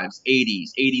 35s, 80s,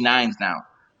 89s now.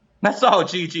 That's all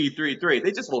GG33.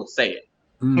 They just won't say it.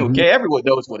 Mm-hmm. Okay, everyone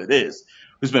knows what it is.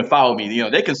 Who's been following me?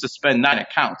 They can suspend 9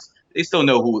 accounts. They still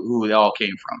know who it all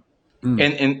came from.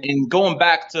 And going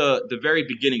back to the very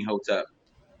beginning, Hotep.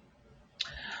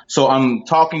 So I'm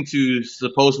talking to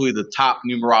supposedly the top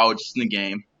numerologist in the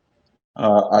game,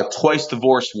 a twice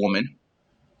divorced woman,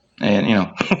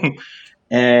 and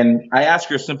and I asked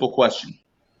her a simple question.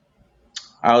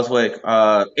 I was like,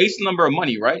 8's the number of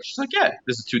money, right? She's like, yeah,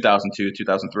 this is 2002,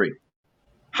 2003.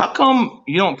 How come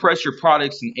you don't price your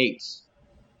products in 8s?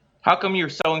 How come you're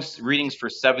selling readings for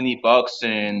 $70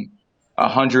 and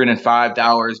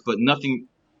 $105, but nothing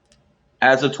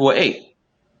adds up to an 8?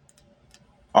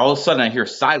 All of a sudden, I hear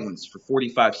silence for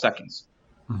 45 seconds.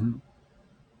 Mm-hmm.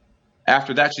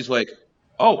 After that, she's like,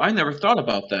 oh, I never thought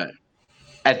about that.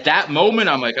 At that moment,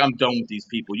 I'm like, I'm done with these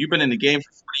people. You've been in the game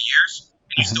for 40 years,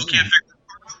 and you still can't figure it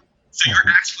out. So you're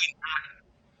actually not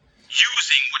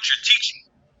using what you're teaching.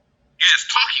 You're just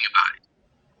talking about it.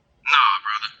 Nah,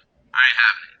 brother, I ain't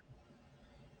having it.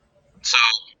 So,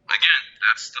 again,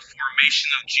 that's the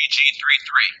formation of GG33.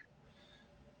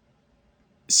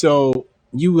 So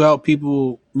you help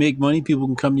people make money. People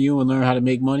can come to you and learn how to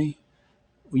make money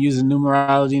using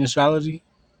numerology and astrology.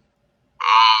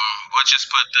 Let's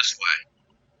just put it this way.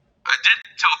 I did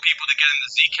tell people to get into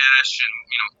Zcash in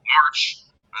March.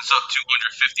 It's up 250-some%.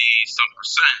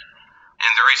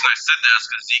 And the reason I said that is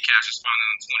because Zcash is founded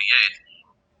on the 28th.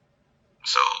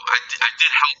 So I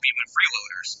did help even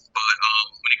freeloaders. But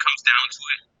when it comes down to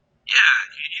it, yeah,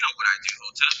 you know what I do,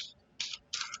 Hotep.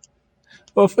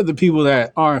 Well, for the people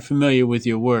that aren't familiar with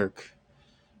your work,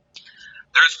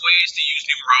 there's ways to use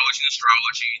numerology and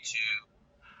astrology to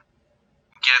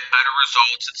get better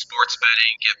results at sports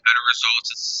betting, get better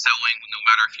results at selling, no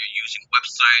matter if you're using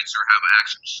websites or have an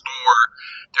actual store.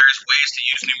 There's ways to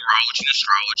use numerology and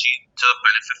astrology to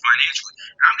benefit financially.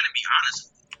 And I'm going to be honest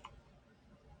with you.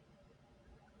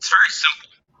 It's very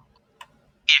simple.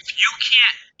 If you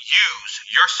can't use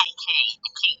your so-called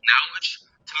occult knowledge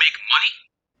to make money,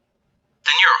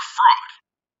 then you're a fraud.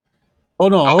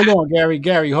 Hold on,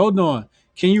 Gary, hold on.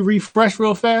 Can you refresh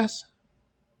real fast?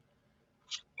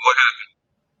 What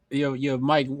happened? Your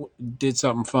mic did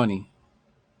something funny.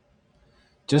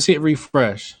 Just hit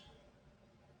refresh.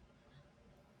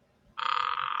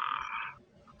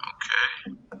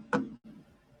 Okay.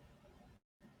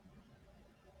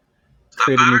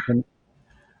 Create a new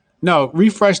No,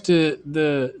 refresh the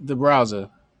browser. Okay,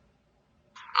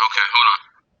 hold on.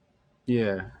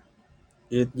 Yeah.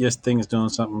 Your thing is doing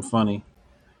something funny.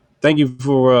 Thank you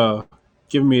for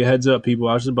giving me a heads up, people.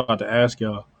 I was just about to ask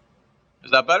y'all.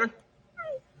 Is that better?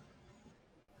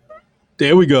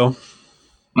 There we go.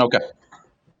 Okay.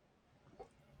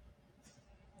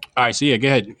 All right, so yeah, go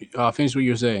ahead. Finish what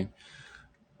you were saying.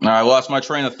 I lost my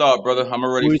train of thought, brother. I'm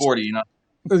already 40,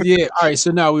 Yeah, all right.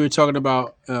 So now we were talking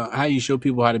about how you show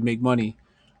people how to make money.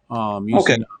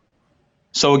 Okay.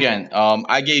 So again,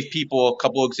 I gave people a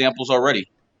couple examples already.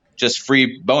 Just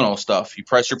free Bono stuff. You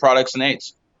press your products in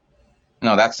eights.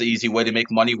 That's the easy way to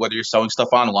make money, whether you're selling stuff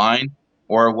online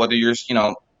or whether you're,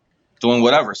 doing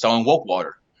whatever, selling woke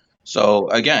water. So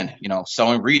again,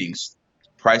 selling readings,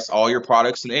 price all your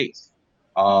products in eighths.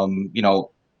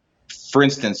 For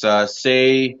instance,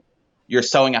 say you're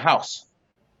selling a house.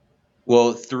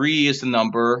 Well, 3 is the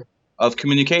number of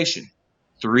communication.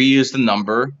 3 is the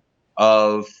number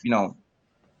of,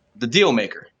 the deal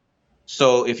maker.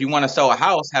 So if you want to sell a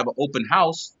house, have an open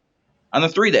house on the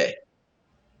 3-day.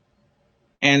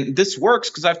 And this works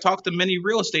because I've talked to many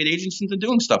real estate agents into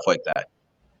doing stuff like that.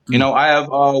 I have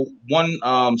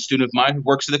one student of mine who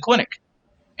works at a clinic,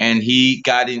 and he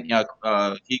got in.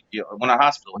 He went to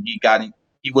hospital, and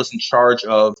he was in charge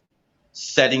of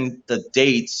setting the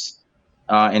dates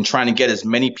and trying to get as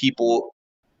many people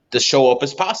to show up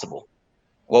as possible.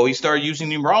 Well, he started using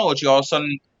numerology. All of a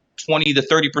sudden, 20 to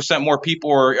 30% more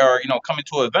people are coming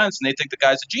to events, and they think the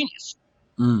guy's a genius.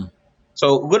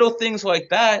 So little things like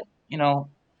that,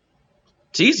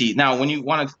 it's easy. Now, when you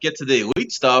want to get to the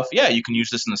elite stuff, yeah, you can use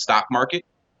this in the stock market.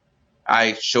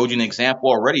 I showed you an example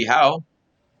already how,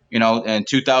 in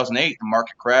 2008, the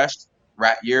market crashed,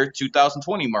 rat year.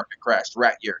 2020 market crashed,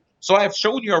 rat year. So I've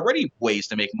showed you already ways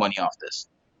to make money off this.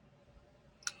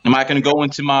 Am I going to go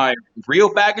into my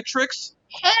real bag of tricks?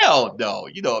 Hell no.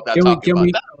 I'm not talking about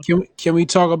that. Can we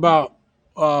talk about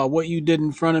what you did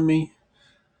in front of me?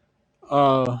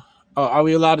 Are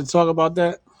we allowed to talk about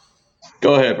that?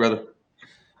 Go ahead, brother.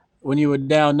 When you were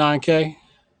down 9K?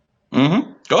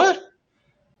 Go ahead.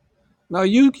 No,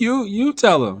 you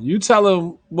tell him. You tell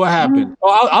him what happened.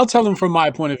 I'll tell him from my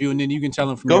point of view, and then you can tell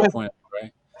him from your point of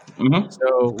view, right?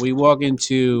 So we walk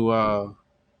into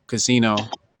casino.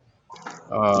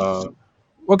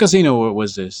 What casino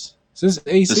was this? Is this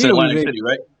AC? This is Atlantic City,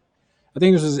 right? I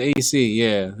think this was AC.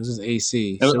 Yeah, this is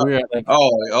AC. So we're at like.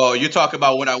 Oh, you talk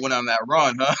about when I went on that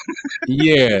run, huh?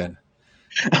 Yeah.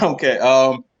 Okay.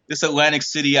 This Atlantic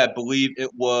City, I believe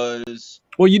it was.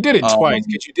 Well, you did it twice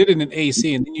because you did it in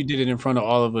AC, and then you did it in front of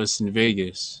all of us in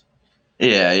Vegas.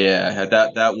 Yeah.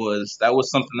 That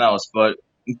was something else. But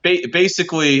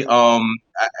basically, it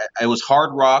was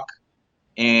Hard Rock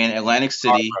in Atlantic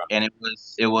City, and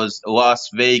it was Las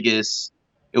Vegas.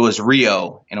 It was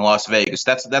Rio in Las Vegas.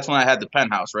 That's when I had the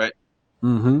penthouse, right?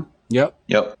 Mm-hmm.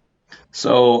 Yep.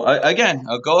 So again,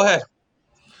 go ahead.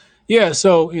 Yeah.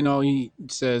 So he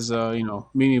says, meet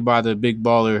me by the Big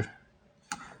Baller.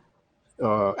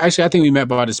 Actually, I think we met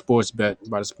by the sports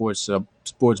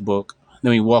book.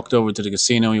 Then we walked over to the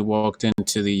casino. We walked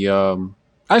into the.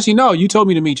 Actually, no, you told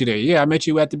me to meet you there. Yeah, I met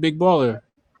you at the Big Baller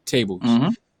tables.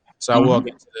 So I walk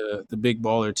into the Big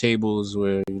Baller tables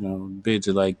where bids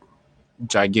are like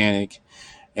gigantic,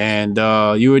 and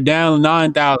you were down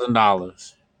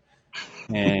 $9,000.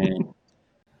 And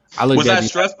I looked. Was that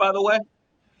stressed, by the way?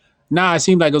 Nah, it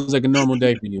seemed like it was like a normal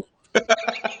day for you.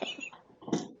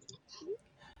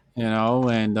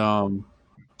 And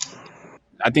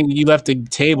I think you left the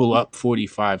table up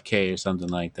 45K or something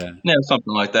like that. Yeah,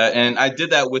 something like that. And I did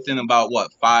that within about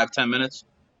 5-10 minutes.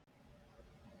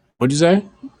 What'd you say?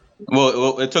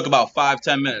 Well, it took about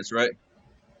 5-10 minutes, right?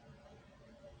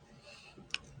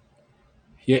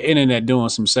 Your internet doing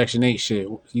some Section 8 shit.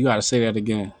 You got to say that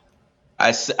again.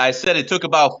 I said it took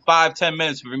about 5-10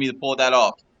 minutes for me to pull that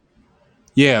off.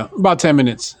 Yeah, about 10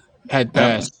 minutes had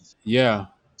passed. Yeah.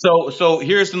 So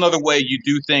here's another way you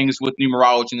do things with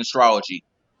numerology and astrology.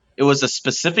 It was a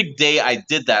specific day I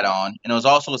did that on, and it was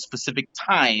also a specific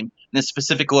time and a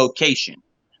specific location.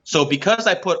 So because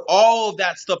I put all of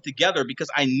that stuff together, because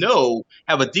I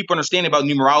have a deep understanding about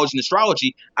numerology and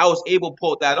astrology, I was able to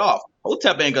pull that off.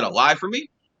 Hotep ain't going to lie for me.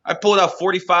 I pulled out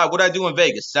 45. What did I do in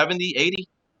Vegas? 70, 80?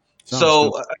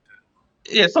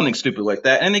 Yeah, something stupid like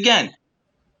that. And again,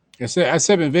 I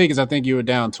said in Vegas, I think you were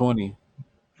down 20.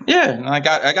 Yeah, and I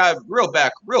got real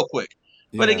back real quick.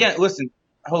 Yeah. But again, listen,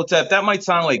 Hotep, that might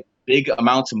sound like big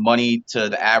amounts of money to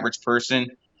the average person.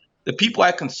 The people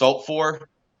I consult for,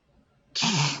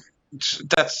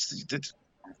 that's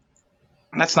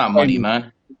not money,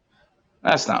 man.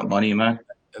 That's not money, man.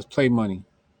 That's play money.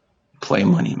 Play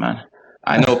money, man.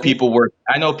 I know people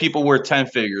worth 10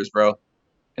 figures, bro.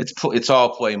 It's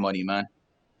all play money, man.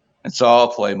 It's all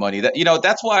play money.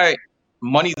 That's why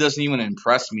money doesn't even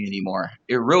impress me anymore.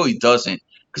 It really doesn't,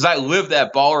 because I live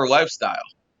that baller lifestyle.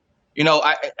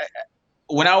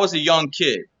 When I was a young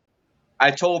kid,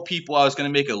 I told people I was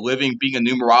going to make a living being a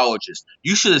numerologist.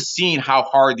 You should have seen how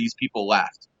hard these people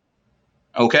laughed.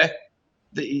 Okay?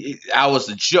 I was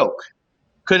a joke.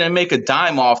 Couldn't make a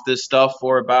dime off this stuff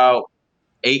for about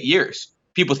 8 years.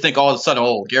 people think all of a sudden,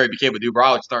 oh, Gary became a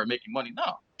numerologist, started making money.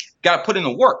 No, got to put in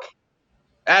the work.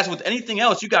 As with anything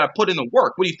else, you got to put in the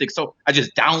work. What do you think? So I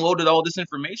just downloaded all this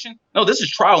information? No, this is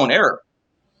trial and error.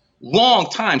 Long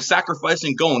time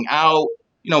sacrificing, going out,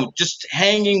 just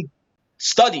hanging,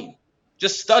 studying,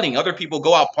 just studying. Other people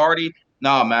go out party.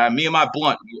 Nah, man, me and my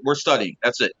blunt, we're studying.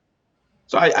 That's it.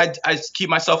 So I keep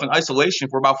myself in isolation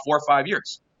for about 4 or 5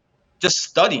 years, just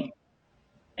studying.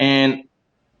 And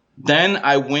then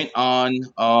I went on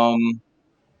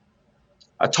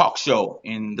a talk show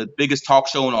in the biggest talk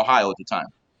show in Ohio at the time.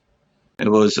 It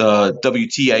was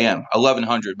WTAM,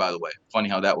 1100, by the way. Funny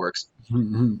how that works.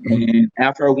 And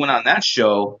after I went on that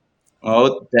show,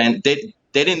 then they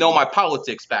didn't know my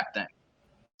politics back then.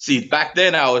 See, back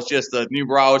then I was just a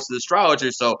numerologist,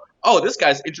 astrologer. So, this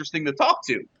guy's interesting to talk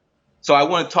to. So I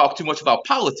wouldn't talk too much about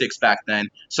politics back then.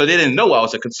 So they didn't know I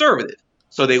was a conservative.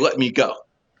 So they let me go.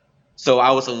 So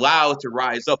I was allowed to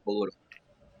rise up a little.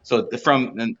 So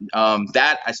from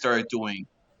that, I started doing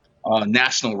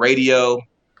national radio.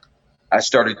 I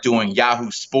started doing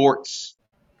Yahoo Sports,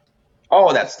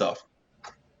 all that stuff.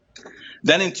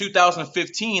 Then in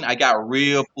 2015, I got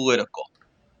real political.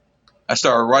 I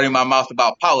started running my mouth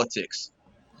about politics.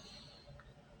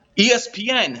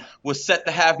 ESPN was set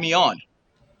to have me on.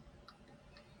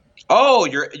 Oh,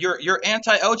 you're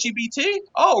anti-LGBT?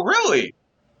 Oh, really?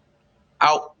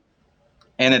 Out.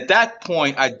 And at that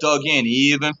point, I dug in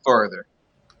even further.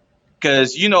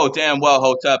 Because you know damn well,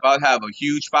 Hotep, I'd have a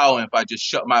huge following if I just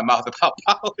shut my mouth about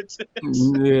politics.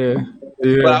 Yeah.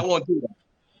 But I won't do that.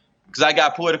 Because I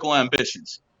got political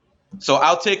ambitions. So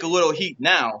I'll take a little heat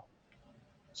now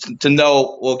to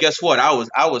know, well, guess what? I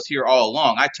was here all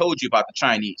along. I told you about the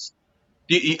Chinese.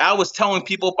 I was telling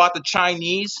people about the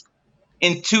Chinese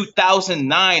in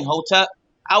 2009, Hotep.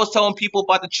 I was telling people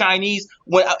about the Chinese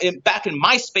back in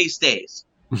MySpace days.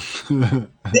 They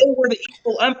were the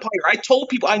evil empire. I told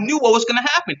people, I knew what was going to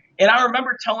happen. And I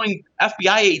remember telling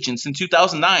FBI agents in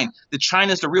 2009 that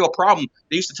China's the real problem.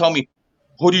 They used to tell me,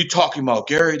 what are you talking about,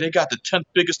 Gary? They got the 10th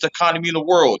biggest economy in the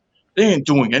world. They ain't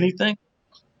doing anything.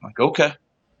 I'm like, okay.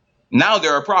 Now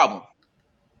they're a problem.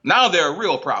 Now they're a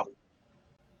real problem.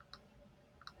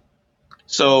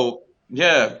 So,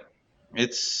 yeah,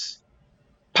 it's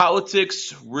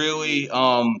politics really,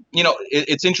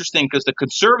 it's interesting because the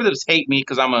conservatives hate me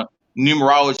because I'm a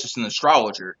numerologist and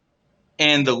astrologer.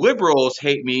 And the liberals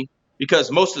hate me because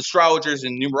most astrologers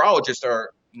and numerologists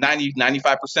are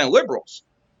 95% liberals.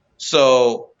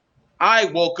 So I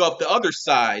woke up the other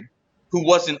side who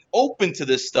wasn't open to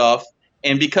this stuff.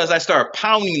 And because I started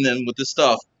pounding them with this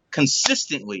stuff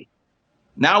consistently,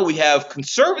 now we have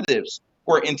conservatives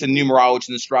who are into numerology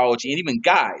and astrology, and even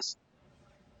guys.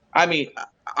 I mean,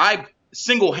 I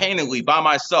single-handedly, by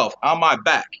myself, on my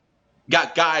back,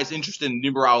 got guys interested in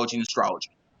numerology and astrology.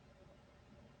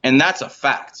 And that's a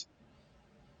fact.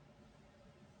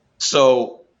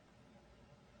 So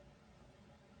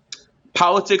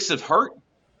politics have hurt,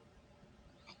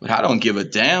 but I don't give a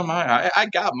damn. I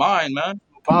got mine, man.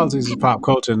 Politics is pop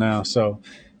culture now, so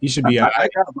you should be. I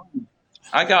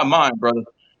got mine, brother.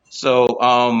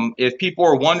 So if people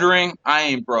are wondering, I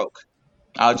ain't broke.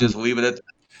 I'll just leave it at that.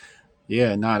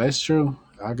 Yeah, that's true.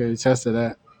 I can attest to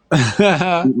that.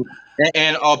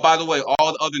 And by the way,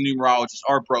 all the other numerologists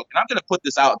are broke. And I'm going to put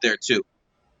this out there too.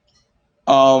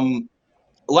 A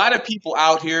lot of people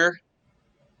out here,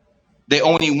 they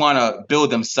only want to build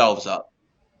themselves up.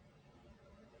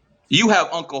 You have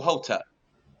Uncle Hotep.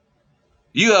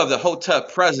 You have the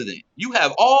Hotep president. You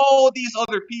have all these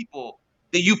other people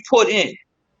that you put in.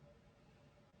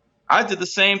 I did the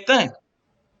same thing.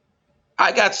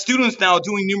 I got students now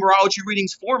doing numerology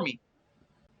readings for me.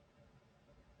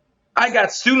 I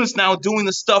got students now doing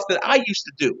the stuff that I used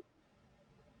to do.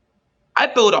 I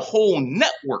built a whole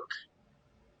network.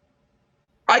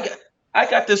 I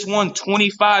got this one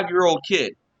 25-year-old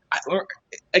kid.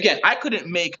 I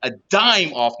couldn't make a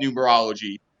dime off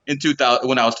numerology in 2000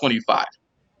 when I was 25.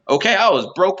 Okay, I was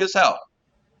broke as hell,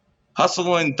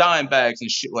 hustling dime bags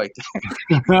and shit like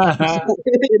that.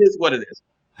 It is what it is.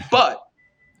 But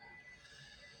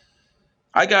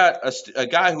I got a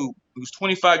guy who's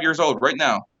 25 years old right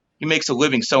now. He makes a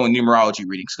living selling numerology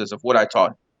readings because of what I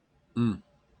taught him.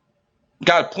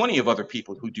 Got plenty of other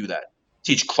people who do that.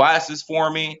 Teach classes for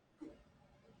me.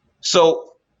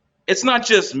 So it's not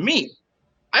just me.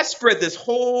 I spread this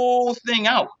whole thing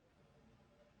out.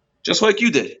 Just like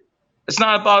you did. It's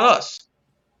not about us.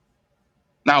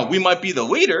 Now, we might be the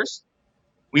leaders.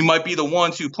 We might be the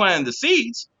ones who planted the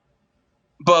seeds.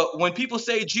 But when people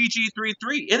say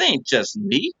GG33, it ain't just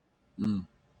me.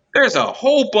 There's a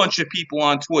whole bunch of people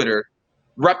on Twitter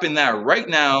repping that right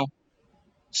now.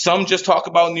 Some just talk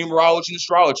about numerology and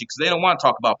astrology because they don't want to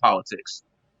talk about politics.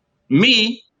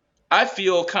 Me, I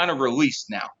feel kind of released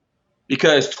now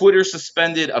because Twitter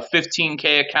suspended a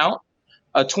 15K account,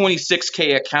 a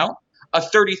 26K account, a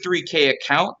 33K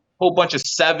account, whole bunch of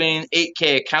 7,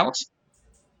 8K accounts.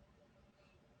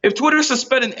 If Twitter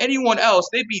suspended anyone else,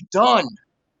 they'd be done.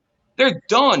 They're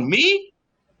done. Me?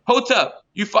 Hotep,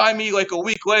 you find me like a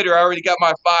week later, I already got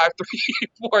my 5,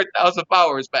 3, 4,000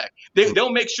 followers back.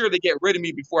 They'll make sure they get rid of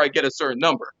me before I get a certain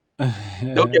number.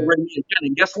 They'll get rid of me again.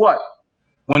 And guess what?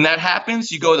 When that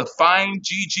happens, you go to find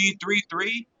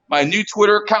GG33. My new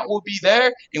Twitter account will be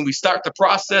there, and we start the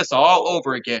process all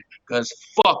over again. Because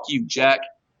fuck you, Jack.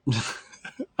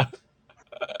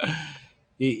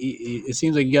 It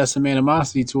seems like you got some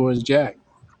animosity towards Jack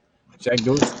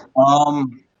Dorsey.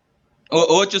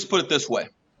 Let's just put it this way.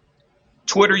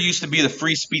 Twitter used to be the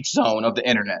free speech zone of the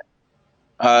internet.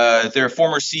 Their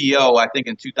former CEO, I think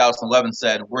in 2011,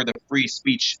 said, we're the free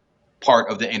speech part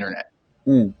of the internet.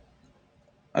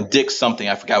 Dick something,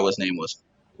 I forgot what his name was.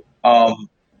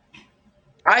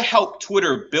 I helped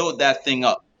Twitter build that thing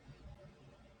up.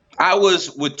 I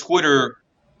was with Twitter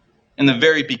in the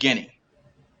very beginning.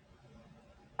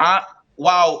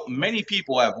 While many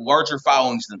people have larger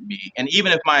followings than me, and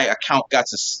even if my account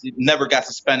never got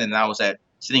suspended and I was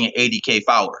sitting at 80K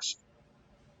followers,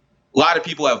 a lot of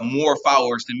people have more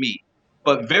followers than me,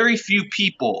 but very few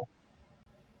people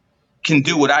can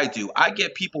do what I do. I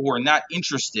get people who are not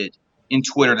interested in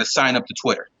Twitter to sign up to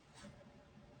Twitter.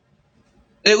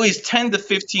 At least 10 to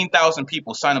 15,000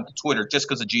 people sign up to Twitter just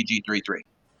because of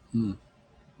GG33.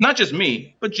 Not just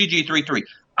me, but GG33.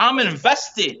 I'm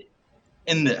invested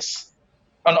in this.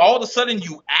 And all of a sudden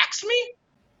you ask me?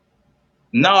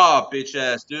 Nah, bitch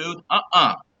ass dude.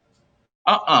 Not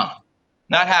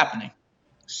happening.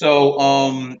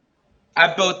 So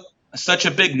I built such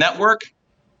a big network.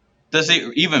 Does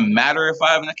it even matter if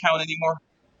I have an account anymore?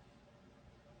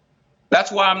 That's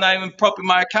why I'm not even pumping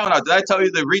my account out. Did I tell you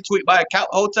to retweet my account,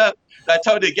 Hotep? Did I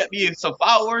tell you to get me some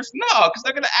followers? No, because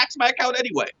they're going to ask my account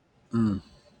anyway.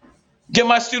 Get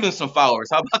my students some followers.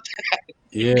 How about that?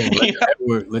 Yeah,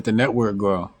 let the network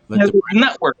grow. The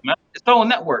network, man. It's all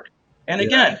network. And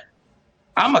again,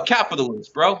 I'm a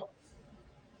capitalist, bro.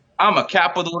 I'm a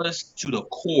capitalist to the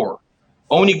core.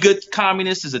 Only good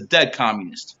communist is a dead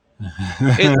communist.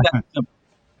 It's that simple.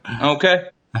 Okay?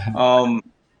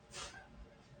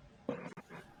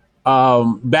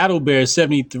 Battle Bear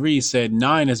 73 said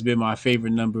 9 has been my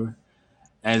favorite number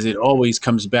as it always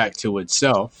comes back to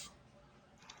itself.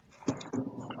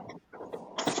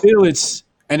 Feel it's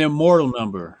an immortal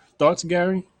number. Thoughts,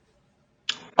 Gary?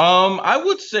 I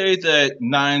would say that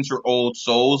 9s are old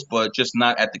souls, but just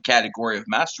not at the category of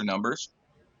master numbers.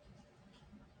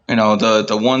 You know,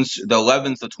 the ones, the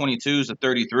 11s, the 22s, the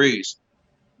 33s,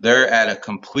 they're at a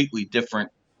completely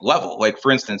different level. Like,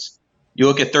 for instance, you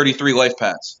look at 33 life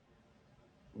paths.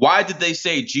 Why did they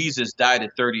say Jesus died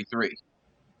at 33?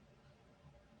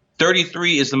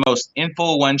 33 is the most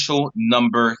influential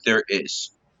number there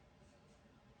is.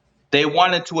 They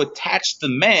wanted to attach the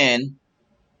man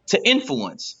to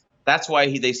influence. That's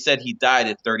why they said he died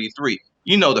at 33.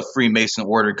 You know the Freemason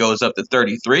order goes up to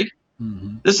 33.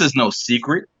 This is no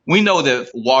secret. We know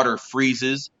that water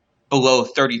freezes below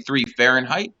 33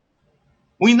 Fahrenheit.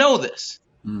 We know this.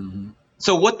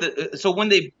 So when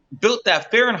they built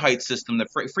that Fahrenheit system, the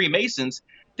Freemasons,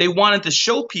 they wanted to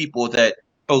show people that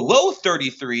below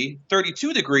 33,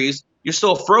 32 degrees, you're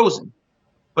still frozen.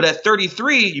 But at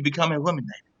 33, you become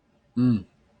eliminated.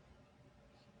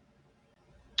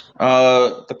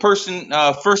 The person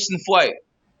first in flight,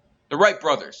 the Wright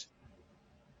brothers,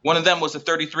 one of them was a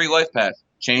 33 life path,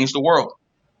 changed the world.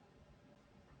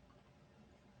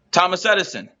 Thomas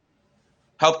Edison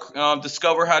helped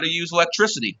discover how to use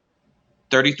electricity,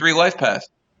 33 life path,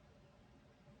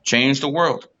 changed the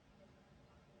world.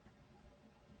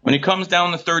 When it comes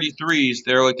down to 33s,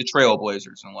 they're like the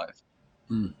trailblazers in life.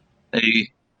 They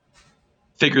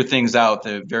figure things out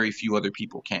that very few other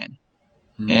people can.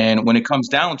 And when it comes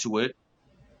down to it,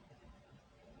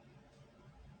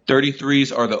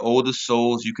 33s are the oldest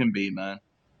souls you can be, man.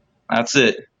 That's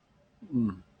it.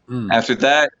 After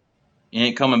that, you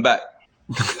ain't coming back.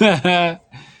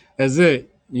 That's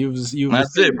it.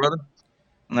 That's it, brother.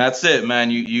 That's it, man.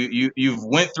 You've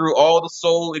went through all the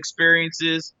soul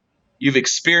experiences. You've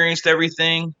experienced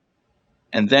everything,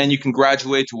 and then you can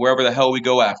graduate to wherever the hell we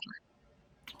go after.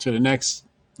 To the next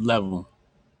level.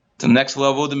 The next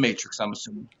level of the Matrix, I'm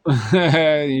assuming.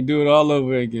 You do it all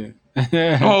over again.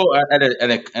 at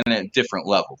a different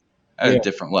level. A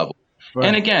different level. Right.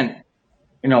 And again,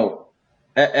 you know,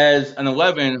 as an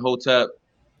 11 Hotep,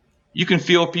 you can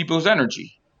feel people's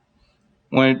energy.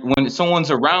 When someone's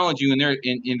around you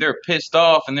and they're pissed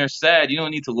off and they're sad, you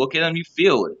don't need to look at them. You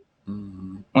feel it.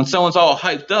 Mm-hmm. When someone's all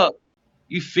hyped up,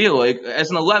 you feel it. As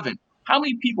an 11, how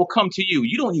many people come to you?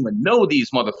 You don't even know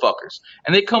these motherfuckers,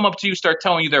 and they come up to you, start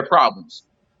telling you their problems,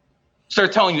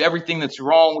 start telling you everything that's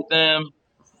wrong with them,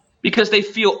 because they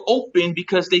feel open,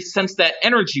 because they sense that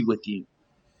energy with you.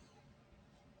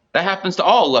 That happens to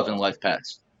all 11 life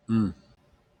paths.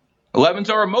 11s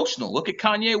are emotional. Look at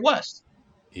Kanye West.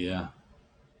 Yeah.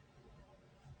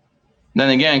 Then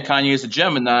again, Kanye is a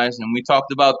Gemini, and we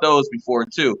talked about those before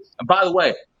too. And by the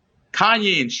way,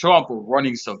 Kanye and Trump are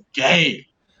running some game.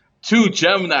 2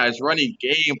 Geminis running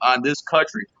game on this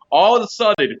country. All of a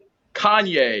sudden,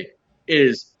 Kanye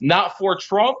is not for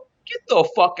Trump. Get the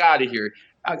fuck out of here.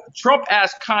 Trump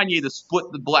asked Kanye to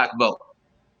split the black vote.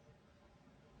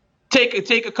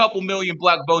 Take a couple million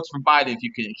black votes from Biden if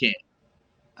you can.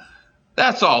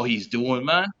 That's all he's doing,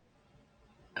 man.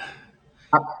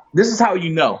 This is how you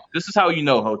know. This is how you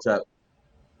know, Hotep.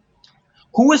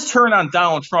 Who has turned on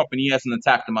Donald Trump and he hasn't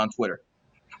attacked him on Twitter?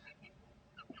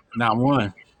 Not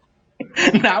one.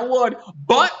 Not one.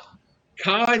 But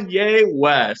Kanye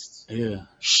West. Yeah.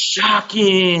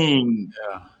 Shocking.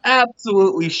 Yeah.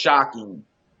 Absolutely shocking.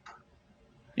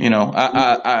 You know,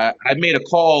 I made a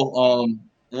call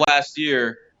last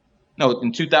year,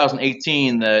 in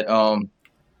 2018, that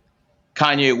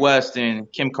Kanye West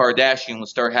and Kim Kardashian will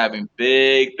start having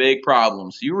big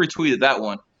problems. You retweeted that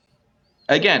one.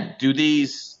 Again, do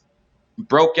these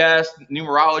broke ass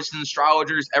numerologists and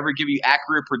astrologers ever give you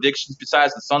accurate predictions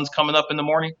besides the sun's coming up in the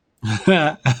morning?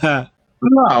 No,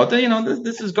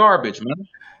 this is garbage, man.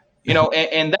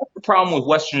 And that's the problem with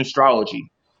Western astrology.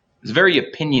 It's very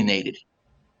opinionated.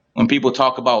 When people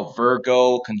talk about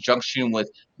Virgo conjunction with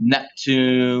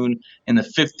Neptune in the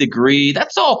 5th degree,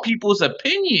 that's all people's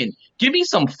opinion. Give me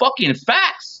some fucking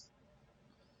facts.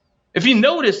 If you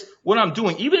notice what I'm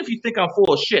doing, even if you think I'm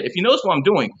full of shit, if you notice what I'm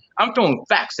doing, I'm throwing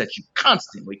facts at you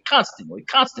constantly.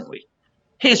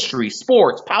 History,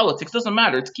 sports, politics, doesn't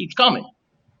matter. It keeps coming.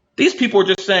 These people are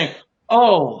just saying,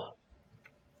 oh,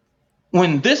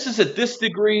 when this is at this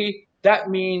degree, that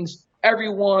means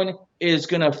everyone is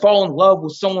going to fall in love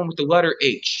with someone with the letter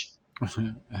H.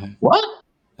 What?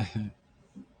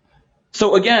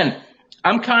 So again,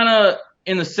 I'm kind of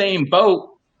in the same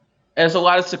boat as a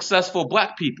lot of successful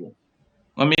black people.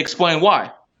 Let me explain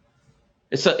why.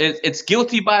 It's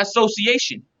guilty by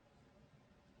association.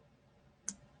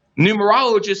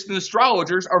 Numerologists and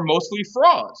astrologers are mostly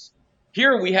frauds.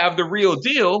 Here we have the real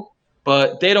deal,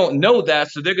 but they don't know that,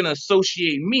 so they're going to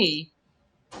associate me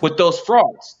with those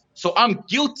frauds. So I'm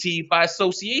guilty by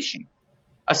association.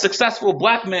 A successful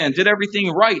black man did everything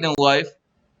right in life.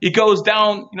 He goes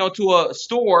down, to a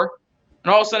store,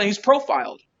 and all of a sudden he's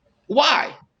profiled.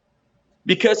 Why?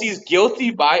 Because he's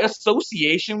guilty by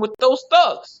association with those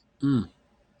thugs.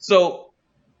 So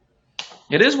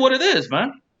it is what it is,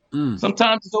 man.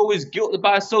 Sometimes it's always guilty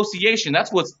by association.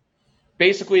 That's what's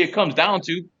basically it comes down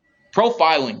to.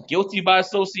 Profiling, guilty by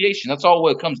association. That's all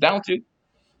what it comes down to.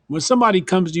 When somebody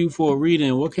comes to you for a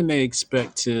reading, what can they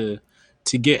expect to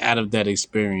get out of that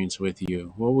experience with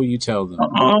you? What will you tell them?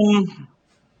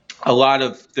 A lot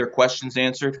of their questions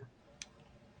answered.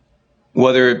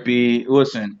 Whether it be,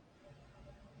 listen,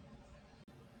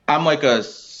 I'm like a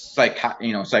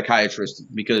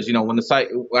psychiatrist, because when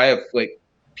I have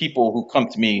people who come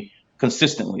to me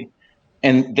consistently,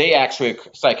 and they actually are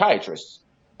psychiatrists,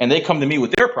 and they come to me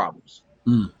with their problems.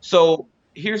 So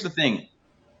here's the thing.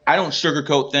 I don't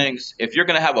sugarcoat things. If you're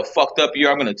going to have a fucked up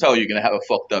year, I'm going to tell you you're going to have a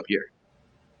fucked up year.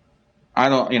 I'm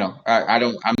not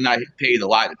paid to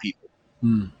lie to people.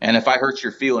 And if I hurt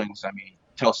your feelings,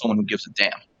 tell someone who gives a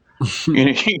damn.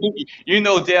 You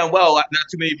know damn well not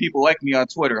too many people like me on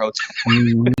Twitter.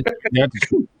 Then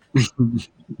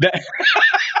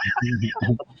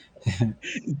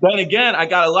again, I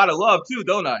got a lot of love too,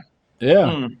 don't I?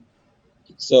 Yeah.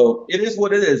 So it is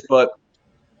what it is, but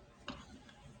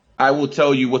I will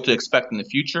tell you what to expect in the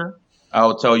future. I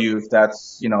will tell you if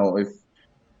that's, if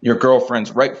your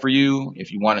girlfriend's right for you,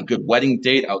 if you want a good wedding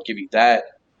date, I'll give you that.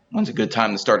 When's a good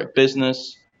time to start a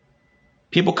business?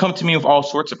 People come to me with all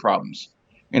sorts of problems.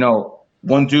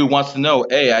 One dude wants to know,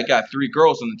 hey, I got 3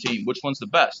 girls on the team. Which one's the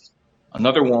best?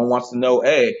 Another one wants to know,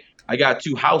 hey, I got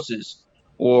 2 houses,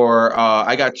 or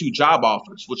I got 2 job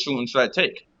offers. Which one should I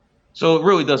take? So it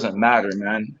really doesn't matter,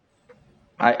 man.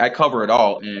 I cover it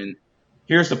all. And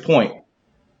here's the point.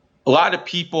 A lot of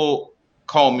people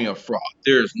call me a fraud.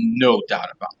 There's no doubt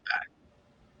about that.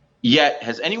 Yet,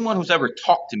 has anyone who's ever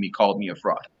talked to me called me a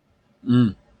fraud?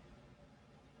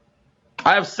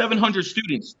 I have 700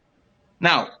 students.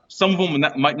 Now, some of them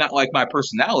might not like my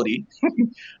personality,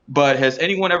 but has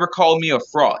anyone ever called me a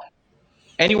fraud?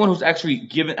 Anyone who's actually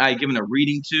given a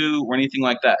reading to or anything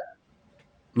like that?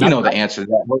 You Not know the answer to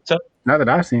that. What's up? not that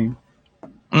I've seen.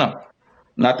 No,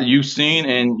 not that you've seen,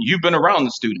 and you've been around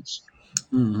the students.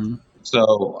 Mm-hmm.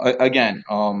 So again,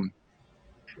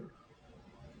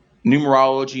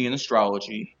 numerology and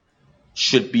astrology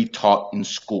should be taught in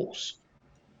schools.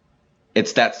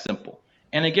 It's that simple.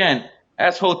 And again,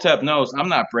 as Hotep knows, I'm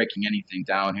not breaking anything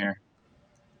down here.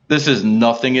 This is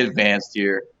nothing advanced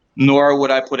here, nor would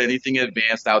I put anything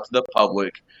advanced out to the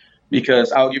public,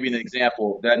 because I'll give you an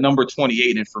example. That number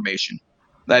 28 information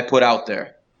that I put out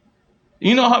there.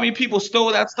 You know how many people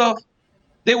stole that stuff?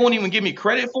 They won't even give me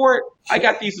credit for it. I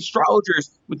got these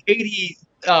astrologers with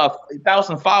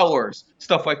 80,000 followers,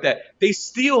 stuff like that. They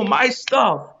steal my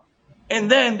stuff,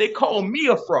 and then they call me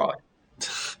a fraud.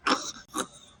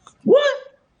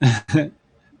 What?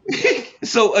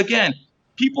 So again,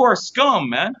 people are scum,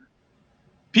 man.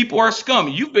 People are scum.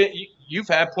 You've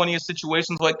had plenty of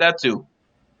situations like that too.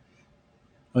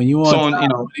 When you on Someone,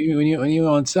 top, when you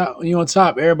on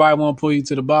top, everybody want to pull you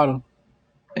to the bottom.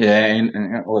 yeah,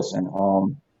 and listen,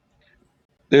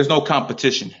 there's no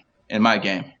competition in my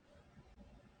game.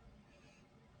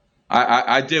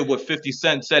 I did what 50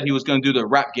 Cent said he was going to do the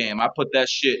rap game. I put that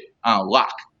shit on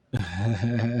lock.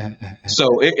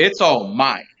 So it's all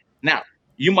mine. Now,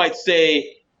 you might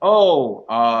say, oh,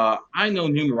 I know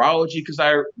numerology because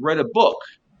I read a book.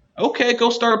 Okay, go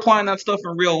start applying that stuff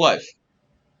in real life.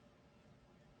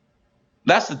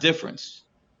 That's the difference.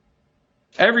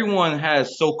 Everyone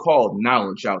has so-called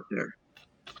knowledge out there.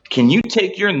 Can you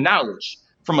take your knowledge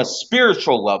from a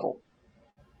spiritual level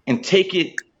and take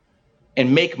it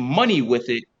and make money with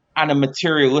it on a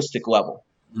materialistic level?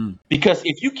 Mm. Because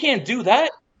if you can't do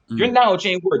that, your knowledge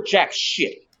ain't worth jack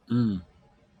shit.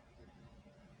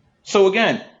 So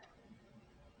again,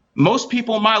 most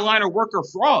people in my line of work are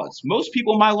frauds. Most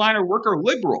people in my line of work are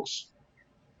liberals.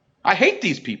 I hate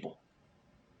these people.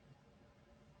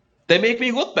 They make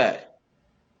me look bad.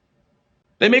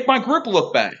 They make my group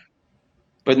look bad.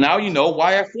 But now you know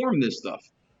why I formed this stuff.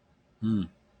 You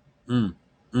know,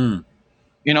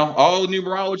 all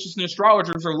numerologists and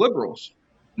astrologers are liberals.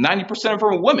 90% of them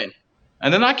are women.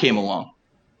 And then I came along.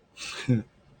 You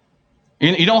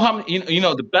know how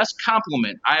the best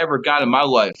compliment I ever got in my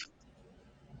life.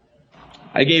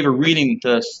 I gave a reading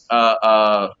to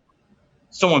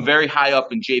someone very high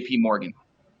up in JP Morgan.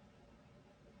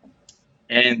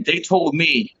 And they told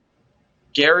me,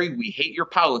 Gary, we hate your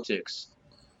politics,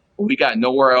 but we got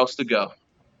nowhere else to go.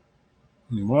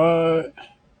 What?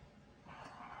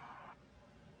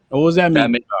 What was that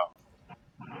meeting about?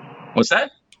 What's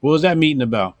that? What was that meeting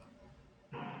about?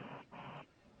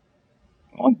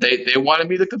 Well, they wanted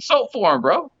me to consult for them,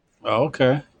 bro. Oh,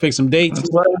 okay. Pick some dates.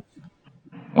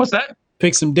 What's that?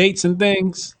 Pick some dates and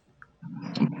things.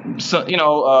 So,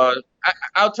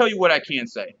 I'll tell you what I can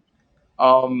say.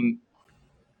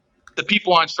 The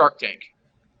people on Shark Tank,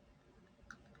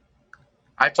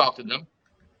 I talk to them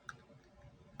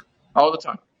all the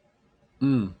time.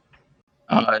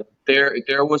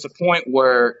 There was a point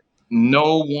where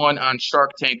no one on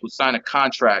Shark Tank would sign a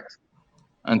contract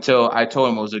until I told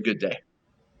them it was a good day.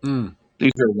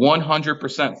 These are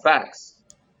 100% facts.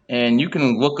 And you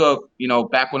can look up,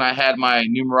 back when I had my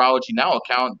Numerology Now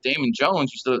account, Damon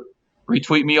Jones used to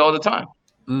retweet me all the time.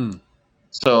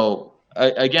 So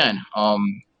again,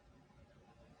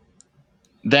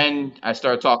 then I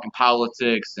started talking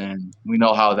politics, and we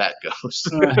know how that goes.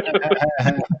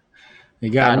 They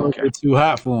got a little bit too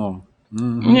hot for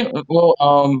them. Yeah, well,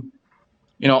 I'm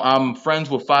friends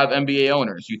with 5 NBA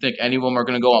owners. You think any of them are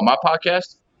going to go on my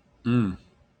podcast? And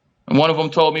one of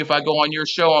them told me if I go on your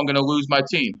show, I'm going to lose my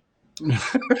team.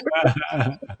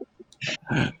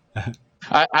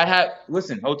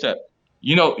 Listen, Hotep,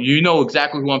 you know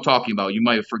exactly who I'm talking about. You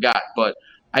might have forgot, but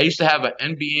I used to have an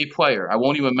NBA player. I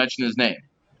won't even mention his name.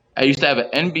 I used to have an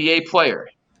NBA player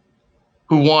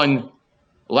who won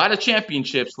a lot of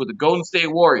championships with the Golden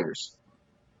State Warriors,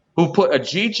 who put a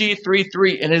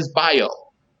GG33 in his bio.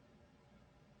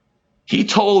 He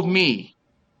told me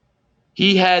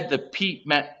he had the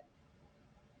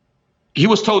he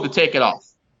was told to take it off.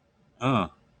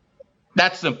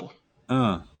 That's simple.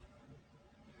 I'm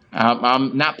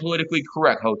not politically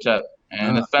correct, Hotep,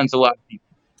 and it offends a lot of people.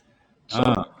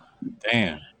 So,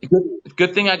 damn.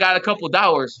 Good thing I got a couple of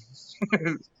dollars.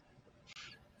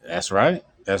 That's right.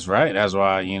 That's why,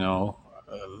 I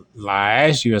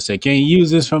asked you, I said, can you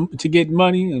use this to get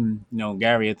money? And,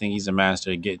 Gary, I think he's a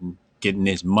master at getting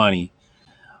this money.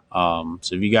 So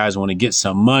if you guys want to get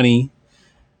some money,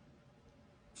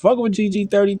 fuck with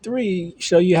GG33,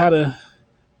 show you how to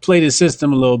play the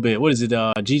system a little bit. What is it?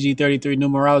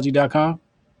 GG33numerology.com.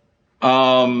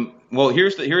 Well,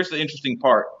 here's the interesting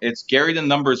part. It's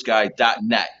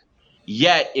GaryTheNumbersGuy.net.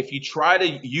 Yet, if you try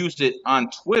to use it on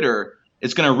Twitter,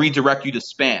 it's going to redirect you to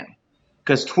spam.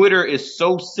 Because Twitter is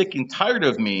so sick and tired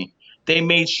of me, they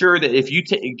made sure that if you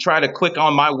try to click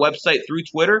on my website through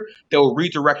Twitter, they'll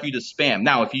redirect you to spam.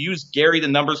 Now, if you use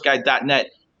GaryTheNumbersGuy.net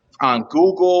on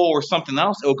Google or something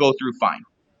else, it'll go through fine.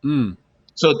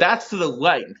 So that's to the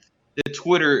length that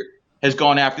Twitter has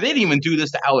gone after. They didn't even do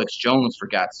this to Alex Jones, for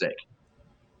God's sake.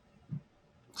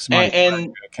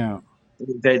 And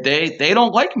they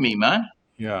don't like me, man.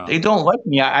 Yeah, they don't like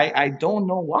me. I don't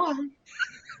know why,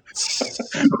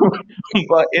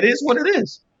 but it is what it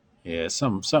is. Yeah,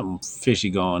 something fishy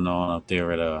going on up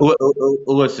there at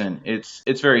Listen,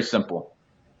 it's very simple.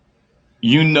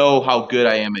 You know how good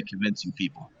I am at convincing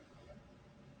people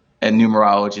at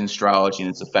numerology and astrology and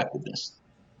its effectiveness.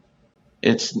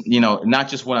 It's, not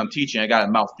just what I'm teaching. I got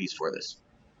a mouthpiece for this.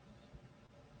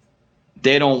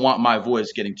 They don't want my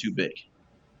voice getting too big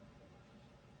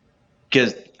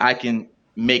because I can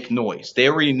make noise. They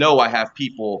already know I have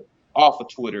people off of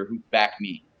Twitter who back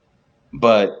me,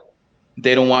 but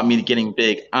they don't want me getting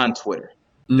big on Twitter.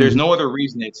 There's no other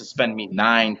reason they'd suspend me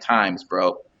 9 times,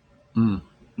 bro.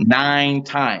 9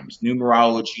 times.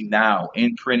 Numerology Now,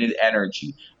 Imprinted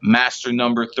Energy, Master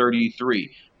Number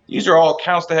 33. These are all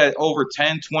accounts that had over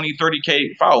 10, 20,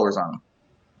 30K followers on them.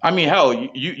 I mean, hell,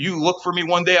 you look for me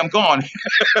one day, I'm gone.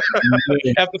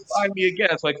 You have to find me again.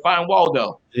 It's like find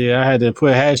Waldo. Yeah, I had to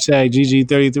put hashtag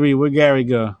GG33. Where Gary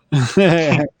go?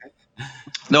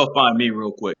 They'll find me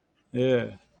real quick.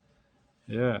 Yeah.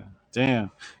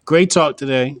 Damn. Great talk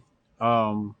today.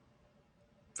 For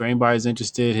anybody who's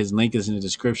interested, his link is in the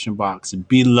description box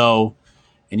below,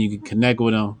 and you can connect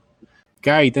with him.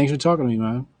 Gary, thanks for talking to me,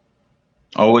 man.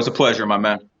 Always a pleasure, my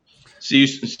man. See you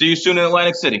soon in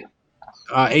Atlantic City.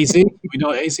 AC? We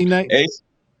know AC night? AC?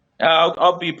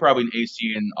 I'll be probably in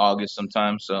AC in August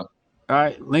sometime. So. All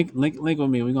right, link with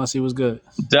me. We're gonna see what's good.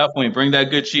 Definitely bring that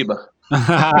good Chiba.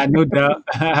 No doubt.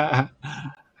 All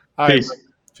right, Peace.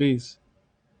 Peace.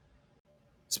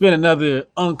 It's been another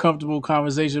uncomfortable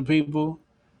conversation, people.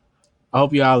 I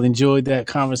hope y'all enjoyed that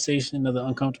conversation. Another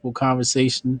uncomfortable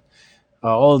conversation.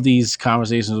 All of these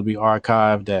conversations will be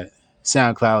archived at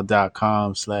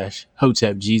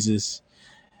soundcloud.com/HotepJesus.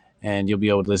 And you'll be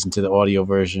able to listen to the audio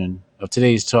version of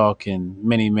today's talk and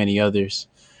many, many others.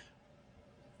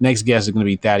 Next guest is going to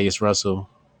be Thaddeus Russell.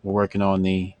 We're working on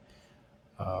the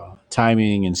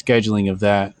timing and scheduling of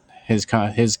that. His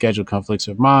schedule conflicts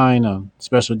with mine on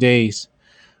special days.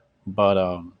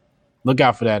 But look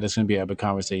out for that. It's going to be an epic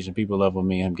conversation. People love when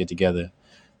me and him get together.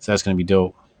 So that's going to be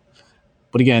dope.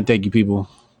 But again, thank you, people.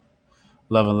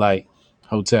 Love and light.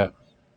 Hotep.